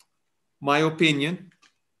according my opinion,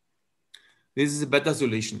 this is a better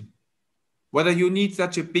solution. Whether you need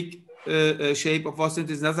such a big shape of osteosynthesis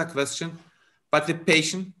is another question, but the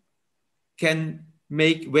patient can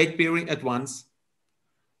make weight bearing at once.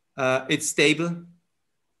 It's stable.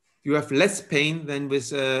 You have less pain than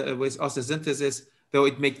with osteosynthesis, though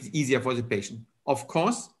it makes it easier for the patient. Of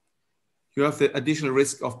course, you have the additional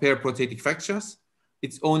risk of periprosthetic fractures.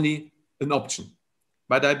 It's only an option.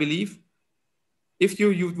 But I believe if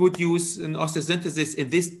you would use an osteosynthesis in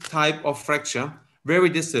this type of fracture, very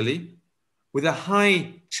distally, with a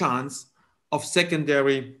high chance of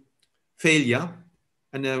secondary failure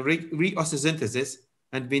and a re-osteosynthesis,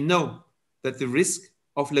 and we know that the risk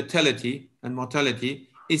of lethality and mortality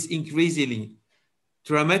is increasingly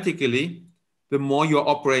dramatically the more you're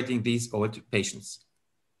operating these old patients.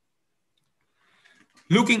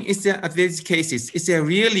 Looking at these cases, is there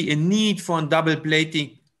really a need for a double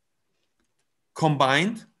plating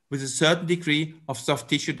combined with a certain degree of soft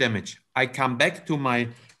tissue damage? I come back to my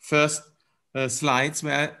first slides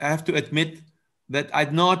where I have to admit that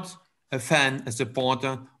I'm not a fan, a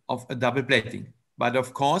supporter of a double plating. But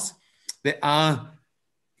of course, there are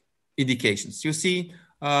indications. You see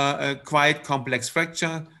a quite complex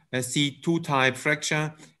fracture, a C2 type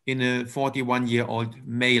fracture in a 41-year-old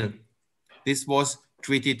male. This was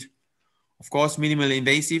treated, of course, minimally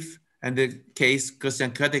invasive. And the case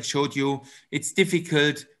Christian Krettek showed you, it's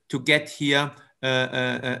difficult to get here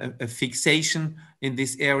a fixation in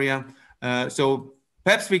this area. So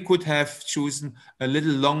perhaps we could have chosen a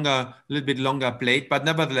little bit longer plate, but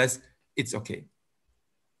nevertheless, it's okay.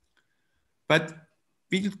 But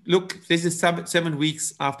we look, this is 7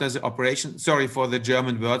 weeks after the operation. Sorry for the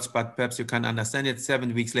German words, but perhaps you can understand it.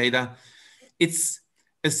 7 weeks later, it's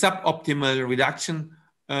a suboptimal reduction.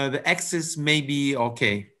 The axis may be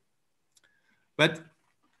okay. But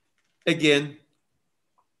again,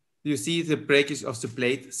 you see the breakage of the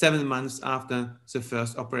plate 7 months after the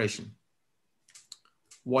first operation.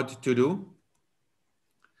 What to do?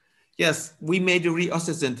 Yes, we made a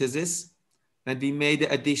re-osteosynthesis and we made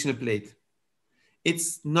an additional plate.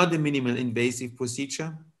 It's not a minimal invasive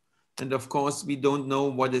procedure. And of course, we don't know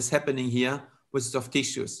what is happening here with soft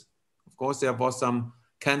tissues. Of course, there was some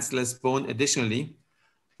cancellous bone additionally.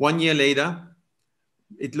 1 year later,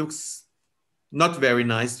 it looks not very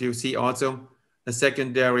nice. You see also a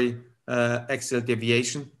secondary axial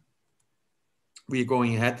deviation. We're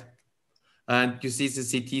going ahead. And you see the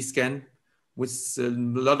CT scan with a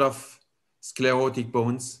lot of sclerotic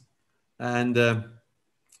bones. And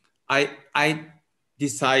I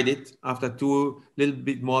decided after little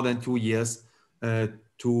bit more than 2 years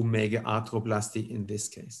to make an arthroplasty in this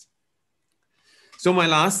case. So my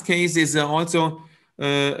last case is also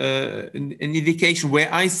an indication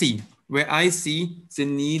where I see the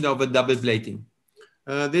need of a double plating.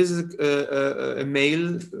 This is a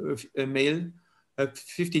male,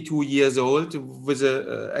 52 years old with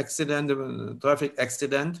a traffic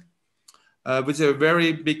accident, with a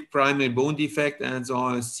very big primary bone defect and so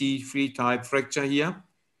a C3 type fracture here.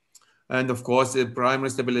 And of course, the primary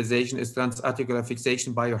stabilization is transarticular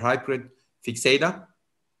fixation by a hybrid fixator.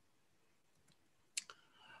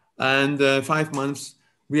 And 5 months,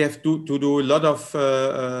 we have to do a lot of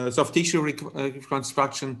soft tissue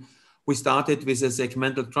reconstruction. We started with a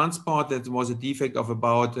segmental transport that was a defect of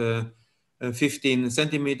about 15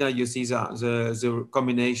 centimeter. You see the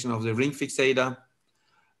combination of the ring fixator.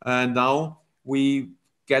 And now we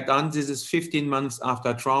get on. This is 15 months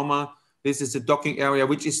after trauma. This is a docking area,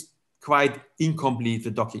 which is quite incomplete,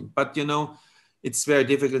 the docking. But, you know, it's very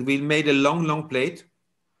difficult. We made a long plate.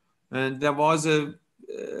 And there was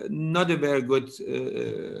not a very good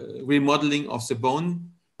remodeling of the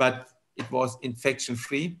bone, but it was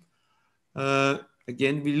infection-free.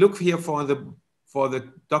 Again, we look here for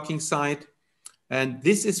the docking site. And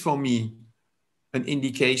this is for me an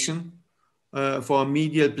indication for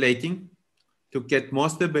medial plating to get more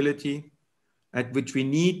stability, at which we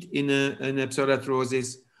need in an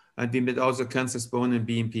pseudarthrosis, and we need also Kansas bone and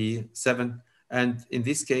BMP7. And in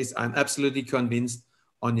this case, I'm absolutely convinced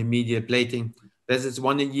on the medial plating. This is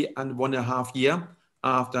 1 year and 1.5 years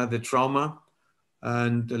after the trauma,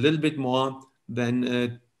 and a little bit more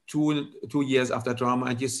than 2 years after trauma.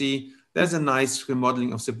 And you see, there's a nice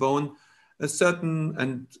remodeling of the bone, a certain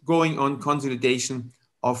and going on consolidation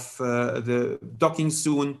of the docking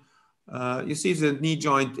soon. You see the knee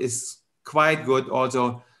joint is quite good.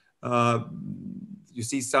 Also, you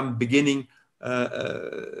see some beginning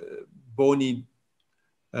bony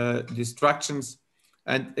destructions.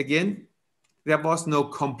 And again, there was no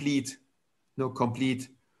complete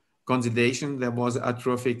consolidation. There was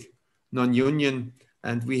atrophic non-union,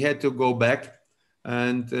 and we had to go back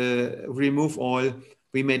and remove all.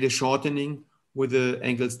 We made a shortening with the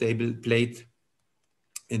ankle stable plate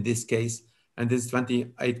in this case, and this is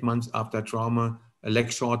 28 months after trauma, a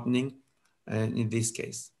leg shortening in this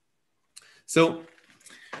case. So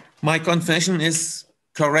my confession is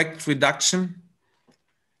correct reduction,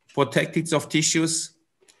 protectives of tissues,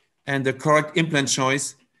 and the correct implant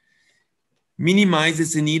choice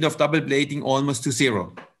minimizes the need of double plating almost to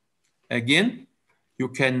zero. Again, you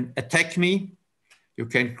can attack me, you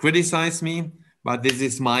can criticize me, but this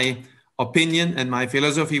is my opinion and my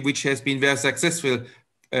philosophy, which has been very successful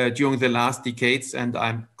during the last decades, and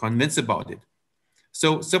I'm convinced about it.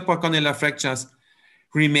 So supracondylar fractures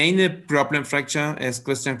remain a problem fracture, as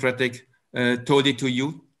Christian Krettek told it to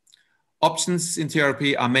you. Options in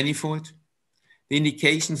therapy are manifold. The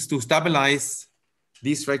indications to stabilize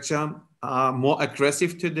these fractures are more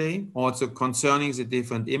aggressive today, also concerning the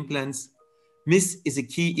different implants. Miss is a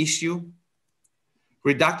key issue.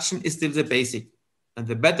 Reduction is still the basic. And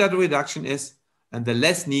the better the reduction is, and the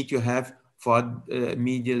less need you have for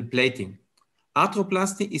medial plating.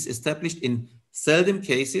 Arthroplasty is established in seldom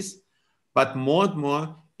cases, but more and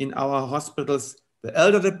more in our hospitals. The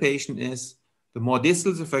elder the patient is, the more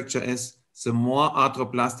distal the fracture is, the more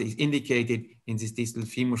arthroplasty is indicated in this distal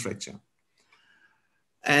femur fracture.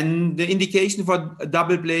 And the indication for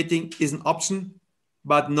double plating is an option,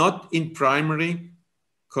 but not in primary,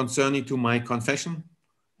 concerning to my confession.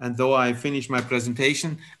 And though I finish my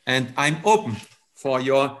presentation, and I'm open for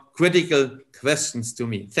your critical questions to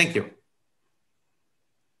me. Thank you.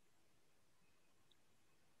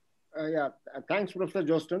 Thanks, Professor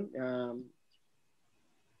Josten.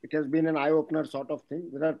 It has been an eye-opener sort of thing.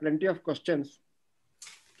 There are plenty of questions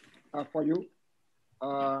for you.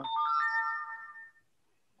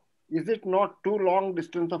 Is it not too long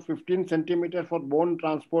distance of 15 centimeter for bone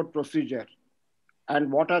transport procedure?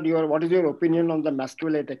 And what is your opinion on the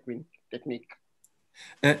masculine technique?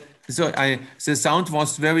 So the sound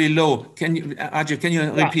was very low. Can you, Ajit, can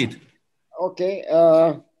you repeat? Okay.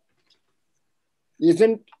 Is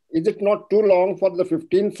it not too long for the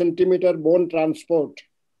 15 centimeter bone transport?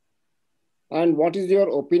 And what is your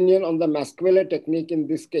opinion on the masculine technique in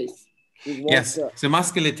this case? Yes, the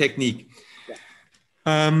muscular technique.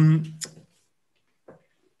 Yeah.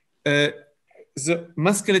 The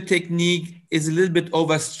muscular technique is a little bit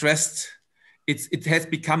overstressed. It has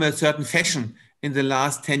become a certain fashion in the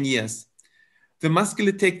last 10 years. The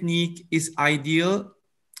muscular technique is ideal,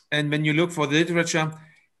 and when you look for the literature,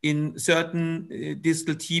 in certain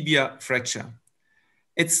distal tibia fracture.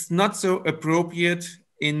 It's not so appropriate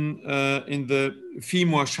in the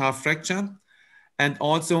femur shaft fracture, and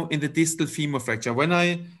also in the distal femur fracture. When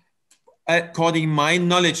according my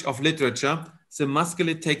knowledge of literature, the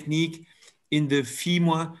muscular technique in the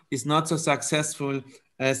femur is not so successful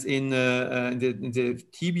as in the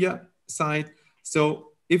tibia side.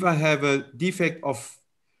 So if I have a defect of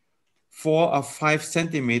 4 or 5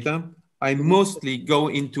 centimeter, I mostly go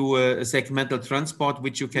into a segmental transport,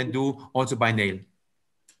 which you can do also by nail.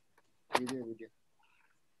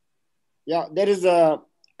 Yeah, there is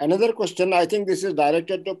another question. I think this is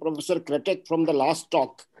directed to Professor Krettek from the last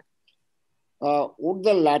talk. Would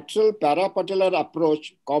the lateral parapatellar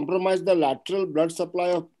approach compromise the lateral blood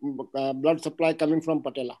supply coming from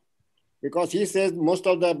patella? Because he says most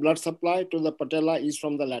of the blood supply to the patella is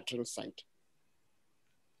from the lateral side.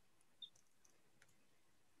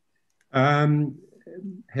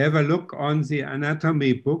 Have a look on the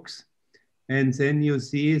anatomy books, and then you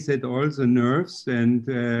see that all the nerves and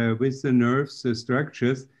with the nerves, the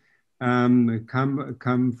structures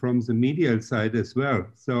come from the medial side as well.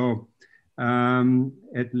 So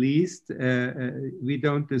at least we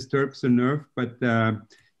don't disturb the nerve, but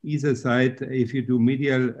either side, if you do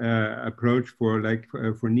medial approach for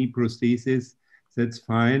knee prosthesis, that's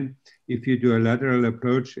fine. If you do a lateral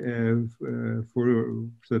approach for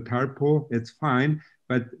the tarpo, it's fine,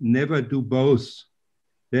 but never do both.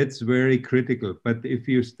 That's very critical. But if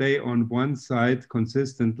you stay on one side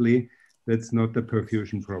consistently, that's not the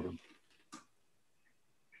perfusion problem.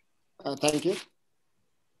 Thank you.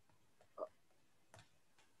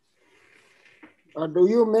 Do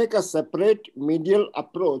you make a separate medial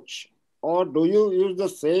approach, or do you use the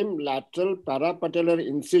same lateral parapatellar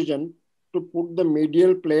incision to put the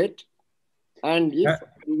medial plate? And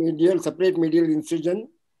if separate medial incision,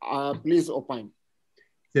 please opine.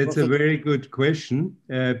 That's a very good question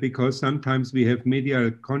because sometimes we have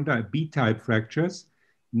medial B-type fractures,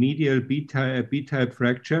 medial B-type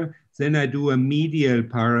fracture. Then I do a medial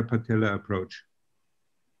parapatellar approach.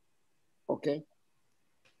 Okay.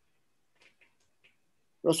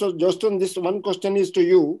 So Josten, this one question is to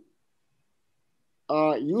you.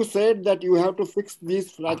 You said that you have to fix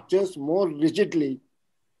these fractures more rigidly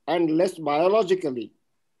and less biologically.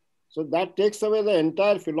 So that takes away the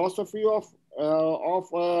entire philosophy of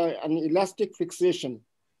an elastic fixation.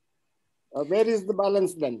 Where is the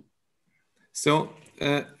balance then? So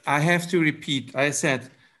I have to repeat, I said,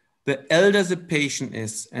 the elder the patient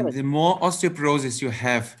is and the more osteoporosis you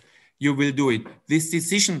have, you will do it. This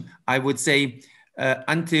decision, I would say,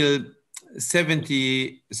 until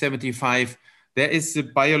 70, 75, there is a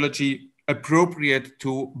biology appropriate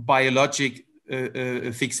to biologic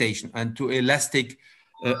fixation and to elastic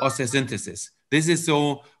osteosynthesis. This is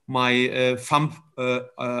so my thumb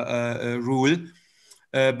rule.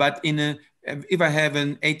 But if I have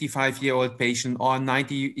an 85-year-old patient or a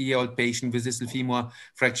 90-year-old patient with distal femur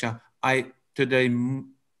fracture, today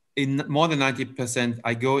in more than 90%,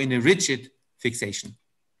 I go in a rigid fixation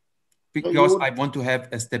because I want to have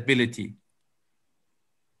a stability.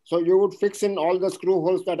 So you would fix in all the screw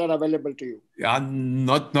holes that are available to you? Yeah,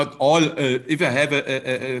 not all. If I have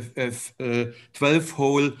a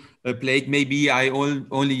 12-hole plate, maybe I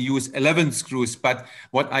only use 11 screws. But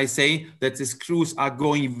what I say that the screws are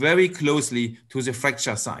going very closely to the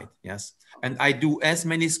fracture side. Yes, and I do as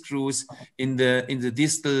many screws in the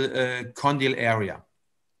distal condyle area.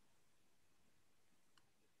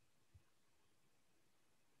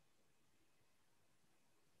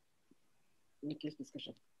 Case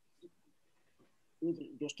discussion.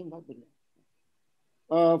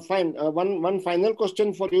 Fine. One final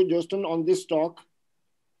question for you, Josten, on this talk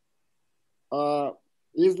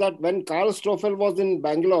is that when Karl Stoffel was in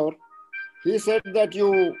Bangalore, he said that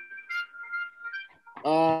you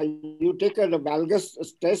take a valgus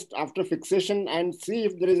test after fixation and see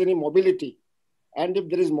if there is any mobility. And if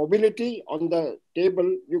there is mobility on the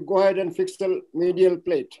table, you go ahead and fix the medial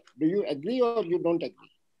plate. Do you agree or you don't agree?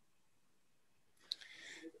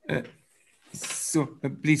 So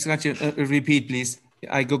please, Rajeev, repeat, please.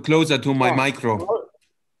 I go closer to my micro.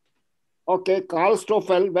 Okay, Karl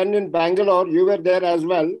Stoffel, when in Bangalore, you were there as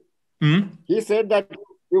well. Mm-hmm. He said that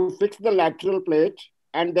you fix the lateral plate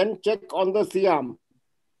and then check on the C-arm.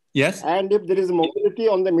 Yes. And if there is mobility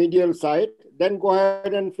on the medial side, then go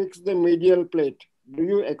ahead and fix the medial plate. Do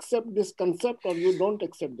you accept this concept or you don't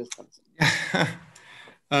accept this concept?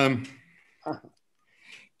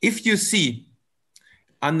 If you see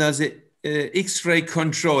under the X-ray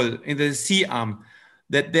control in the C-arm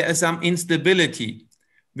that there is some instability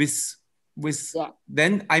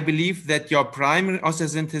then I believe that your primary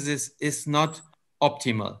osteosynthesis is not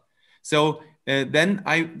optimal. So then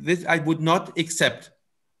I would not accept,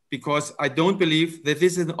 because I don't believe that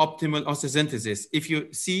this is an optimal osteosynthesis. If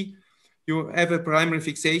you see you have a primary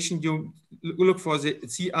fixation, you look for the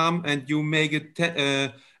C-arm and you make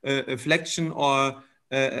a flexion or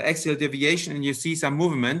axial deviation and you see some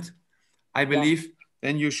movement, I believe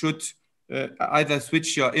then you should either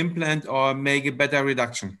switch your implant or make a better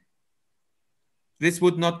reduction. This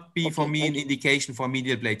would not be for me an indication for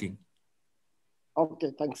medial plating.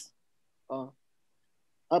 Okay, thanks.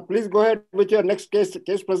 Please go ahead with your next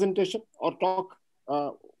case presentation or talk.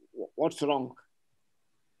 What's wrong?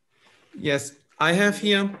 Yes, I have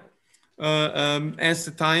here, as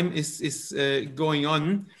the time is going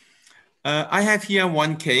on, I have here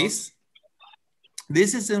one case.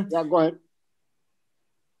 This is a go ahead.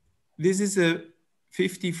 This is a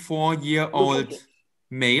 54-year-old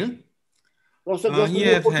male. Professor Josten,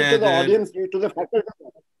 you put it to the audience, to the faculty.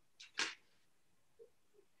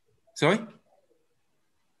 Sorry?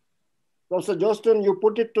 Professor Josten, you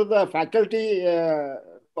put it to the faculty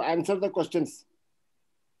to answer the questions.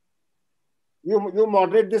 You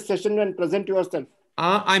moderate this session and present yourself.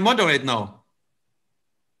 I moderate now.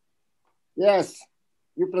 Yes,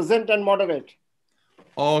 you present and moderate.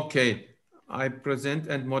 Okay, I present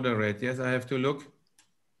and moderate. Yes, I have to look.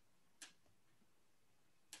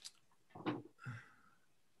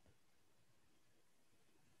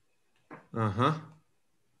 Uh-huh.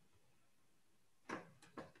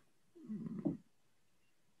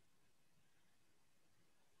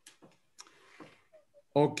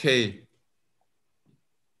 Okay.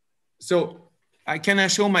 So can I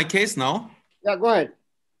show my case now? Yeah, go ahead.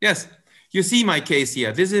 Yes. You see my case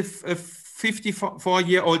here. This is a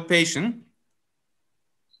 54-year-old patient.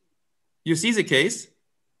 You see the case?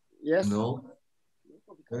 Yes. No.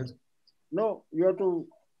 No, you have to.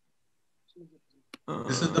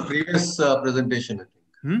 This is the previous presentation, I think.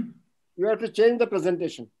 Hmm? You have to change the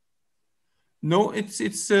presentation. No, it's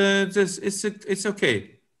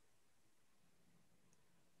okay.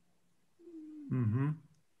 Mm-hmm.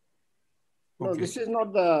 No, Okay. this is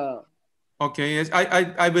not the. Okay, yes,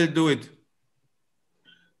 I will do it.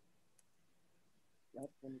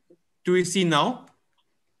 Do you see now?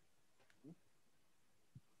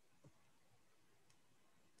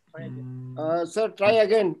 Sir, try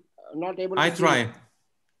again. Not able to. I try.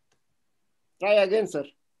 Try again, sir.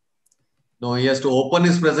 No, he has to open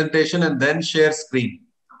his presentation and then share screen.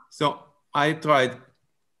 So I tried.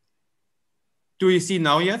 Do you see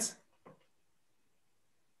now yet?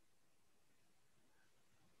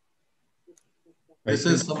 This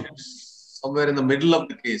is somewhere in the middle of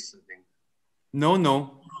the case, I think.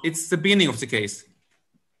 No, it's the beginning of the case.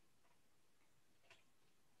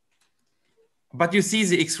 But you see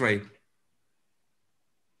the X-ray.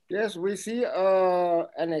 Yes, we see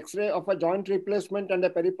an X-ray of a joint replacement and a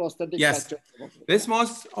periprosthetic fracture. This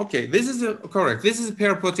was, okay, this is correct. This is a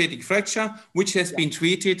periprosthetic fracture which has been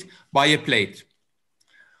treated by a plate.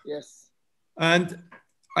 Yes. And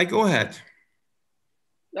I go ahead.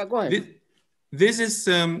 Yeah, go ahead. This is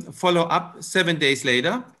follow-up 7 days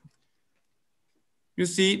later. You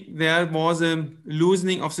see there was a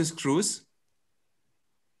loosening of the screws.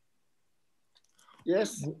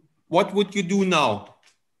 Yes. What would you do now?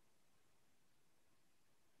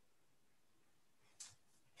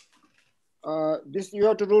 This you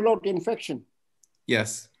have to rule out infection.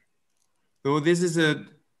 Yes. So this is a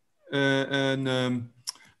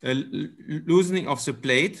loosening of the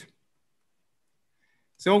plate.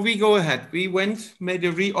 So we go ahead. We made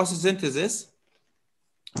a reosseocentesis.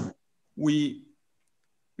 We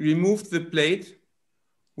removed the plate.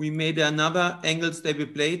 We made another angle stable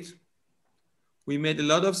plate. We made a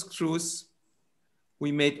lot of screws.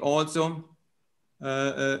 We made also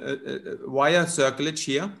wire circlage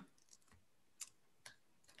here.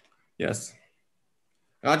 Yes.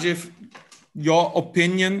 Rajeev, your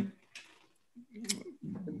opinion,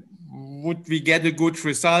 would we get a good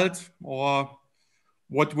result or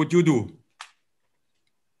what would you do?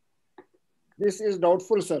 This is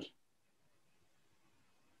doubtful, sir.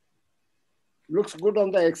 Looks good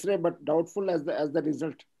on the X-ray, but doubtful as the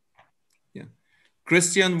result. Yeah.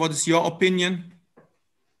 Christian, what is your opinion?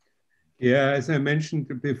 Yeah, as I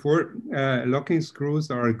mentioned before, locking screws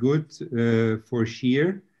are good for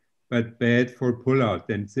shear, but bad for pull-out.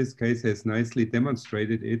 And this case has nicely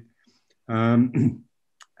demonstrated it. And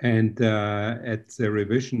at the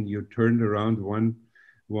revision, you turned around one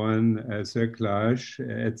circlage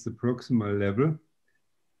at the proximal level.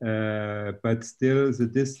 But still the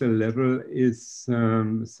distal level is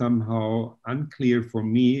somehow unclear for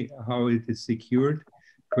me how it is secured.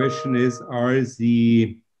 Question is, are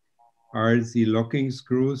the locking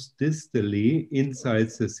screws distally inside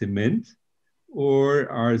the cement, or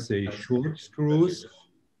are they short screws?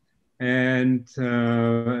 And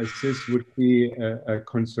this would be a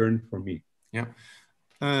concern for me. Yeah,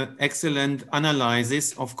 excellent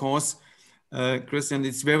analysis, of course. Christian,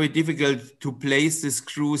 it's very difficult to place the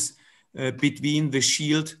screws between the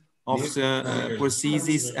shield of the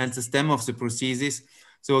prosthesis and the stem of the prosthesis.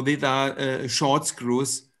 So these are short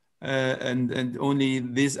screws, and only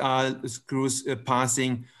these are screws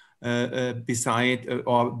passing beside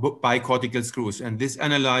or bicortical screws. And this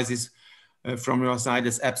analysis from your side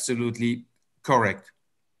is absolutely correct.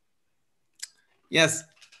 Yes,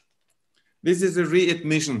 this is a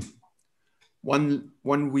readmission 1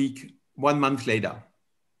 month later.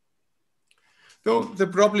 So the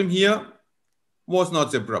problem here was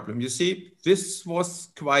not the problem. You see, this was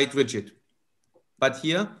quite rigid. But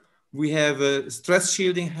here we have a stress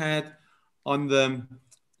shielding head on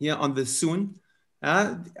the zone.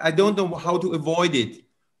 I don't know how to avoid it.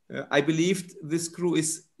 I believe this screw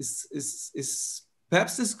is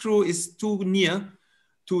perhaps the screw is too near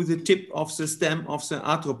to the tip of the stem of the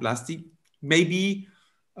arthroplasty. Maybe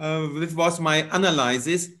this was my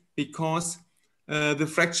analysis because the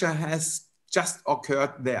fracture has just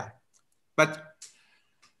occurred there. But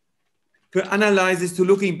the analysis to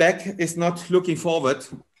looking back is not looking forward.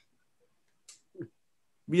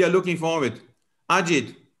 We are looking forward.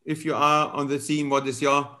 Ajit, if you are on the scene, what is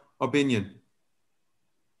your opinion?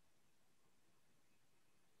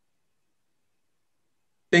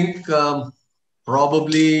 I think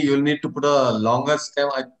probably you'll need to put a longer stem.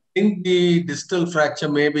 I think the distal fracture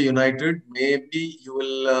may be united. Maybe you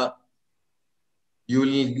will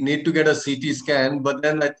need to get a CT scan, but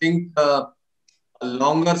then I think a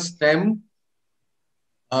longer stem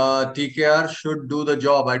TKR should do the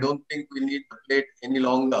job. I don't think we need the plate any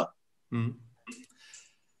longer. Mm.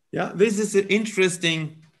 Yeah, this is an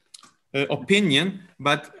interesting opinion,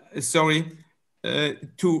 but sorry,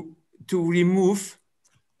 to remove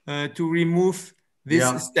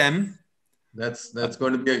this stem. That's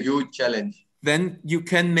going to be a huge challenge. Then you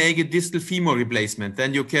can make a distal femur replacement.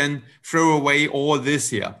 Then you can throw away all this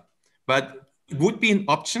here. But it would be an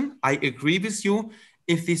option. I agree with you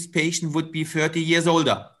if this patient would be 30 years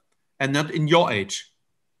older and not in your age.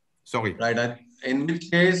 Sorry. Right. In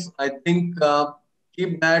which case, I think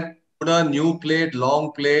keep that, put a new plate,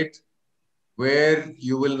 long plate, where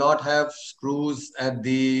you will not have screws at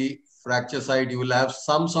the fracture site. You will have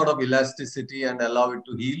some sort of elasticity and allow it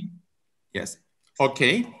to heal. Yes.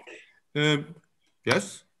 Okay.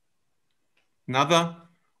 Yes. Another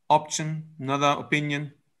option, another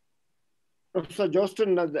opinion. Professor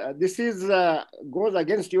Josten, this is goes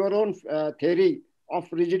against your own theory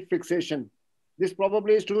of rigid fixation. This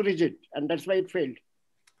probably is too rigid, and that's why it failed.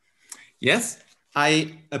 Yes,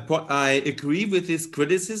 I agree with this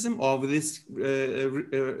criticism or with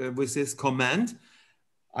this comment.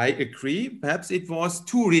 I agree. Perhaps it was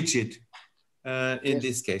too rigid in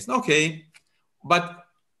this case. Okay, but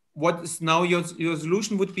what is now your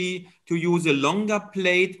solution would be to use a longer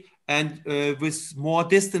plate and with more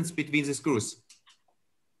distance between the screws.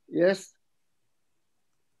 Yes.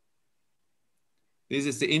 This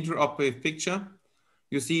is the intraoperative picture.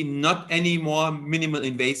 You see, not any more minimal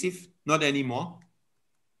invasive, not anymore.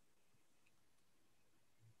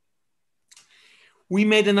 We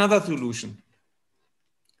made another solution.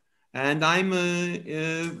 And I'm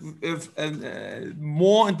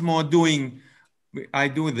more and more I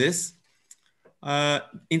do this.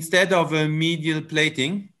 Instead of a medial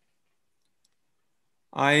plating,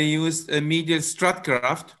 I used a medial strut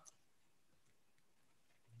graft.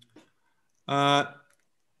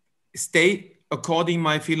 Stay, according to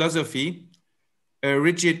my philosophy, a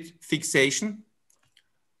rigid fixation.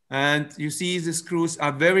 And you see the screws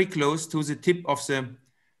are very close to the tip of the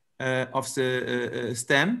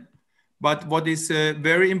stem. But what is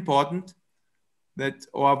very important,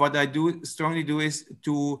 what I strongly do is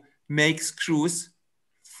to make screws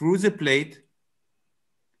through the plate,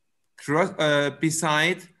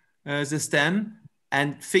 beside the stem,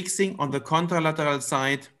 and fixing on the contralateral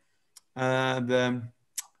side the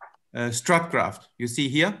strut graft. You see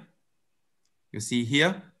here, yes.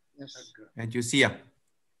 And you see here.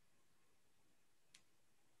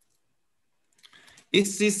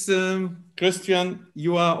 Is this, Christian,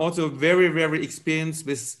 you are also very, very experienced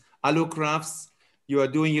with allografts. You are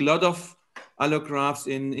doing a lot of allografts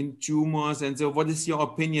in tumors. And so what is your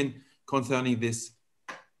opinion concerning this?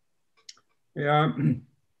 Yeah,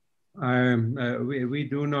 we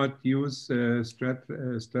do not use strut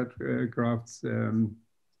grafts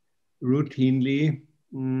routinely.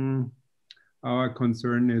 Our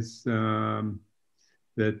concern is that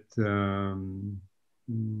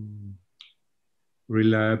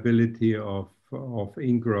reliability of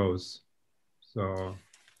ingrowth. So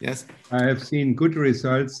yes, I have seen good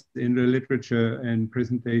results in the literature and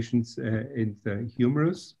presentations in the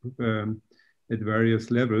humerus at various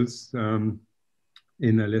levels,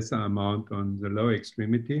 in a lesser amount on the lower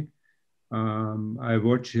extremity. I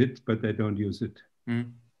watch it, but I don't use it.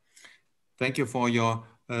 Thank you for your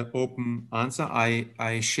open answer.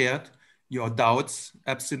 I shared your doubts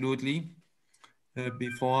absolutely.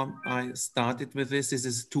 Before I started with this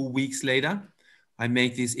is 2 weeks later. I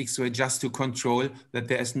make this X-ray just to control that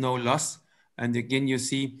there is no loss. And again, you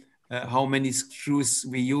see how many screws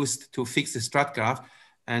we used to fix the strut graft.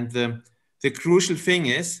 And the crucial thing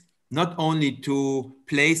is not only to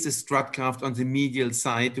place the strut graft on the medial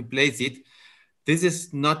side, to place it. This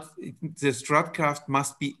is not, the strut graft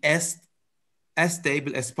must be as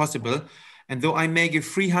stable as possible. And though I make a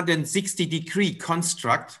 360-degree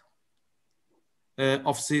construct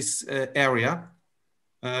of this area,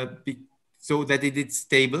 so that it is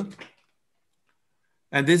stable.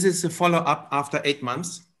 And this is a follow-up after 8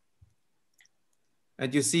 months.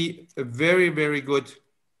 And you see a very, very good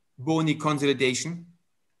bony consolidation,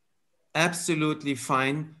 absolutely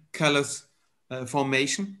fine callus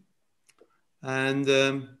formation.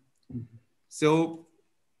 And so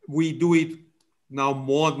we do it now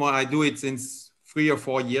more and more. I do it since 3 or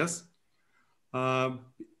 4 years.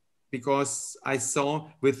 because I saw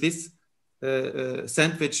with this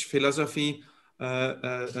sandwich philosophy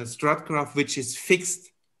a strut graft which is fixed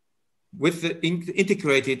with the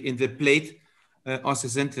integrated in the plate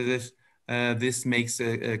osteosynthesis. This makes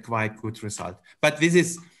a quite good result. But this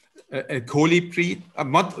is a colibri,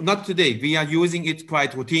 not today. We are using it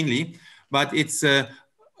quite routinely, but it's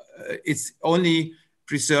only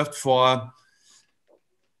preserved for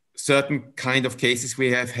certain kind of cases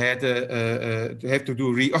we have had to have to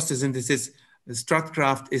do re-osteosynthesis. The strut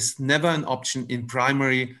graft is never an option in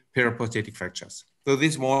primary periprosthetic fractures. So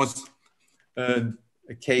this was a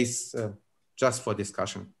case just for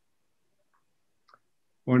discussion.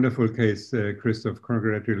 Wonderful case, Christoph.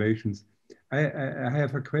 Congratulations. I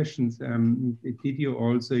have a question. Did you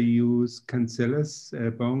also use cancellous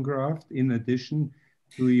bone graft in addition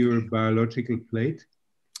to your biological plate?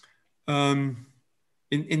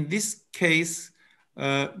 In this case,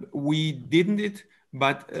 we didn't it,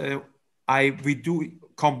 but we do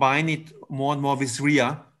combine it more and more with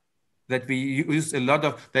RIA, that we use a lot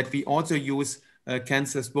of, that we also use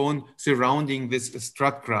cancellous bone surrounding this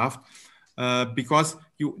strut graft, because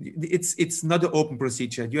it's not an open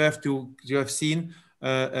procedure. You have seen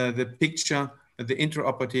the picture, the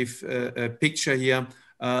intraoperative picture here.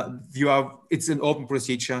 It's an open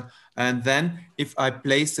procedure, and then if I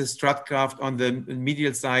place the strut graft on the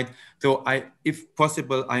medial side, so if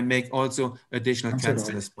possible, I make also additional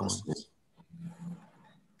cancellous bone.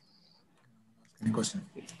 Any question?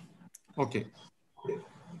 Okay.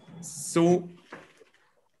 So,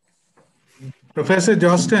 Professor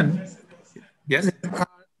Josten, yes.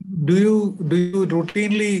 Do you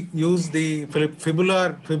routinely use the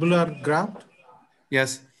fibular graft?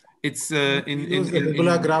 Yes, it's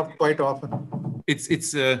fibular graft quite often. It's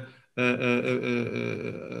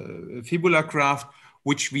fibular graft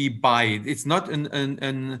which we buy. It's not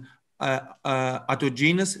an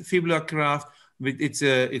autogenous fibular graft, but it's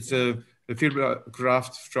a fibular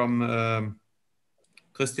graft from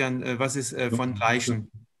Christian. Was ist von Leichen?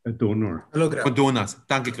 A donor. Von Donors.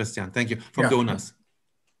 Danke, Christian. Thank you. From donors.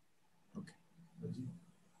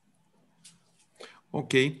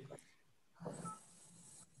 Okay.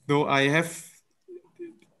 So I have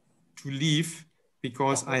to leave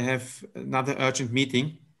because I have another urgent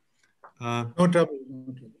meeting. No trouble.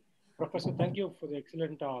 Professor, thank you for the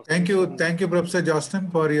excellent. Thank you, Professor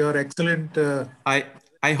Josten, for your excellent. I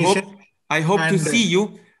hope to see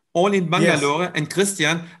you all in Bangalore. Yes. And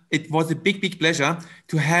Christian, it was a big pleasure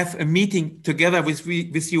to have a meeting together with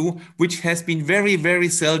you, which has been very, very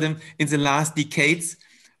seldom in the last decades.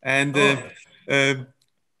 And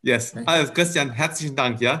yes, Christian, herzlichen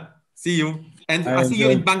Dank. Yeah, see you, and I'll see you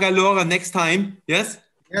in Bangalore next time. Yes.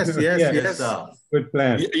 Yes. Good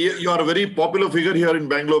plan. You are a very popular figure here in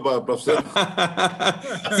Bangalore, Professor.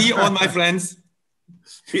 See you all, my friends.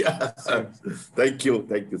 Yeah. Thank you,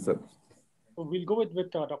 sir. So we'll go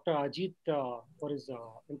with Dr. Ajit for his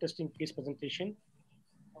interesting case presentation.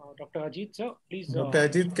 Dr. Ajit, sir, please. Dr.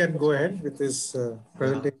 Ajit can go ahead with his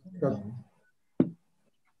presentation.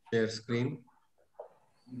 Share screen.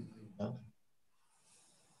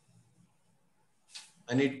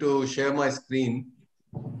 I need to share my screen.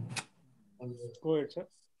 Go ahead, sir.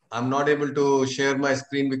 I'm not able to share my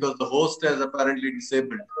screen because the host has apparently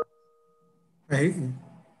disabled. Right.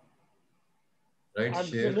 Right.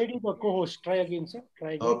 Share. Ready the co-host. Try again, sir.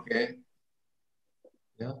 Try again. Okay.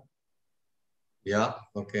 Yeah.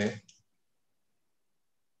 Okay.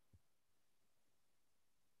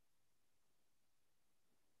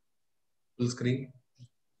 Full screen.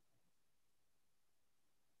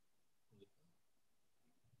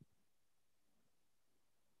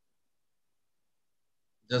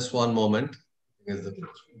 Just one moment. Yeah,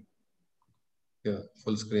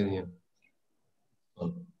 full screen here.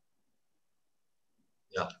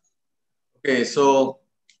 Yeah. Okay, so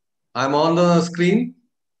I'm on the screen.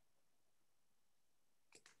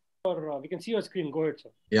 We can see your screen. Go ahead,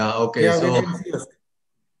 sir. Yeah, okay. Yeah, so this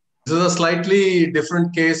is a slightly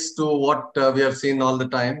different case to what we have seen all the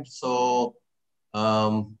time. So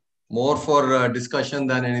more for discussion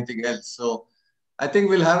than anything else. So I think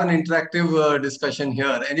we'll have an interactive discussion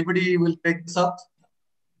here. Anybody will take this up?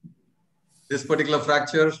 This particular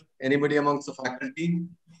fracture? Anybody amongst the faculty?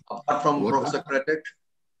 Apart from Professor Krettek?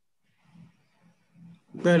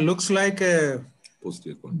 Well, looks like a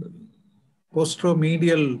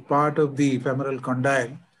posteromedial part of the femoral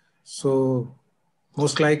condyle. So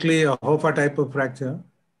most likely a Hofa type of fracture.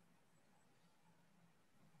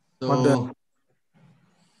 So,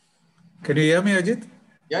 can you hear me, Ajit?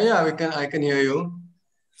 Yeah, I can hear you.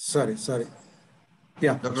 Sorry.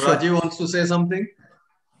 Yeah. Dr. Rajeev wants to say something.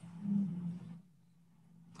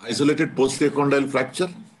 Isolated posterior condyle fracture?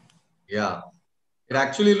 Yeah. It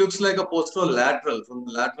actually looks like a posterolateral from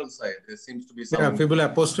the lateral side. There seems to be some. Yeah, fibula,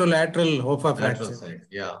 posterolateral HOFA fracture. Side.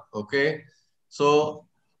 Yeah. Okay. So,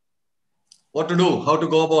 what to do? How to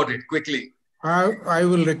go about it quickly? I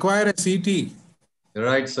will require a CT.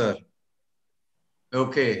 Right, sir.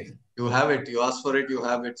 Okay. You have it. You asked for it. You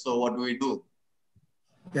have it. So, what do we do?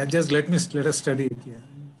 Yeah, just let us study it.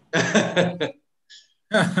 Yeah.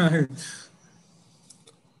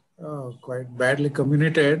 Oh, quite badly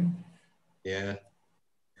communicated. Yeah.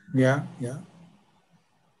 Yeah, yeah.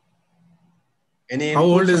 How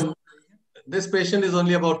old is this patient? Is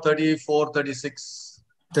only about 34, 36.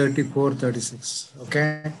 34, 36.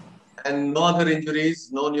 Okay. And no other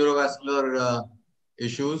injuries, no neurovascular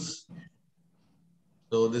issues.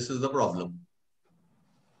 So this is the problem.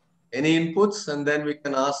 Any inputs, and then we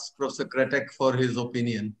can ask Professor Krettek for his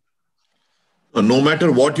opinion. No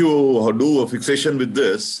matter what you do a fixation with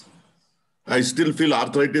this, I still feel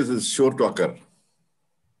arthritis is sure to occur.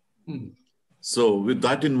 So with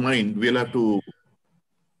that in mind, we'll have to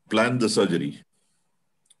plan the surgery.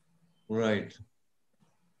 Right.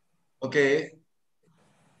 Okay.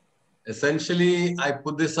 Essentially, I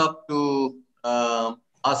put this up to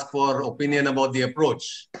ask for opinion about the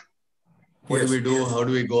approach. What do we do? How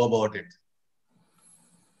do we go about it?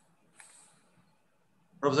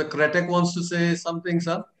 Professor Krettek wants to say something,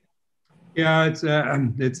 sir? Yeah, it's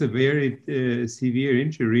a very severe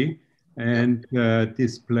injury and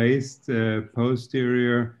displaced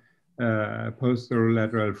posterior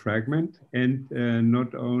posterolateral fragment. And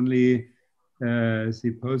not only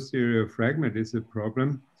the posterior fragment is a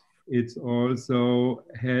problem, it also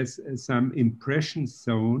has some impression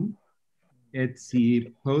zone at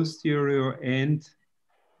the posterior end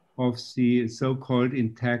of the so-called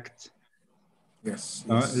intact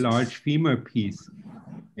large femur piece.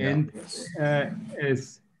 And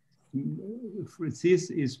as this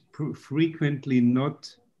is frequently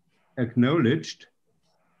not acknowledged,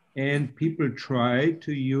 and people try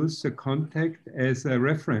to use the contact as a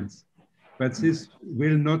reference, but this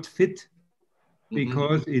will not fit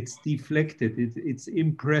because it's deflected, it's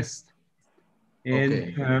impressed.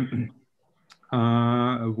 And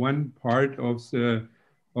one part of the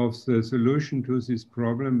solution to this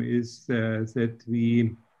problem is that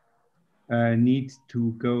we need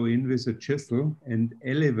to go in with a chisel and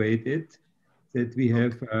elevate it, that we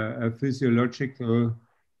have a physiological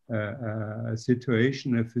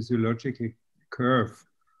situation, a physiological curve,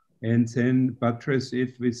 and then buttress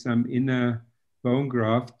it with some inner bone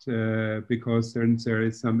graft because then there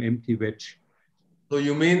is some empty wedge. So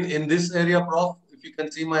you mean in this area, Prof, if you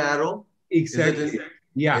can see my arrow? Exactly.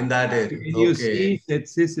 In that area. And you see that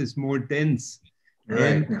this is more dense.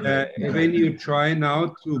 Right. And when you try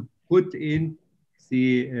now to put in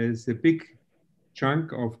the big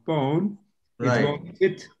chunk of bone, it won't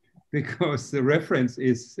fit because the reference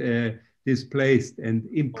is displaced and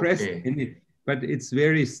impressed in it. But it's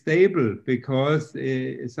very stable because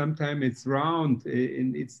sometimes it's round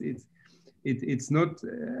and it's not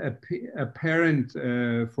apparent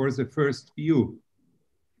for the first view.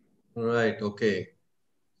 Right. Okay.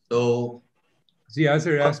 So the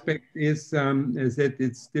other aspect is that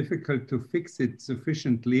it's difficult to fix it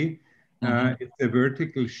sufficiently. It's a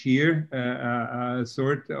vertical shear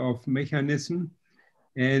sort of mechanism.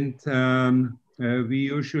 And we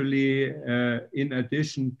usually, in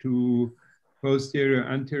addition to posterior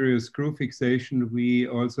anterior screw fixation, we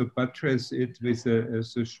also buttress it with a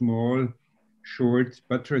small, short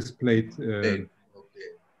buttress plate.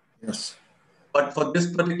 Yes. But for this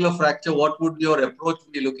particular fracture, what would your approach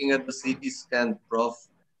be looking at the CT scan, Prof?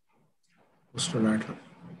 Posterolateral.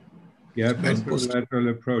 Yeah,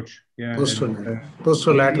 posterolateral approach. Yeah.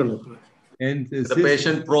 Posterolateral approach. And the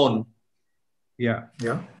patient prone. Yeah.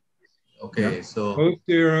 Yeah. Okay. Yeah. So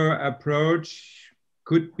posterior approach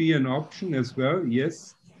could be an option as well.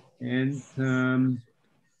 Yes. And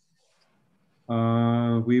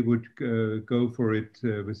we would go for it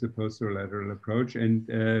with the posterolateral approach, and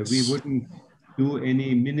we wouldn't do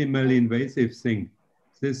any minimal invasive thing.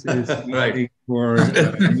 This is something for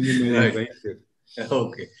minimal invasive.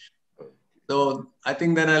 Okay. So I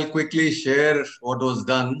think then I'll quickly share what was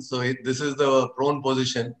done. So this is the prone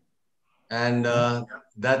position, and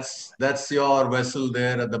that's your vessel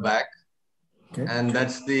there at the back, and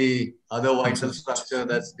that's the other vital structure.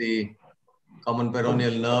 That's the common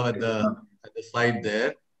peroneal nerve at the side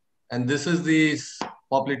there, and this is the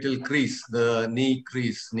popliteal crease, the knee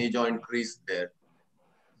joint crease there.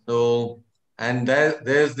 So, and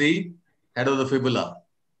there's the head of the fibula,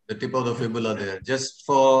 the tip of the fibula there, just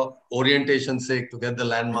for orientation's sake to get the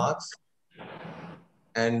landmarks.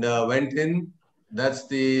 And went in, that's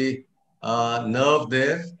the nerve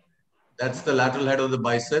there. That's the lateral head of the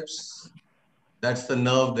biceps. That's the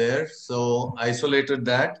nerve there. So isolated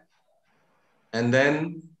that. And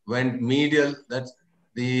then went medial. That's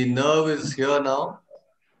the nerve is here now.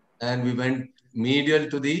 And we went medial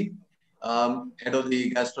to the head of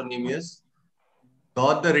the gastrocnemius.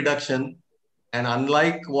 Got the reduction. And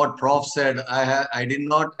unlike what Prof said, I did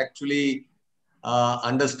not actually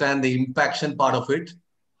understand the impaction part of it.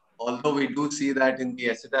 Although we do see that in the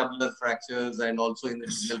acetabular fractures and also in the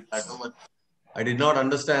distal plateau, but I did not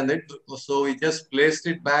understand it. So we just placed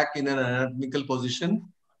it back in an anatomical position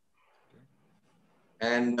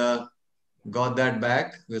and got that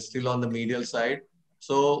back. We're still on the medial side.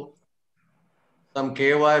 So some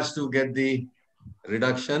K wires to get the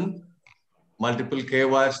reduction, multiple K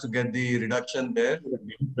wires to get the reduction there.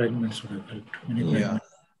 Fragments would have helped. Yeah,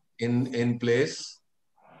 in place.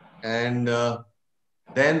 And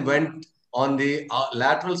then went on the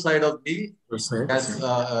lateral side of the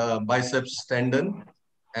biceps tendon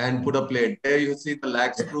and put a plate. There you see the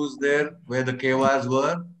lag screws there where the K wires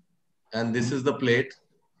were. And this is the plate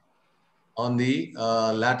on the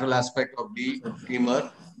lateral aspect of the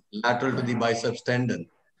femur, lateral to the biceps tendon.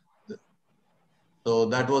 So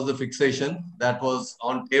that was the fixation. That was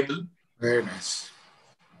on table. Very nice.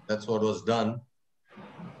 That's what was done.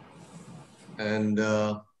 And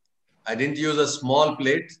I didn't use a small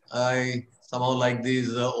plate. I somehow like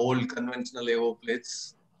these old conventional AO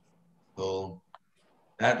plates. So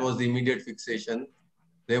that was the immediate fixation.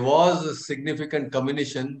 There was a significant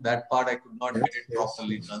comminution. That part I could not get it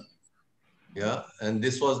properly done. Yeah, and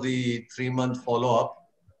this was the 3-month follow-up.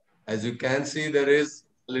 As you can see, there is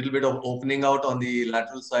a little bit of opening out on the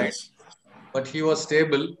lateral side, but he was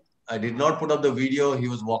stable. I did not put up the video. He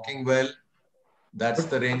was walking well. That's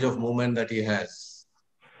the range of movement that he has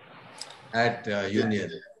at Union.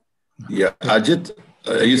 Yeah, Ajit,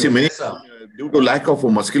 you see many, due to lack of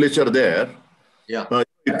musculature there,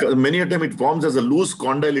 many a time it forms as a loose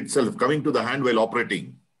condyle itself coming to the hand while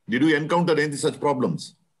operating. Did you encounter any such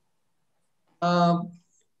problems?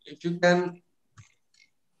 If you can,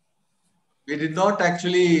 we did not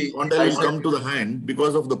actually. Condyle will come to the hand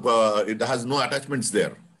because of the, it has no attachments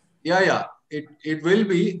there. Yeah. It will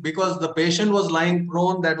be because the patient was lying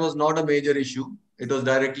prone. That was not a major issue. It was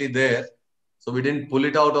directly there. So we didn't pull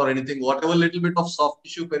it out or anything. Whatever little bit of soft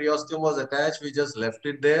tissue periosteum was attached, we just left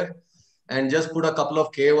it there and just put a couple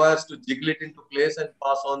of K wires to jiggle it into place and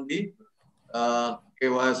pass on the K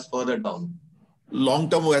wires further down.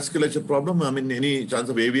 Long-term vasculature problem? I mean, any chance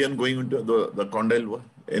of AVN going into the condyle?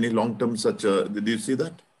 Any long-term such, did you see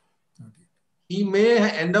that? He may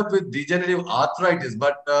end up with degenerative arthritis,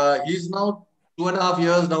 but he's now 2.5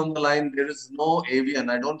 years down the line. There is no AVN.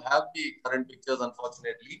 I don't have the current pictures,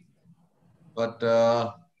 unfortunately, but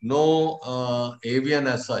no AVN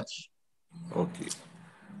as such. Okay.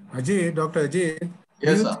 Ajit, Dr. Ajit,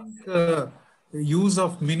 yes, do you think the use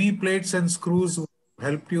of mini plates and screws will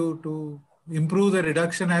help you to improve the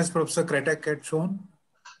reduction as Professor Krettek had shown?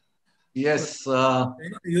 Yes.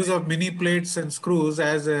 Use of mini plates and screws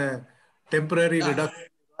as a temporary reduction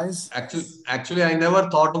device? Actually, I never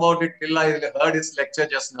thought about it till I heard his lecture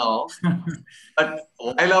just now. But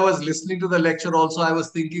while I was listening to the lecture also, I was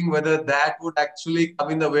thinking whether that would actually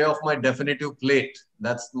come in the way of my definitive plate.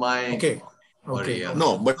 That's my... Okay.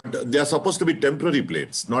 No, but they are supposed to be temporary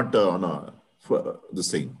plates, not on the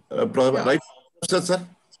same. Right, sir?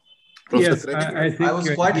 Yes, I was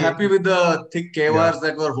quite happy with the thick K wires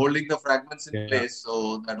that were holding the fragments in place,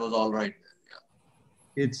 so that was all right.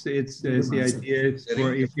 It's the idea is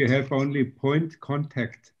for if you have only point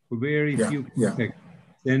contact, very few contact,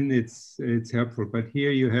 then it's helpful. But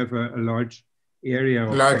here you have a large area.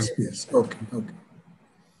 Large space. Okay.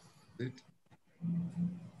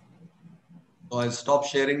 So I'll stop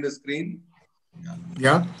sharing the screen.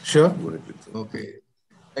 Yeah, sure. Okay.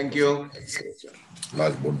 Thank you.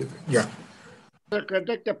 Yeah. Sir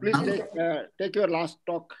Krettek, please take your last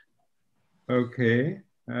talk. Okay.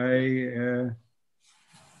 I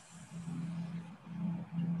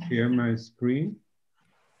share my screen.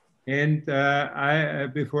 And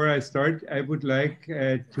before I start, I would like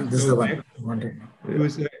to go back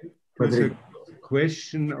to the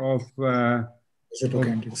question of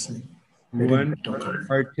one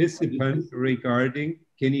participant regarding,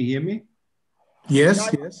 can you hear me? Yes.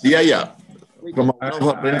 Yeah. From one of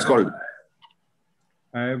our friends called.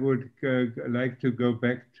 I would like to go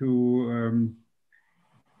back to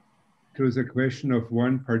the question of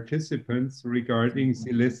one participant regarding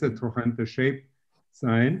the lesser trochanter shape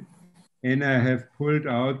sign. And I have pulled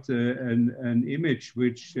out an image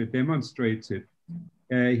which demonstrates it.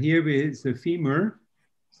 Here is the femur,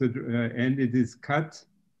 and it is cut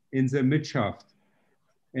in the midshaft.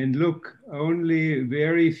 And look, only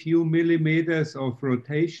very few millimeters of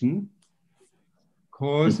rotation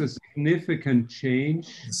cause a significant change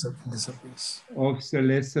of the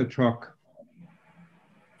lesser troch.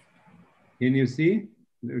 Can you see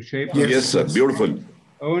the shape? Yes, sir. Beautiful.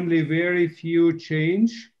 Only very few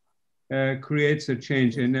change creates a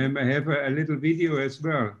change. And I have a little video as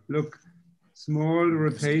well. Look, small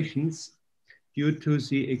rotations due to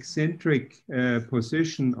the eccentric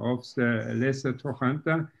position of the lesser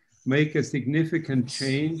trochanter make a significant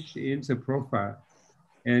change in the profile.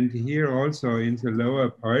 And here also in the lower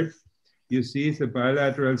part, you see the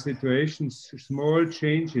bilateral situations, small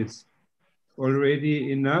changes,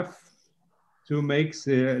 already enough to make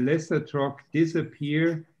the lesser troch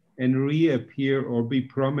disappear and reappear or be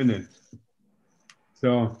prominent.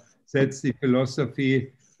 So that's the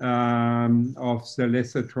philosophy of the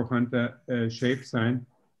lesser trochanter shape sign.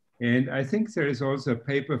 And I think there is also a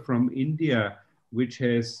paper from India which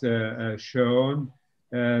has shown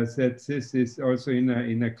that this is also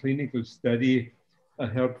in a clinical study a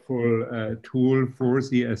helpful tool for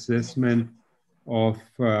the assessment of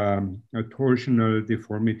torsional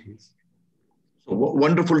deformities. So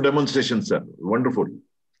wonderful demonstration, sir. Wonderful.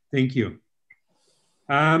 Thank you.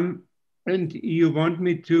 And you want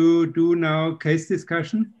me to do now case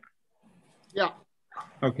discussion? Yeah.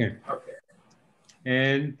 Okay.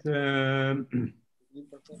 And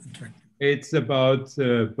it's about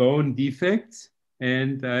bone defects,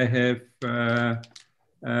 and I have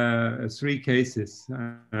 3 cases,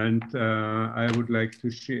 and I would like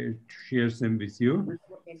to share them with you.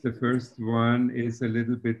 The first one is a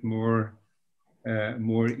little bit more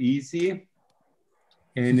easy,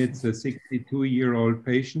 and it's a 62-year-old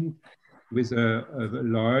patient with a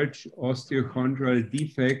large osteochondral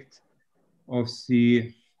defect of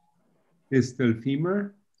the distal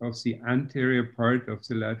femur, of the anterior part of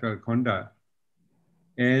the lateral condyle.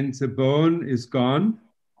 And the bone is gone,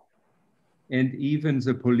 and even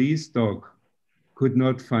the police dog could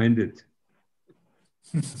not find it.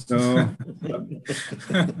 So,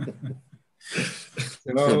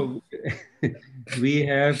 so we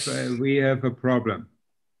have a problem.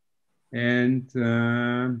 And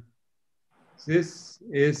this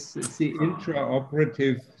is the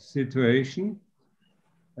intraoperative situation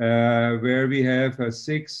where we have a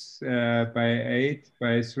 6 by 8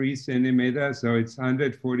 by 3 centimeters, so it's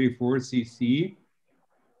 144 cc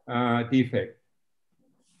defect.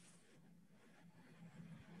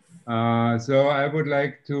 So I would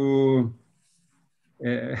like to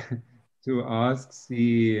ask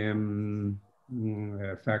the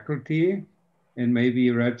faculty, and maybe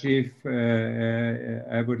Rajeev,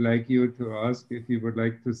 I would like you to ask if you would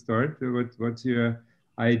like to start. What's your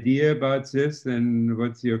idea about this, and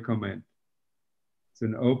what's your comment? It's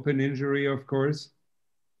an open injury, of course,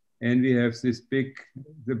 and we have this big,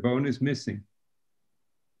 the bone is missing.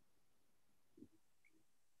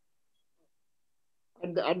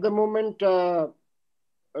 At the moment, do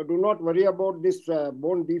not worry about this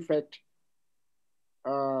bone defect.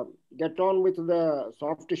 Get on with the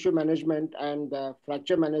soft tissue management and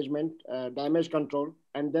fracture management, damage control,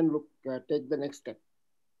 and then look, take the next step.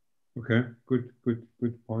 Okay, good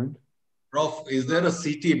point. Prof, is there a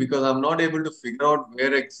CT? Because I'm not able to figure out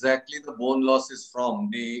where exactly the bone loss is from.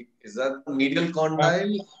 Is that the medial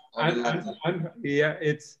condyle? Yeah,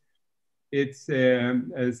 it's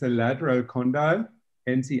a lateral condyle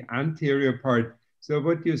and the anterior part. So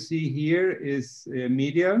what you see here is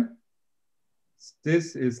medial.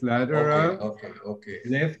 This is lateral. Okay.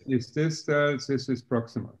 Left is distal. This is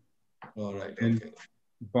proximal. All right. And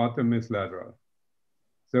bottom is lateral.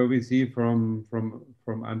 So we see from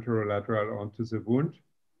anterolateral onto the wound.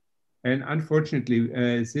 And unfortunately,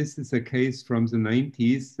 this is a case from the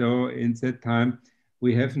 90s. So in that time,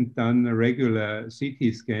 we haven't done regular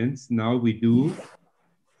CT scans. Now we do,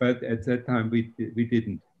 but at that time we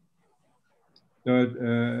didn't. So,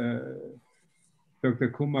 Dr.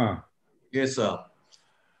 Kumar. Yes, sir.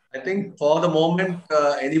 I think for the moment,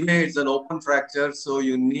 anyway, it's an open fracture. So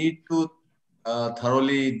you need to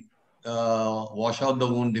thoroughly wash out the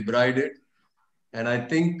wound, debride it. And I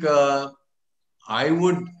think I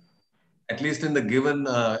would, at least in the given,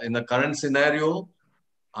 in the current scenario,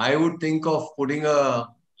 I would think of putting a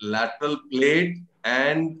lateral plate,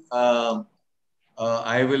 and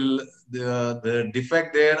I will, the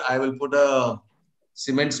defect there, I will put a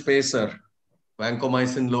cement spacer,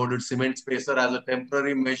 vancomycin loaded cement spacer as a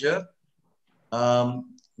temporary measure.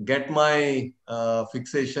 Get my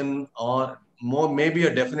fixation, or maybe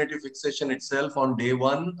a definitive fixation itself on day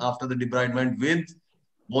 1 after the debridement with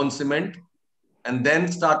bone cement, and then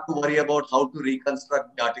start to worry about how to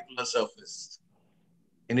reconstruct the articular surface.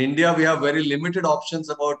 In India, we have very limited options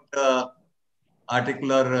about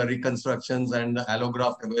articular reconstructions and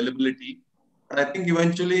allograft availability. But I think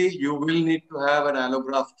eventually you will need to have an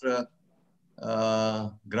allograft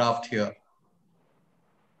graft here.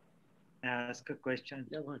 Ask a question.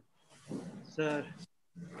 Yeah, sir,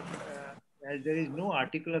 as there is no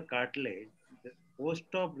articular cartilage, the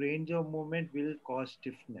post-op range of movement will cause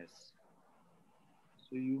stiffness.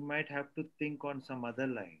 So you might have to think on some other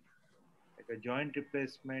line, like a joint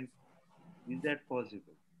replacement. Is that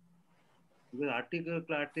possible? Because articular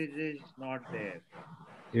cartilage is not there.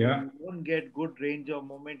 So yeah. you won't get good range of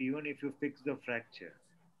movement even if you fix the fracture.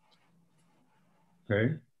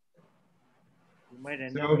 Okay. You might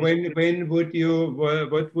end So up when would you,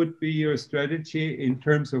 what would be your strategy in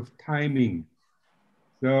terms of timing?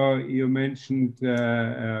 So you mentioned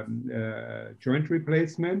joint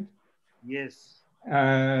replacement. Yes.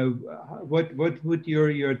 What would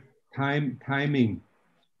your timing?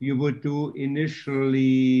 You would do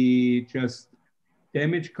initially just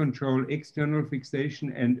damage control, external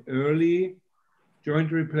fixation, and early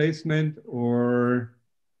joint replacement, or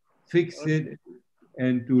fix it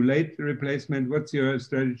and do late replacement? What's your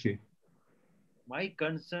strategy? My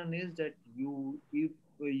concern is that you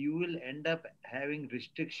will end up having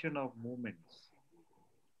restriction of movements.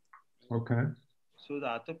 Okay. So the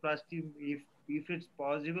arthroplasty, if it's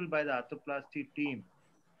possible by the arthroplasty team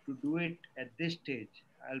to do it at this stage,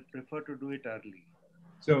 I'll prefer to do it early.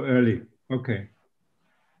 So early, okay.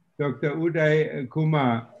 Dr. Uday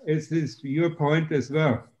Kumar, is this your point as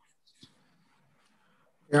well?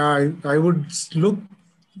 Yeah, I would look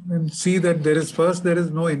and see that there is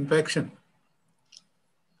no infection.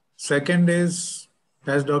 Second is,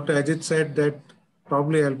 as Dr. Ajit said, that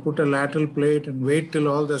probably I'll put a lateral plate and wait till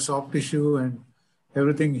all the soft tissue and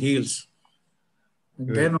everything heals. And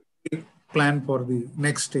Good. then only plan for the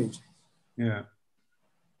next stage. Yeah.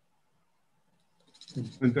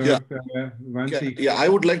 Yeah. Vamsi. Yeah, I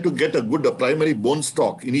would like to get a good primary bone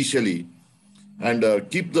stock initially and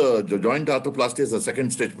keep the joint arthroplasty as a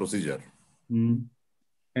second stage procedure. Mm.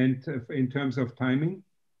 And in terms of timing?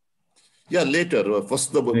 Yeah, later.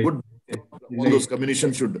 First, the good, all those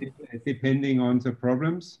combinations should. Depending on the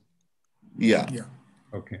problems? Yeah. Yeah.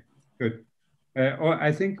 Okay, good.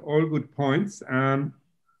 I think all good points.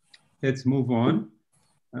 Let's move on.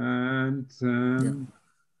 And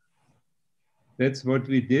that's what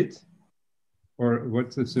we did, or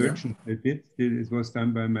what the surgeon did. It was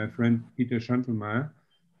done by my friend Peter Schandelmeier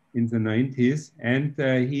in the 90s. And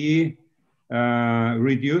he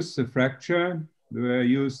reduced the fracture,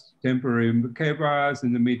 used temporary K-bars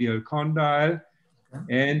in the medial condyle.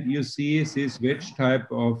 And you see this wedge type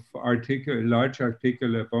of large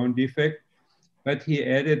articular bone defect. But he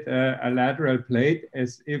added a lateral plate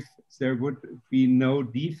as if there would be no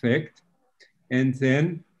defect. And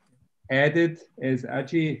then added, as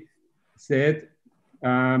Ajit said,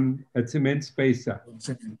 a cement spacer.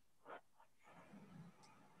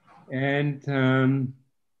 And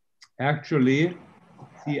actually,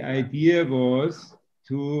 the idea was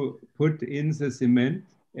to put in the cement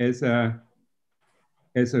as a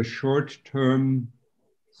short-term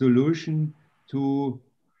solution to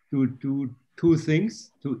do two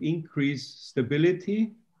things: to increase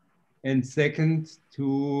stability, and second,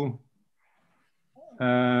 to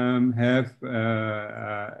have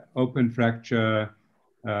open fracture,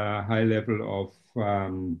 high level of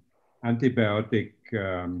antibiotic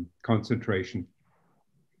concentration.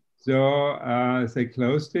 So they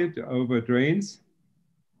closed it over drains.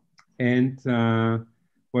 And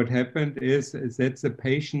what happened is that the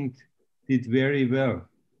patient did very well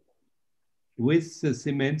with the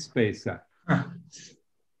cement spacer.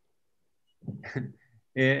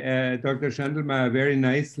 Dr. Schandelmeier very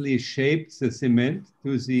nicely shaped the cement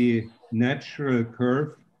to the natural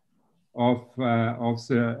curve of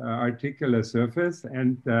the articular surface.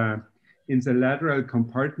 And in the lateral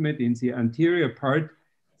compartment, in the anterior part,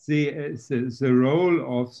 the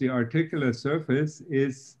role of the articular surface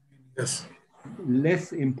is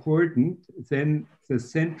less important than the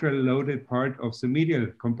central loaded part of the medial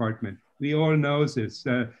compartment. We all know this.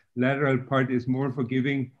 The lateral part is more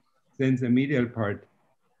forgiving than the medial part.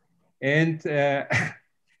 And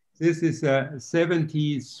this is a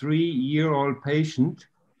 73-year-old patient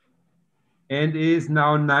and is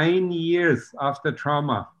now 9 years after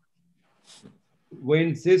trauma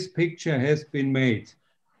when this picture has been made.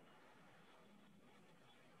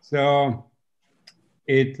 So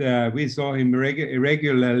we saw him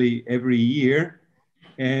regularly every year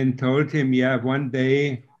and told him, yeah, one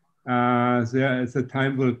day the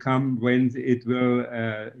time will come when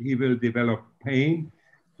he will develop pain.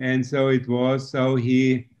 And so it was, so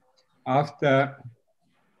he, after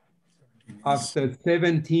after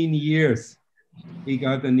 17 years, he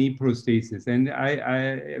got a knee prosthesis. And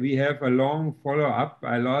we have a long follow-up.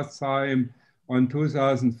 I last saw him on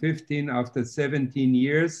 2015 after 17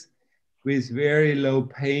 years with very low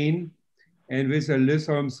pain and with a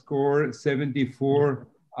Lissholm score 74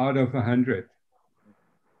 out of 100.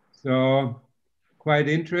 So quite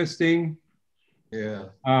interesting. Yeah.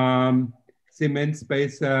 Cement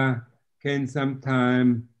spacer can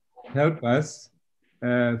sometimes help us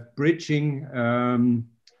bridging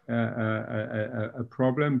a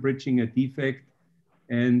problem, bridging a defect.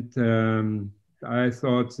 And I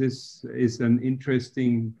thought this is an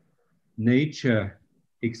interesting nature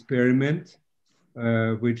experiment,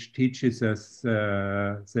 which teaches us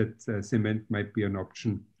that cement might be an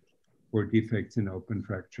option for defects in open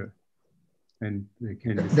fracture. And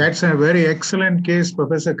that's a very excellent case,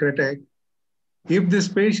 Professor Krettek. If this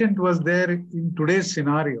patient was there in today's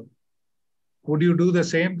scenario, would you do the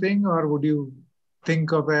same thing, or would you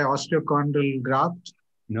think of an osteochondral graft?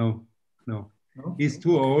 No. He's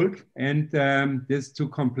too old, and this is too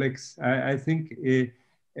complex. I think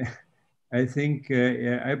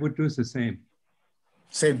I would do the same.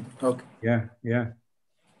 Same. Okay. Yeah.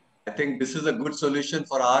 I think this is a good solution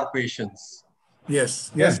for our patients.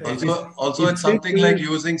 Yes. Also, it's something like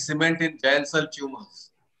using cement in giant cell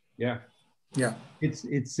tumors. Yeah.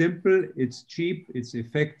 It's simple, it's cheap, it's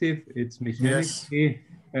effective, it's mechanically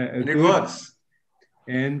and it works.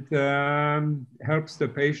 And helps the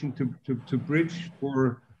patient to bridge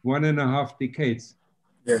for 1.5 decades.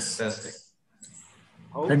 Yes. Fantastic.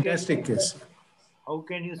 Fantastic case. How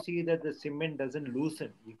can you see that the cement doesn't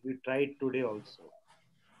loosen if we try it today also?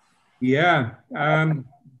 Yeah,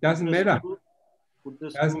 doesn't matter.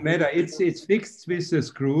 Doesn't matter. It's fixed with the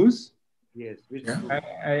screws. Yes.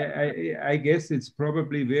 I guess it's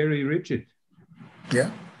probably very rigid. Yeah.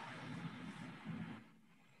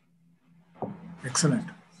 Excellent.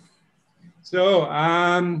 So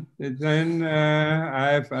then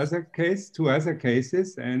I have two other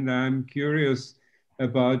cases, and I'm curious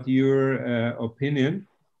about your opinion.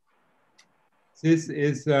 This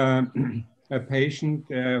is a patient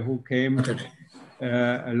who came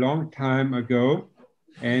a long time ago,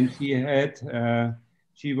 and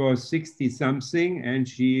she was 60 something, and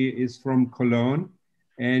she is from Cologne,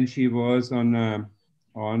 and she was on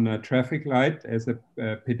a traffic light as a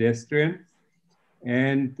pedestrian.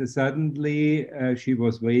 And suddenly she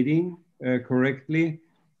was waiting correctly.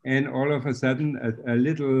 And all of a sudden a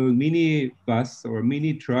little mini bus or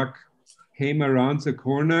mini truck came around the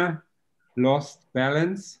corner, lost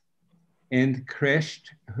balance, and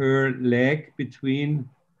crashed her leg between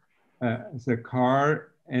the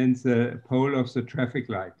car and the pole of the traffic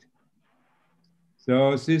light.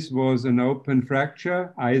 So this was an open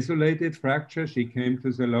fracture, isolated fracture. She came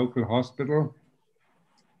to the local hospital,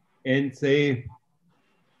 and they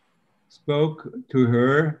spoke to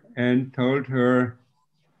her and told her,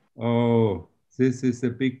 oh, this is a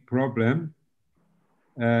big problem.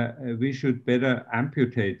 We should better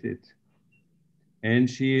amputate it. And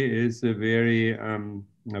she is a very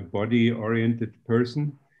body-oriented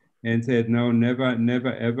person, and said, no, never,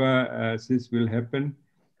 ever this will happen,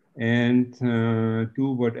 and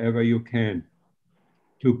do whatever you can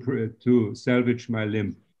to salvage my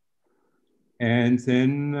limb. And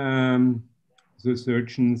then the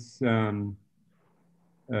surgeons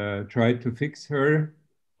tried to fix her.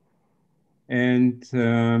 And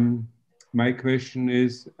my question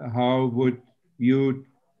is, how would you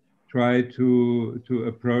try to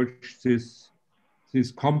approach this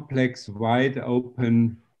complex, wide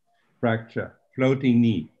open fracture, floating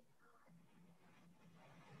knee?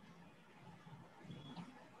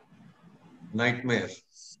 Nightmare.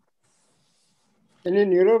 Any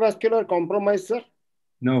neurovascular compromise, sir?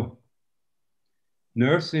 No.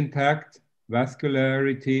 Nerves intact,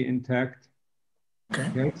 vascularity intact,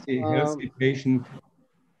 healthy patient,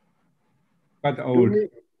 but old.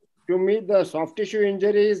 To me, the soft tissue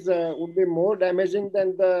injuries would be more damaging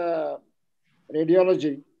than the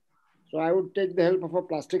radiology. So I would take the help of a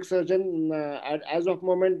plastic surgeon. As of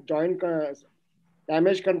moment, joint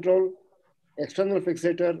damage control, external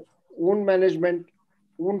fixator, wound management,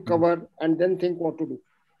 wound cover, and then think what to do.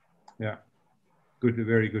 Yeah, good, a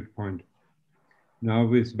very good point. Now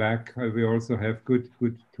with back, we also have good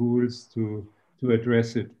tools to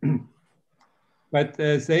address it. But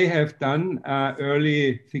they have done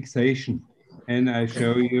early fixation, and I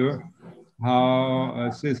show you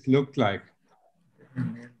how this looked like.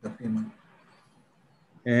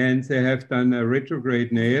 And they have done a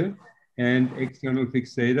retrograde nail and external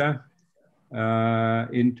fixator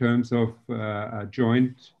in terms of a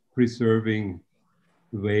joint preserving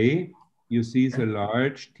way. you see the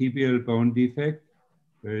large tibial bone defect.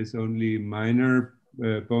 There is only minor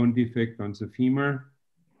bone defect on the femur.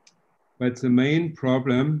 But the main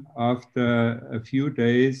problem, after a few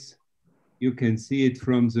days, you can see it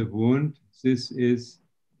from the wound, this is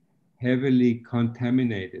heavily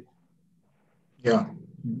contaminated. Yeah.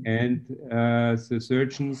 And the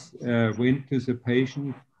surgeons went to the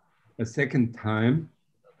patient a second time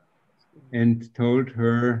and told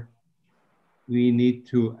her, we need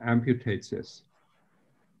to amputate this.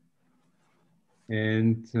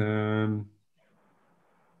 And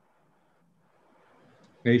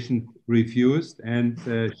patient refused, and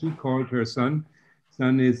she called her son.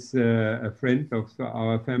 Son is a friend of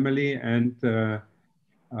our family, and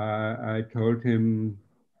I told him,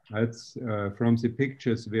 that's from the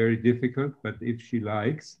pictures very difficult, but if she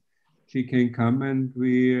likes, she can come and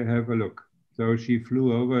we have a look. So she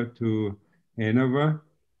flew over to Hanover,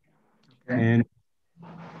 okay.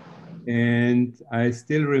 And I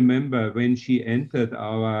still remember when she entered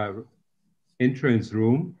our entrance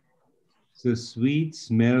room, the sweet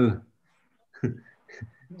smell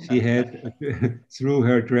she had through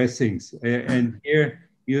her dressings. And here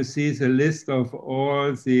you see the list of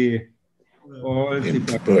all the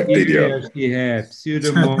bacteria she had: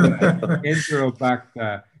 Pseudomonas,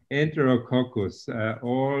 Enterobacter, Enterococcus,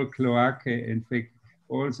 all cloacae infect,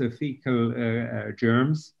 all the fecal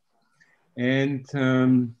germs. And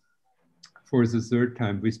for the third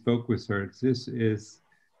time, we spoke with her. This is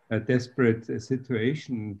a desperate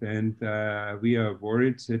situation, and we are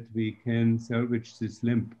worried that we can salvage this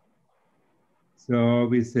limb. So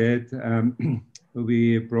we said,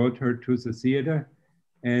 we brought her to the theater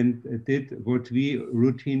and did what we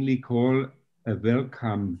routinely call a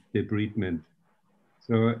welcome debridement.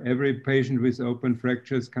 So every patient with open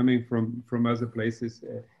fractures coming from other places,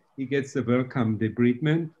 he gets a welcome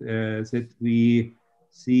debridement that we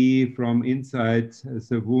see from inside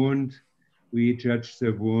the wound. We judge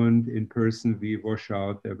the wound in person, we wash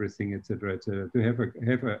out everything, etc., to have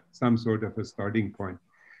some sort of a starting point.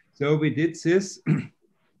 So we did this,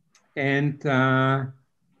 and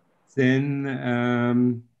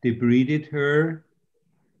then debrided her.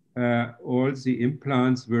 All the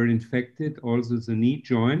implants were infected, also the knee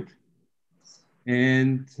joint,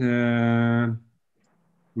 and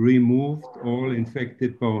removed all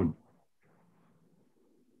infected bone.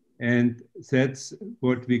 And that's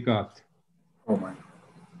what we got. Oh my.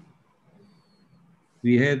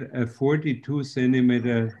 We had a 42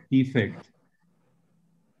 centimeter defect.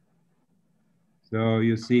 So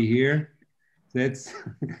you see here, that's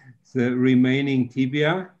the remaining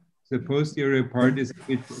tibia. The posterior part is a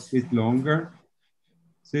bit longer.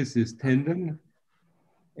 This is tendon.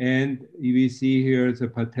 And we see here the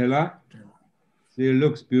patella. So it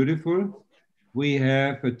looks beautiful. We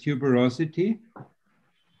have a tuberosity.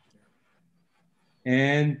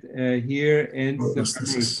 And here ends the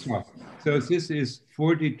femoral cuff. So this is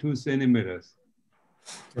 42 centimeters.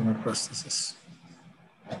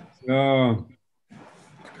 So,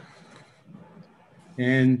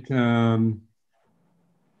 and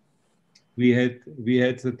we had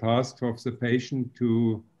the task of the patient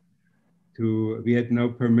we had no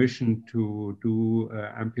permission to do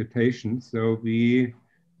amputation, so we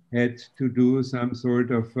had to do some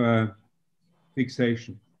sort of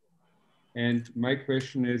fixation. And my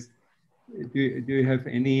question is, do you have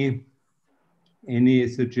any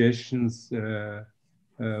suggestions how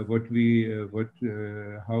we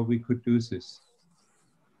could do this?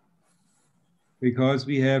 Because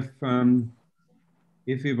we have,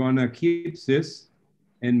 if we want to keep this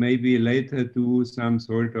and maybe later do some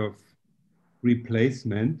sort of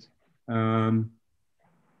replacement, that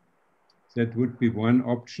would be one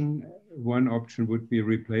option. One option would be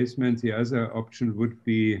replacement. The other option would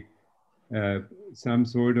be some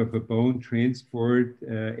sort of a bone transport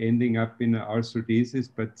ending up in arthrodesis,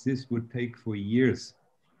 but this would take for years.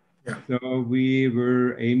 Yeah. So we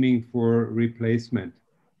were aiming for replacement.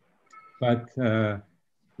 But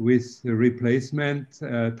with the replacement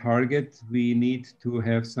target, we need to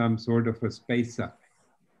have some sort of a spacer.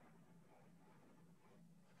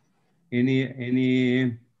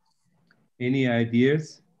 Any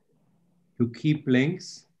ideas to keep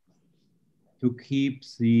length, to keep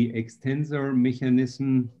the extensor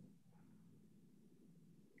mechanism,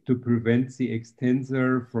 to prevent the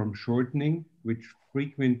extensor from shortening, which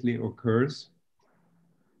frequently occurs,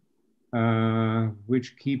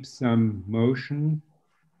 which keeps some motion.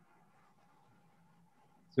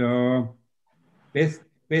 So best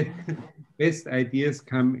ideas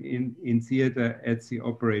come in theater at the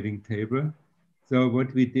operating table. So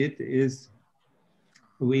what we did is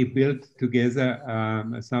we built together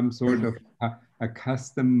some sort of a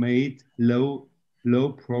custom-made,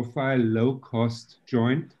 low-profile, low-cost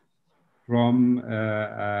joint from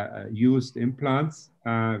used implants.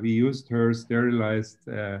 We used her sterilized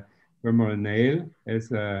femoral nail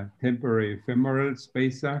as a temporary femoral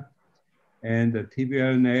spacer and a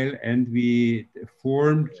tibial nail, and we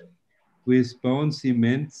formed with bone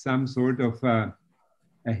cement some sort of a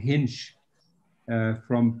hinge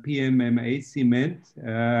from PMMA cement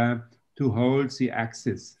to hold the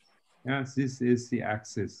axis. Yes, this is the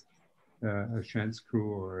axis, a shunt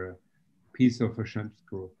screw or a piece of a shunt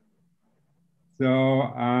screw.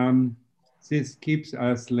 So this keeps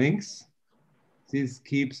us links. This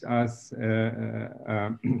keeps us, we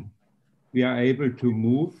are able to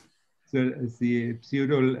move the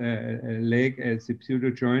pseudo leg as the pseudo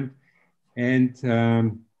joint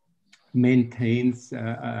and maintains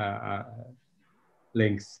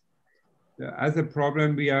length. The other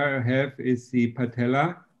problem we have is the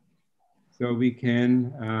patella. So we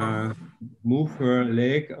can move her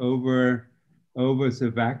leg over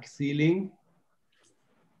the vac ceiling.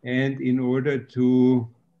 And in order to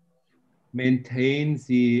maintain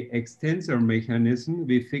the extensor mechanism,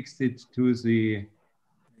 we fixed it to the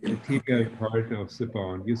tibial part of the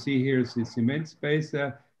bone. You see here the cement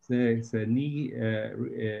spacer, the knee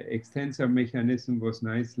extensor mechanism was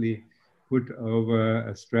nicely put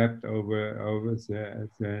over, strapped over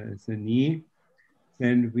the knee.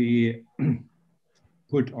 Then we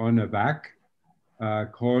put on a vac,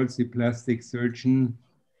 called the plastic surgeon,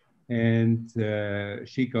 and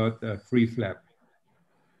she got a free flap.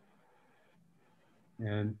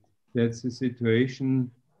 And that's the situation.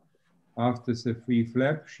 After the free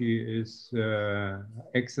flap, she is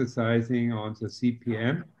exercising on the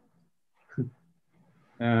CPM.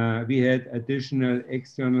 We had additional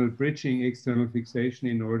external bridging, external fixation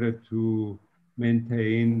in order to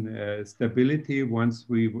maintain stability once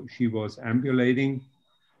she was ambulating.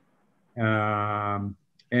 And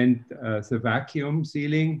the vacuum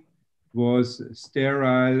sealing was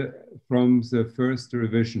sterile from the first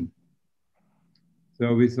revision.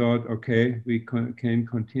 So we thought, okay, we can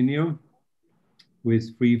continue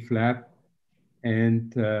with free flap.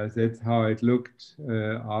 And that's how it looked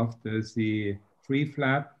after the free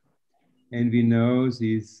flap. And we know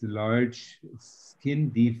these large skin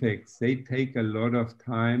defects, they take a lot of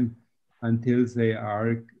time until they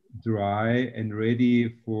are dry and ready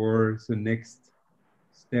for the next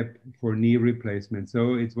step for knee replacement.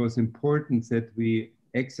 So it was important that we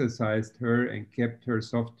exercised her and kept her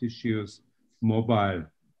soft tissues mobile.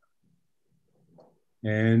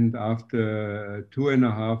 And after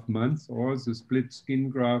 2.5 months, all the split skin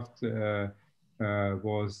graft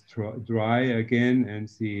was dry again, and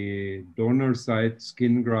the donor side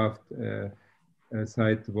skin graft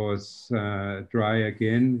side was dry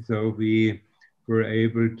again. So we were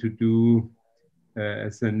able to do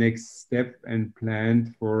as a next step and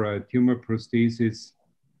planned for a tumor prosthesis.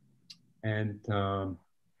 And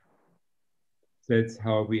that's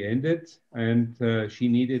how we ended. And she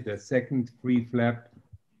needed a second free flap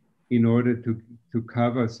in order to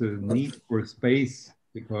cover the need for space,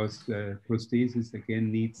 because prosthesis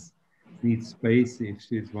again needs space if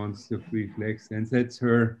she wants to free flex. And that's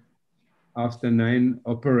her after 9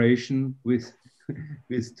 operation with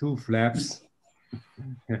 2 flaps.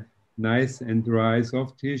 Nice and dry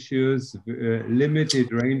soft tissues,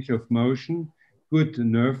 limited range of motion, good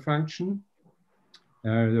nerve function.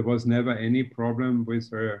 There was never any problem with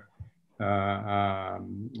her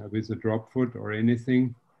with a drop foot or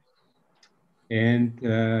anything. And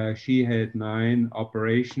she had 9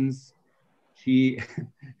 operations. She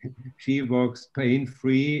walks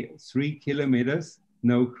pain-free 3 kilometers,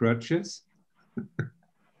 no crutches.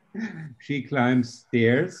 She climbs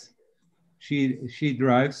stairs. She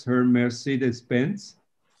drives her Mercedes-Benz.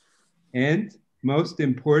 And most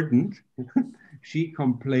important, she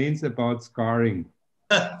complains about scarring.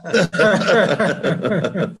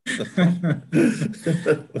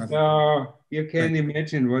 So you can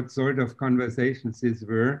imagine what sort of conversations these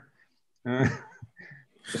were.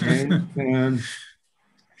 And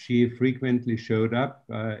she frequently showed up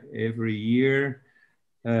every year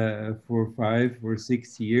for 5 or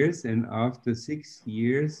 6 years. And after 6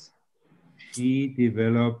 years, she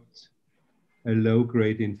developed a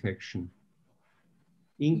low-grade infection.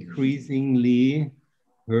 Increasingly,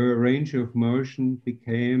 her range of motion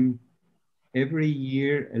became every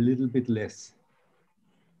year a little bit less.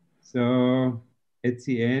 So at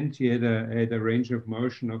the end, she had a range of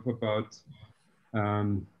motion of about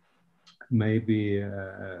maybe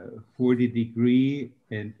 40 degree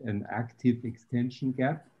and an active extension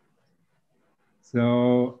gap.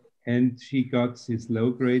 So and she got this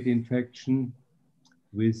low-grade infection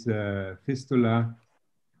with fistula.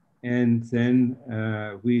 And then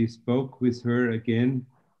we spoke with her again,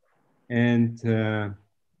 and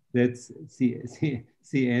that's the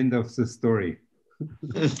end of the story.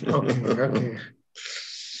 Okay.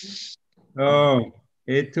 Oh,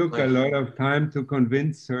 it took a lot of time to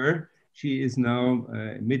convince her. She is now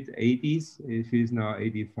mid-80s. She's now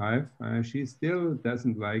 85. She still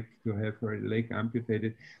doesn't like to have her leg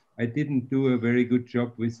amputated. I didn't do a very good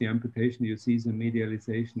job with the amputation. You see the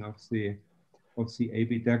medialization of the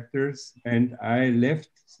abductors, and I left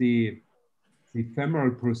the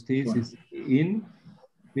femoral prosthesis in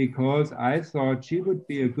because I thought she would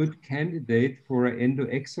be a good candidate for an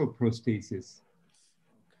endoexoprosthesis,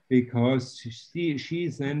 because she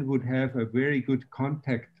then would have a very good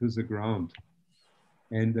contact to the ground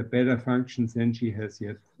and a better function than she has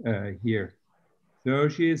yet here. So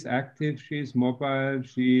she is active, she is mobile,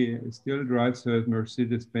 she still drives her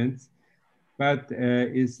Mercedes-Benz, but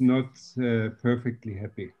is not perfectly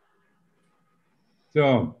happy.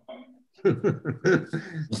 So,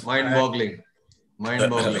 mind-boggling.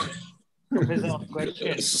 Professor,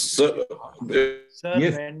 question. Sir,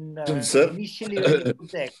 yes. Initially when you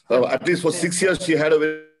put the at least for 6 years, she had a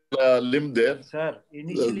very limb there. Sir,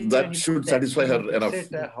 initially that should satisfy her enough.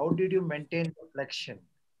 How did you maintain the flexion?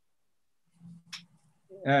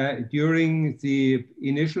 During the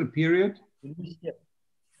initial period?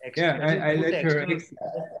 Yeah, I let her.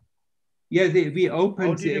 Yeah, we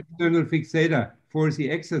opened the external fixator for the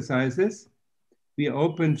exercises. We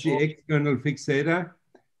opened the external fixator,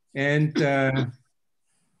 and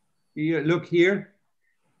you look here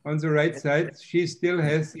on the right side. She still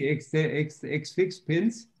has the X-fix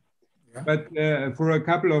pins, yeah. But for a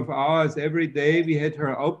couple of hours every day, we had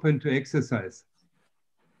her open to exercise.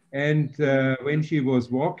 And when she was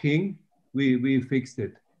walking, we fixed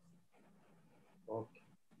it. Okay.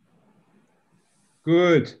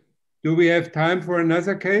 Good. Do we have time for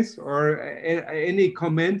another case, or any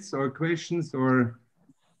comments or questions or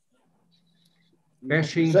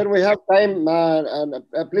bashing? Sir, we have time.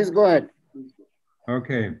 Please go ahead.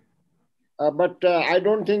 Okay. But I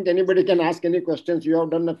don't think anybody can ask any questions. You have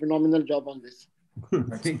done a phenomenal job on this.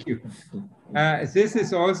 Thank you. This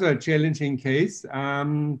is also a challenging case.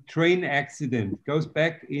 Train accident goes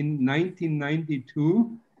back in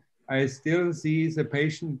 1992. I still see the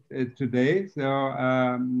patient today. So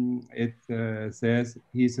it says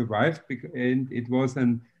he survived, and it was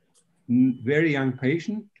a very young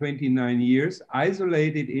patient, 29 years,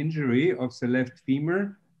 isolated injury of the left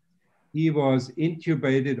femur. He was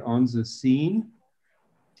intubated on the scene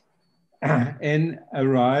and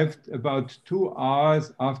arrived about 2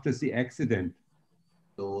 hours after the accident.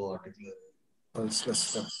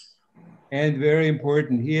 And very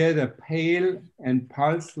important, he had a pale and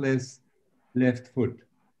pulseless left foot.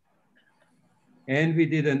 And we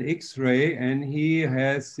did an X-ray, and he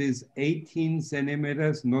has this 18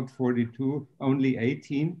 centimeters, not 42, only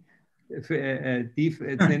 18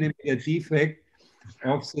 centimeter defect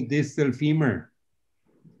of the distal femur.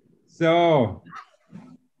 So,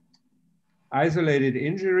 isolated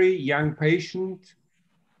injury, young patient,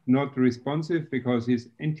 not responsive because he's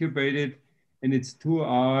intubated, and it's 2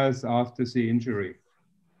 hours after the injury.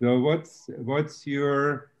 So what's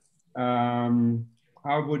your,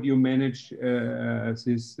 how would you manage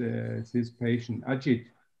this patient? Ajit,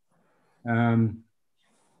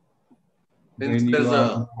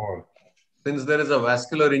 since there is a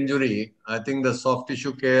vascular injury, I think the soft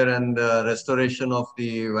tissue care and restoration of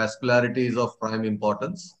the vascularity is of prime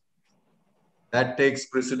importance. That takes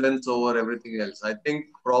precedence over everything else. I think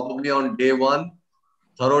probably on day one,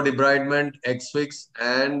 thorough debridement, X-fix,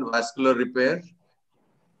 and vascular repair.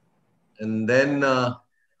 And then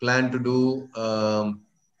plan to do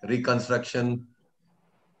reconstruction.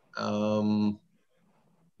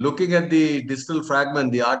 Looking at the distal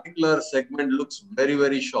fragment, the articular segment looks very,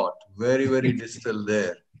 very short, very, very distal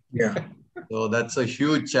there. Yeah. So that's a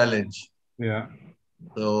huge challenge. Yeah.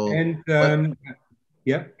 So, and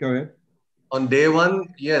yeah, go ahead. On day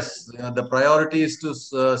one, yes, the priority is to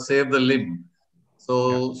save the limb.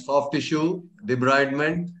 So soft tissue,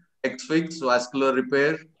 debridement, X-fix, vascular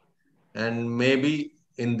repair, and maybe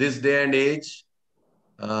in this day and age,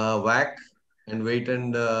 WAC and wait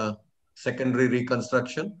and secondary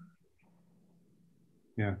reconstruction.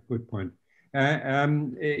 Yeah, good point.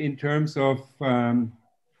 In terms of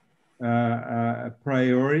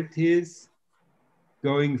priorities,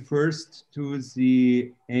 going first to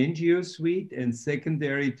the angio suite and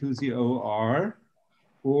secondary to the OR,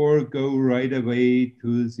 or go right away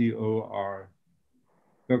to the OR?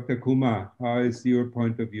 Dr. Kumar, how is your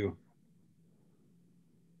point of view?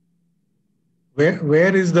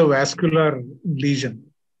 Where is the vascular lesion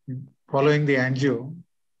following the angio?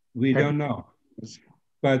 We don't know,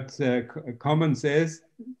 but common sense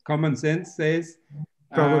says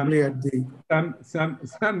probably at the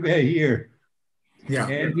somewhere here. Yeah,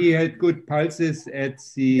 and he had good pulses at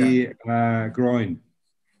the groin.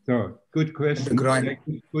 So good question.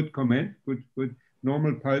 Good comment. Good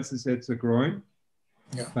normal pulses at the groin,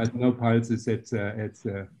 but no pulses at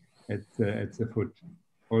the foot.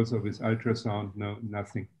 Also with ultrasound, no,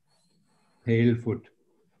 nothing. Pale foot.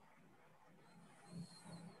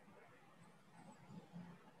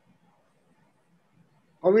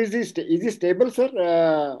 How is this? Is he stable, sir?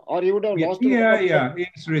 Or he would have lost? Yeah.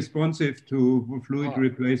 He's responsive to fluid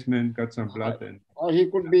replacement. Got some blood, and or he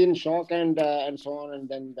could be in shock and so on, and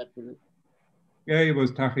then that will. Yeah, he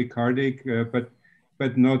was tachycardic, but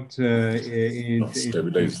not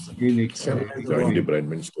stabilized.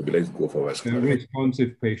 Debridement stabilized. Go for vascular.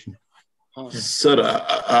 Responsive patient. Sir,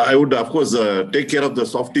 I would of course take care of the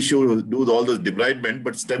soft tissue, do all the debridement,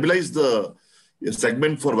 but stabilize the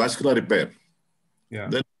segment for vascular repair. Yeah.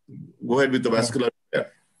 Then go ahead with the vascular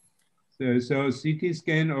repair. So CT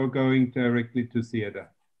scan or going directly to theater?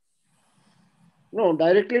 No,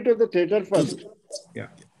 directly to the theater first. Yeah.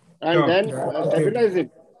 And then stabilize it.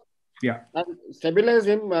 Yeah. And stabilize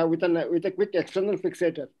him with a quick external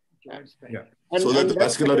fixator. Yeah. So that the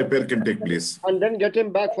vascular repair can take place. And then get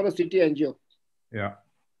him back for a CT angio. Yeah.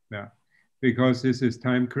 Yeah. Because this is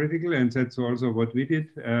time critical, and that's also what we did.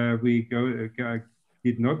 We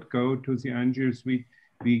did not go to the angios. We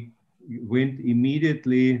went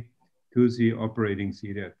immediately to the operating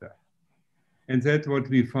theater. And that's what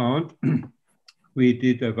we found. We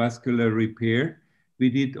did a vascular repair. We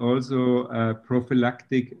did also a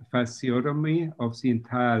prophylactic fasciotomy of the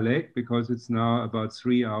entire leg because it's now about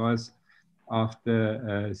 3 hours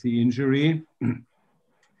after the injury.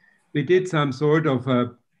 We did some sort of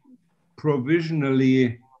a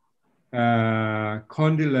provisionally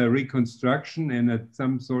condylar reconstruction and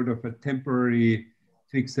some sort of a temporary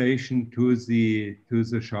fixation to the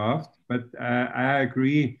shaft. But I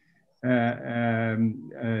agree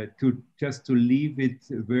to leave it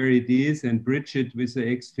where it is and bridge it with the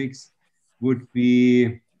X-fix would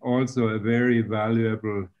be also a very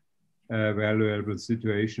valuable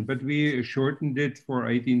situation. But we shortened it for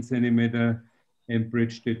 18 centimeter and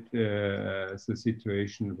bridged it the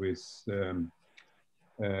situation with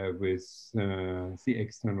the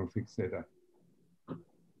external fixator.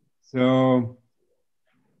 So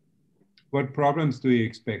what problems do you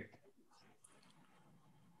expect?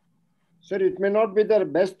 Sir, it may not be the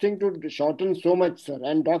best thing to shorten so much, sir,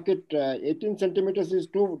 and dock it. 18 centimeters is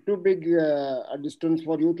too big a distance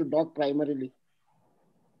for you to dock primarily.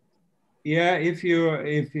 Yeah, if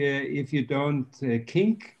you don't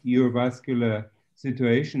kink your vascular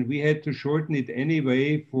situation, we had to shorten it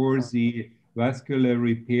anyway for the vascular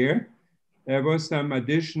repair. There was some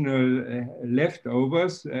additional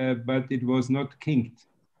leftovers, but it was not kinked.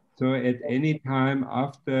 So at any time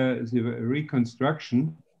after the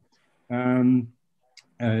reconstruction, the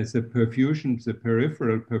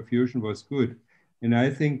peripheral perfusion was good. And I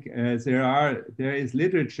think there is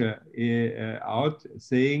literature out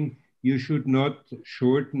saying you should not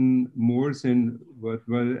shorten more than,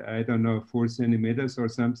 I don't know, 4 centimeters or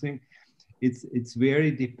something. It's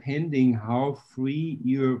very depending how free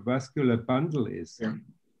your vascular bundle is. Yeah.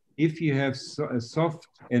 If you have a soft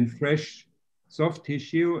and fresh soft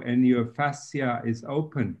tissue and your fascia is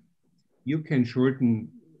open, you can shorten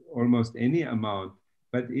almost any amount.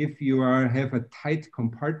 But if you have a tight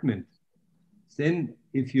compartment, then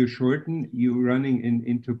if you shorten, you're running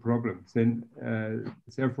into problems. Then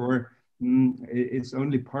therefore, it's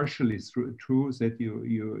only partially true that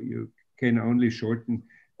you can only shorten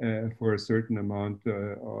for a certain amount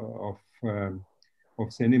of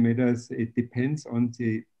centimeters. It depends on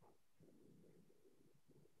the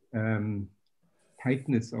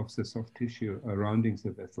tightness of the soft tissue surrounding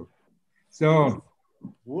the vessel. So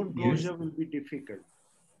wound closure will be difficult.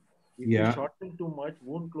 If you shorten too much,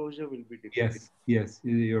 wound closure will be difficult. Yes,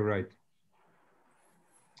 you're right.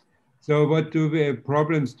 So what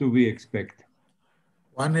problems do we expect?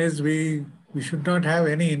 One is we should not have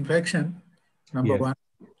any infection, number one.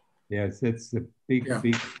 Yes, that's a big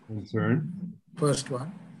concern. First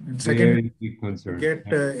one. And second, big concern.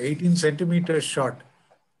 Get 18 centimeters short,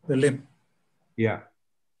 the limb. Yeah.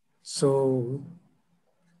 So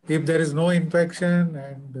if there is no infection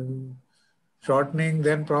and shortening,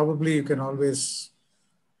 then probably you can always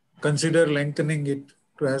consider lengthening it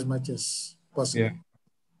to as much as possible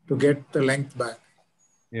to get the length back.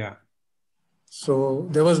 Yeah. So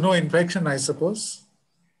there was no infection, I suppose.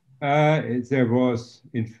 There was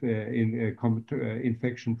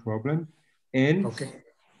infection problem, and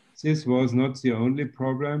this was not the only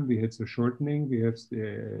problem. We had the shortening. We have,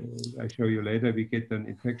 I show you later, we get an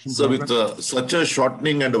infection problem. So with such a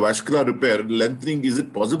shortening and a vascular repair, lengthening, is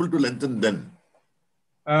it possible to lengthen then?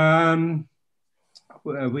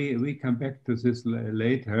 We come back to this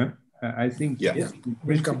later. I think yes,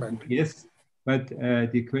 we'll come back. Yes, but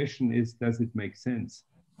the question is, does it make sense?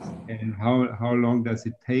 And how long does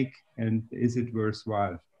it take? And is it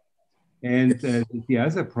worthwhile? And the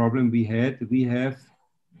other problem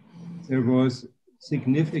there was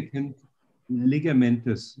significant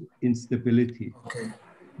ligamentous instability.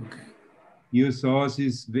 You saw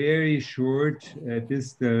this very short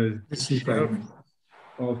distal shelf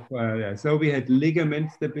of, so we had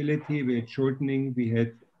ligament stability, we had shortening, we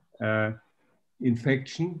had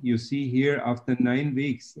infection. You see here after 9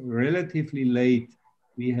 weeks, relatively late,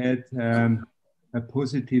 we had a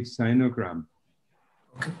positive sinogram.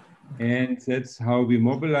 And that's how we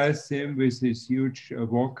mobilized him with this huge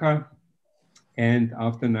walker. And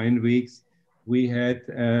after 9 weeks, we had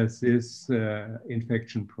this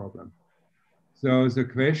infection problem. So the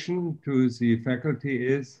question to the faculty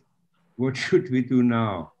is, what should we do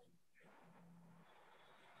now?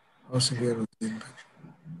 How severe was the infection?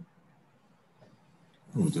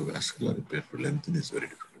 Oh, the vascular repair to lengthen is very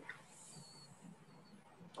difficult.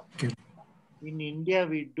 In India,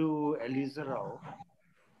 we do Elizarov,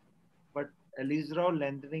 but Elizarov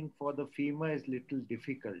lengthening for the femur is little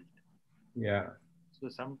difficult. Yeah. So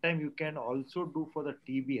sometimes you can also do for the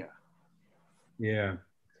tibia. Yeah.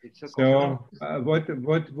 It's a so what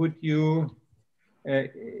would you,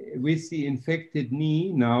 with the infected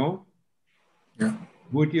knee now,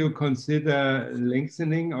 would you consider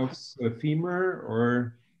lengthening of the femur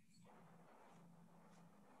or?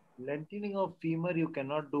 Lengthening of femur, you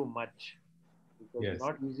cannot do much. Because it's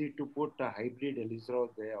not easy to put a hybrid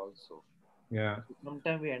Elizarov there also. Yeah. So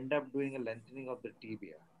sometimes we end up doing a lengthening of the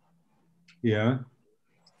tibia. Yeah.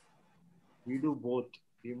 We do both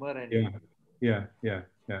femur and yeah.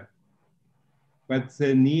 But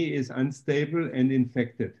the knee is unstable and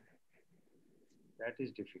infected. That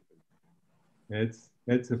is difficult.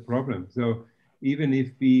 That's a problem. So even if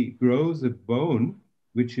we grow the bone,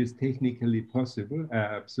 which is technically possible, I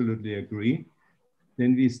absolutely agree,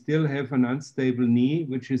 then we still have an unstable knee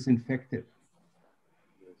which is infected.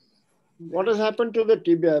 What has happened to the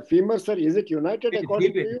tibia? Femur, sir, is it united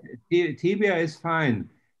according to you? Tibia is fine.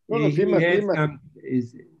 No, femur.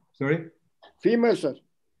 Sorry? Femur, sir.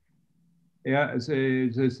 Yeah, so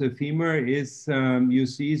the femur is, you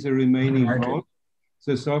see the remaining bone.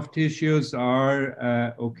 The soft tissues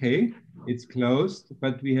are okay. It's closed,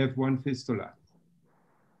 but we have one fistula.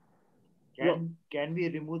 Can we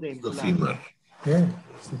remove the implant? The femur. Yeah.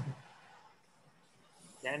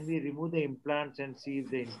 Can we remove the implants and see if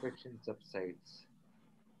the infection subsides?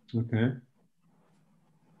 Okay.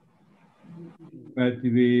 But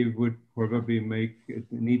we would probably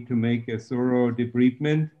need to make a thorough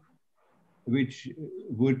debridement, which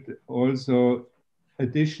would also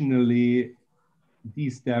additionally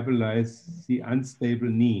destabilize the unstable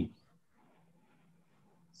knee.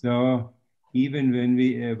 So even when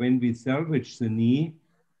we salvage the knee,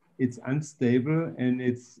 it's unstable and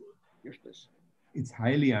it's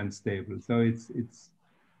highly unstable. So it's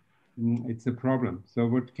a problem. So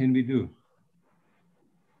what can we do?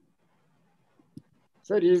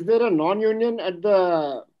 Sir, is there a non-union at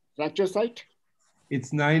the fracture site?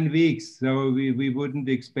 It's 9 weeks, so we wouldn't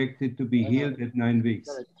expect it to be healed at 9 weeks.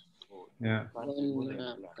 Correct. Yeah.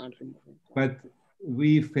 Can't remove it. But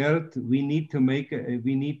we felt we need to make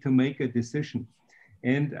a decision,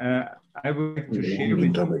 and I would like to share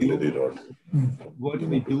with you what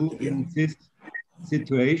we do in these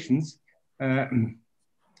situations.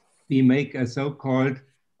 We make a so-called,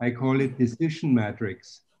 I call it decision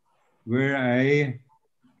matrix, where I,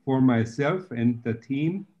 for myself and the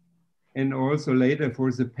team, and also later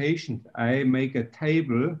for the patient, I make a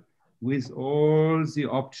table with all the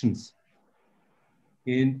options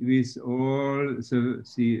and with all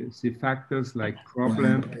the factors like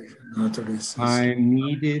problem, time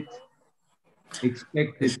needed,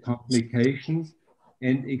 expected complications,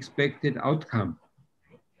 and expected outcome.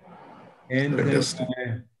 And then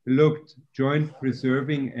I looked joint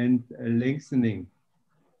preserving and lengthening.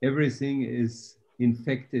 Everything is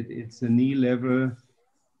infected. It's a knee level.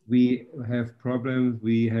 We have problems.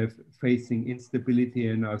 We have facing instability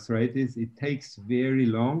and arthritis. It takes very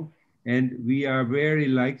long, and we are very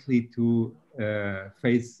likely to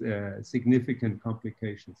face significant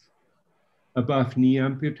complications. Above knee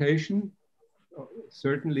amputation,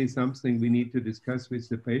 certainly something we need to discuss with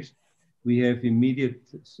the patient. we have an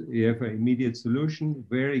immediate solution,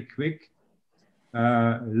 very quick,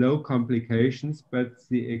 low complications, but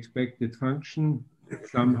the expected function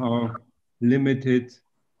somehow limited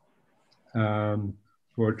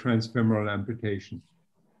for transfemoral amputation.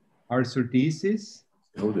 Arthrodesis,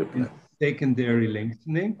 secondary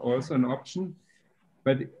lengthening, also an option,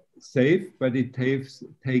 but safe, but it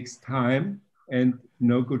takes time and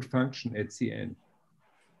no good function at the end.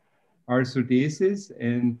 Arthrodesis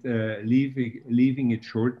and leaving it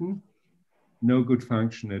shorten, no good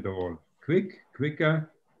function at all. Quicker,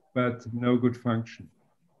 but no good function.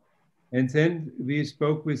 And then we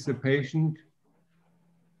spoke with the patient,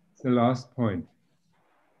 the last point.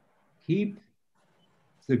 Keep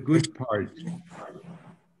the good part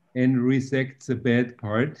and resect the bad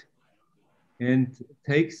part, and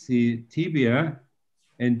take the tibia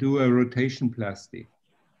and do a rotation plasty.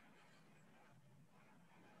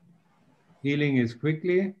 Healing is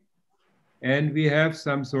quickly, and we have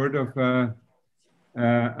some sort of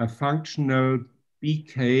a functional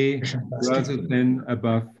BK rather than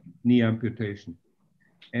above knee amputation.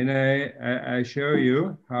 And I show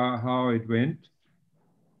you how it went.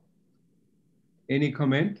 Any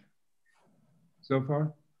comment so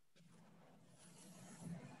far?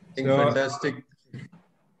 I think fantastic.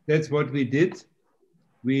 That's what we did.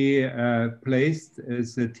 We placed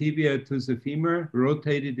the tibia to the femur,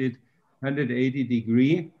 rotated it 180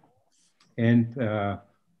 degrees, and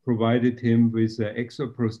provided him with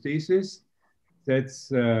exoprosthesis.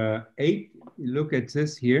 That's 8, look at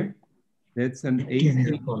this here. That's an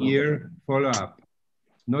 18-year follow-up.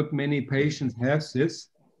 Not many patients have this.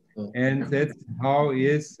 And that's how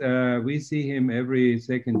we see him every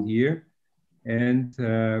second year. And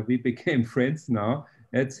we became friends now.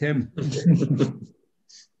 That's him.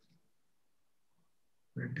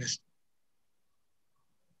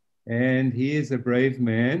 And he is a brave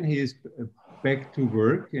man. He is back to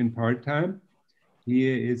work in part-time. He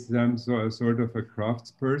is some sort of a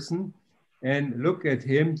craftsperson. And look at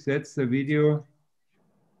him, that's the video.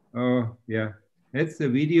 Oh, yeah. That's the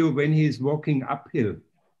video when he's walking uphill.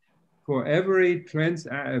 For every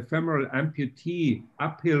transfemoral amputee,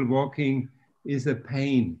 uphill walking is a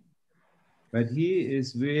pain. But he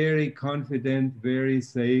is very confident, very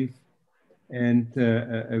safe, and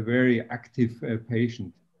a very active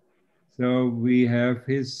patient. So we have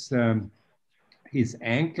his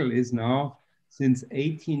ankle is now, since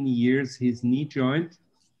 18 years, his knee joint,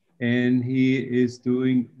 and he is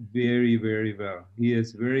doing very, very well. He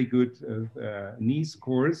has very good knee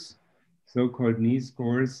scores, so-called knee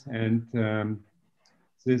scores, and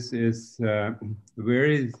this is that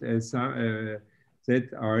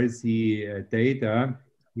are the data.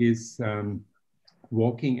 His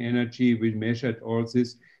walking energy, we measured all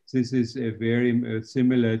this. This is very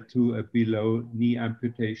similar to a below knee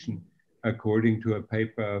amputation, according to a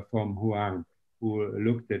paper from Huang, who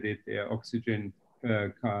looked at it, oxygen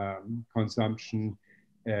consumption,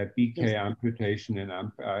 BK amputation, and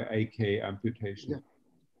AK amputation. Yeah.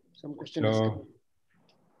 Some questions. So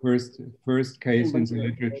first case in the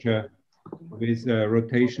literature with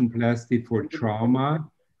rotation plasty for trauma.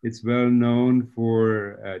 It's well known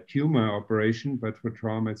for tumor operation, but for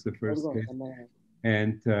trauma it's the first case.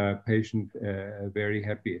 And patient very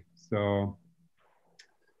happy. So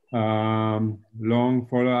long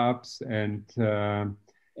follow-ups, and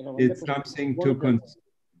it's something to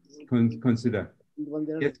consider.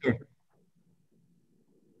 Yes, sir.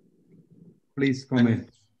 Please comment.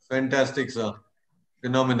 Fantastic, sir.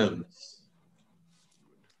 Phenomenal.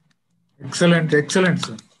 Excellent, excellent,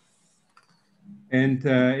 sir. And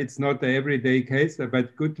it's not the everyday case,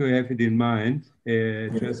 but good to have it in mind,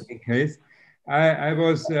 just in case. I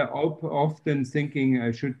was often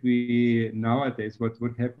thinking, should we nowadays, what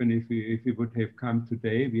would happen if we would have come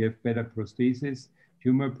today? We have better prosthesis,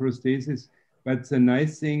 tumor prosthesis, but the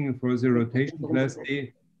nice thing for the rotation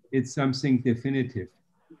plasty, it's something definitive.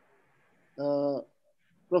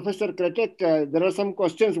 Professor Krettek, there are some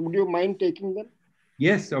questions. Would you mind taking them?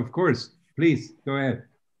 Yes, of course. Please, go ahead.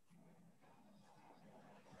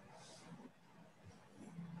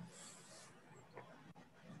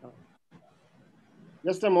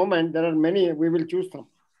 Just a moment. There are many. We will choose some.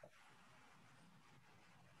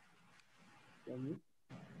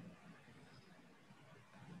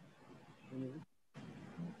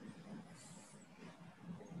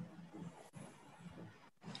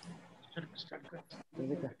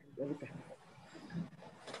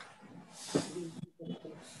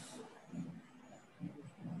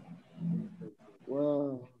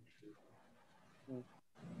 Wow.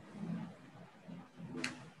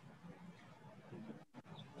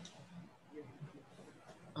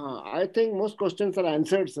 I think most questions are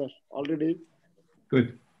answered, sir, already.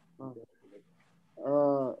 Good.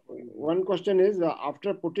 One question is,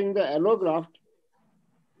 after putting the allograft,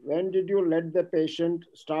 when did you let the patient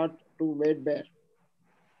start to weight bear?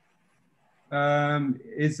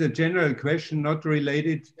 It's a general question, not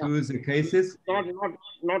related to the cases.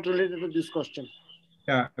 Not related to this question.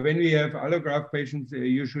 Yeah, when we have allograft patients,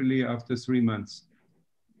 usually after 3 months.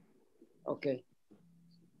 Okay.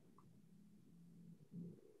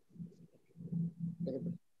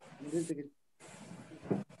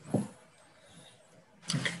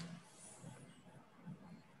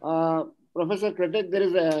 Professor Krettek, there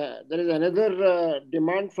is another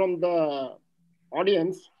demand from the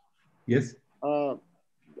audience. Yes.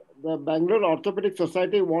 The Bangalore Orthopedic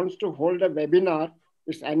Society wants to hold a webinar,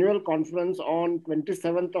 its annual conference on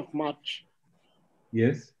 27th of March.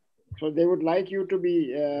 Yes. So they would like you to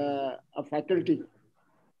be a faculty.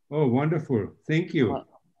 Oh, wonderful. Thank you.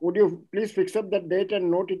 Would you please fix up that date and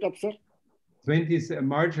note it up, sir?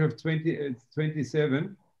 March of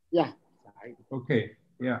 2027? Yeah. Okay.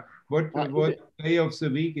 Yeah. What day of the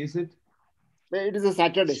week is it? It is a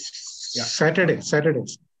Saturday. Yeah. Saturday.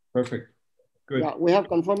 Perfect. Good. Yeah, we have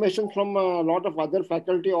confirmation from a lot of other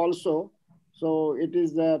faculty also. So it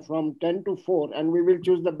is from 10 to 4, and we will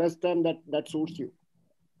choose the best time that suits you.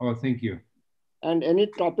 Oh, thank you. And any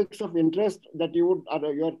topics of interest that you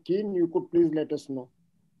are keen, you could please let us know.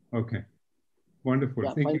 Okay. Wonderful.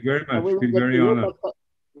 Yeah, thank you very much. We will Been get very to you,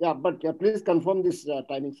 honored. but please confirm this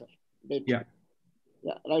timing, sir. Date. Yeah.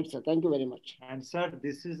 Yeah, right, sir. Thank you very much. And sir,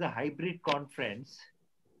 this is a hybrid conference.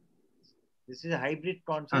 This is a hybrid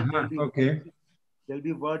conference. Okay. There'll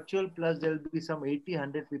be virtual, plus there'll be some 80,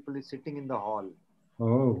 100 people sitting in the hall.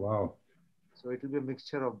 Oh, wow. So it will be a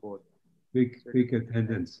mixture of both. Big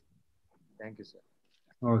attendance. Thank you, sir.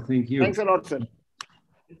 Oh, thank you. Thanks a lot, sir.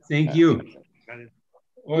 Thank you.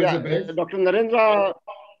 All the best. Dr. Narendra,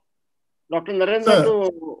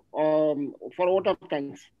 for vote of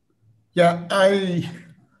thanks. Yeah,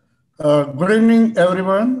 good evening,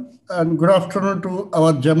 everyone, and good afternoon to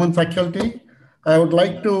our German faculty. I would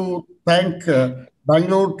like to thank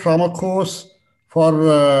Bangalore Trauma Course for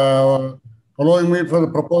allowing me for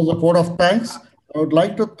the proposal vote of thanks. I would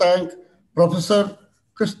like to thank Professor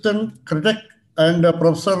Krettek and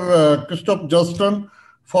Professor Christoph Josten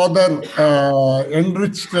for their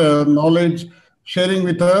enriched knowledge, sharing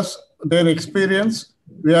with us their experience.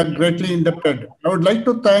 We are greatly indebted. I would like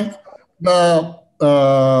to thank the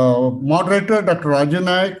moderator, Dr. Rajeev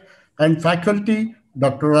Naik, and faculty,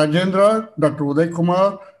 Dr. Rajendra, Dr. Uday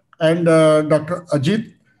Kumar, and Dr.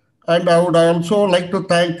 Ajit. And I would also like to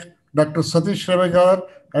thank Dr. Satish Shervegar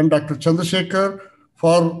and Dr. Chandrasekhar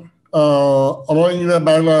for allowing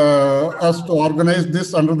us to organize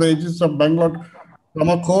this under the aegis of Bangalore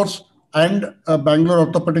Trauma Course and Bangalore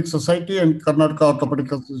Orthopedic Society and Karnataka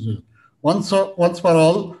Orthopedic Association. Once for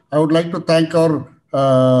all, I would like to thank our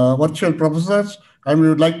virtual professors, and we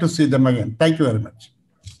would like to see them again. Thank you very much.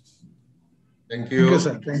 Thank you. Thank you,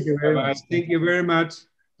 sir. Thank you very much. Thank you very much.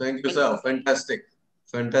 Thank you, sir.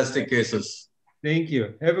 Fantastic cases. Thank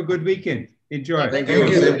you. Have a good weekend. Enjoy. Thank you.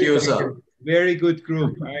 Same to you, sir. Very good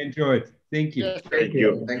group. I enjoyed. Thank you. Thank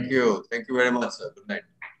you. Thank you. Thank you very much, sir. Good night.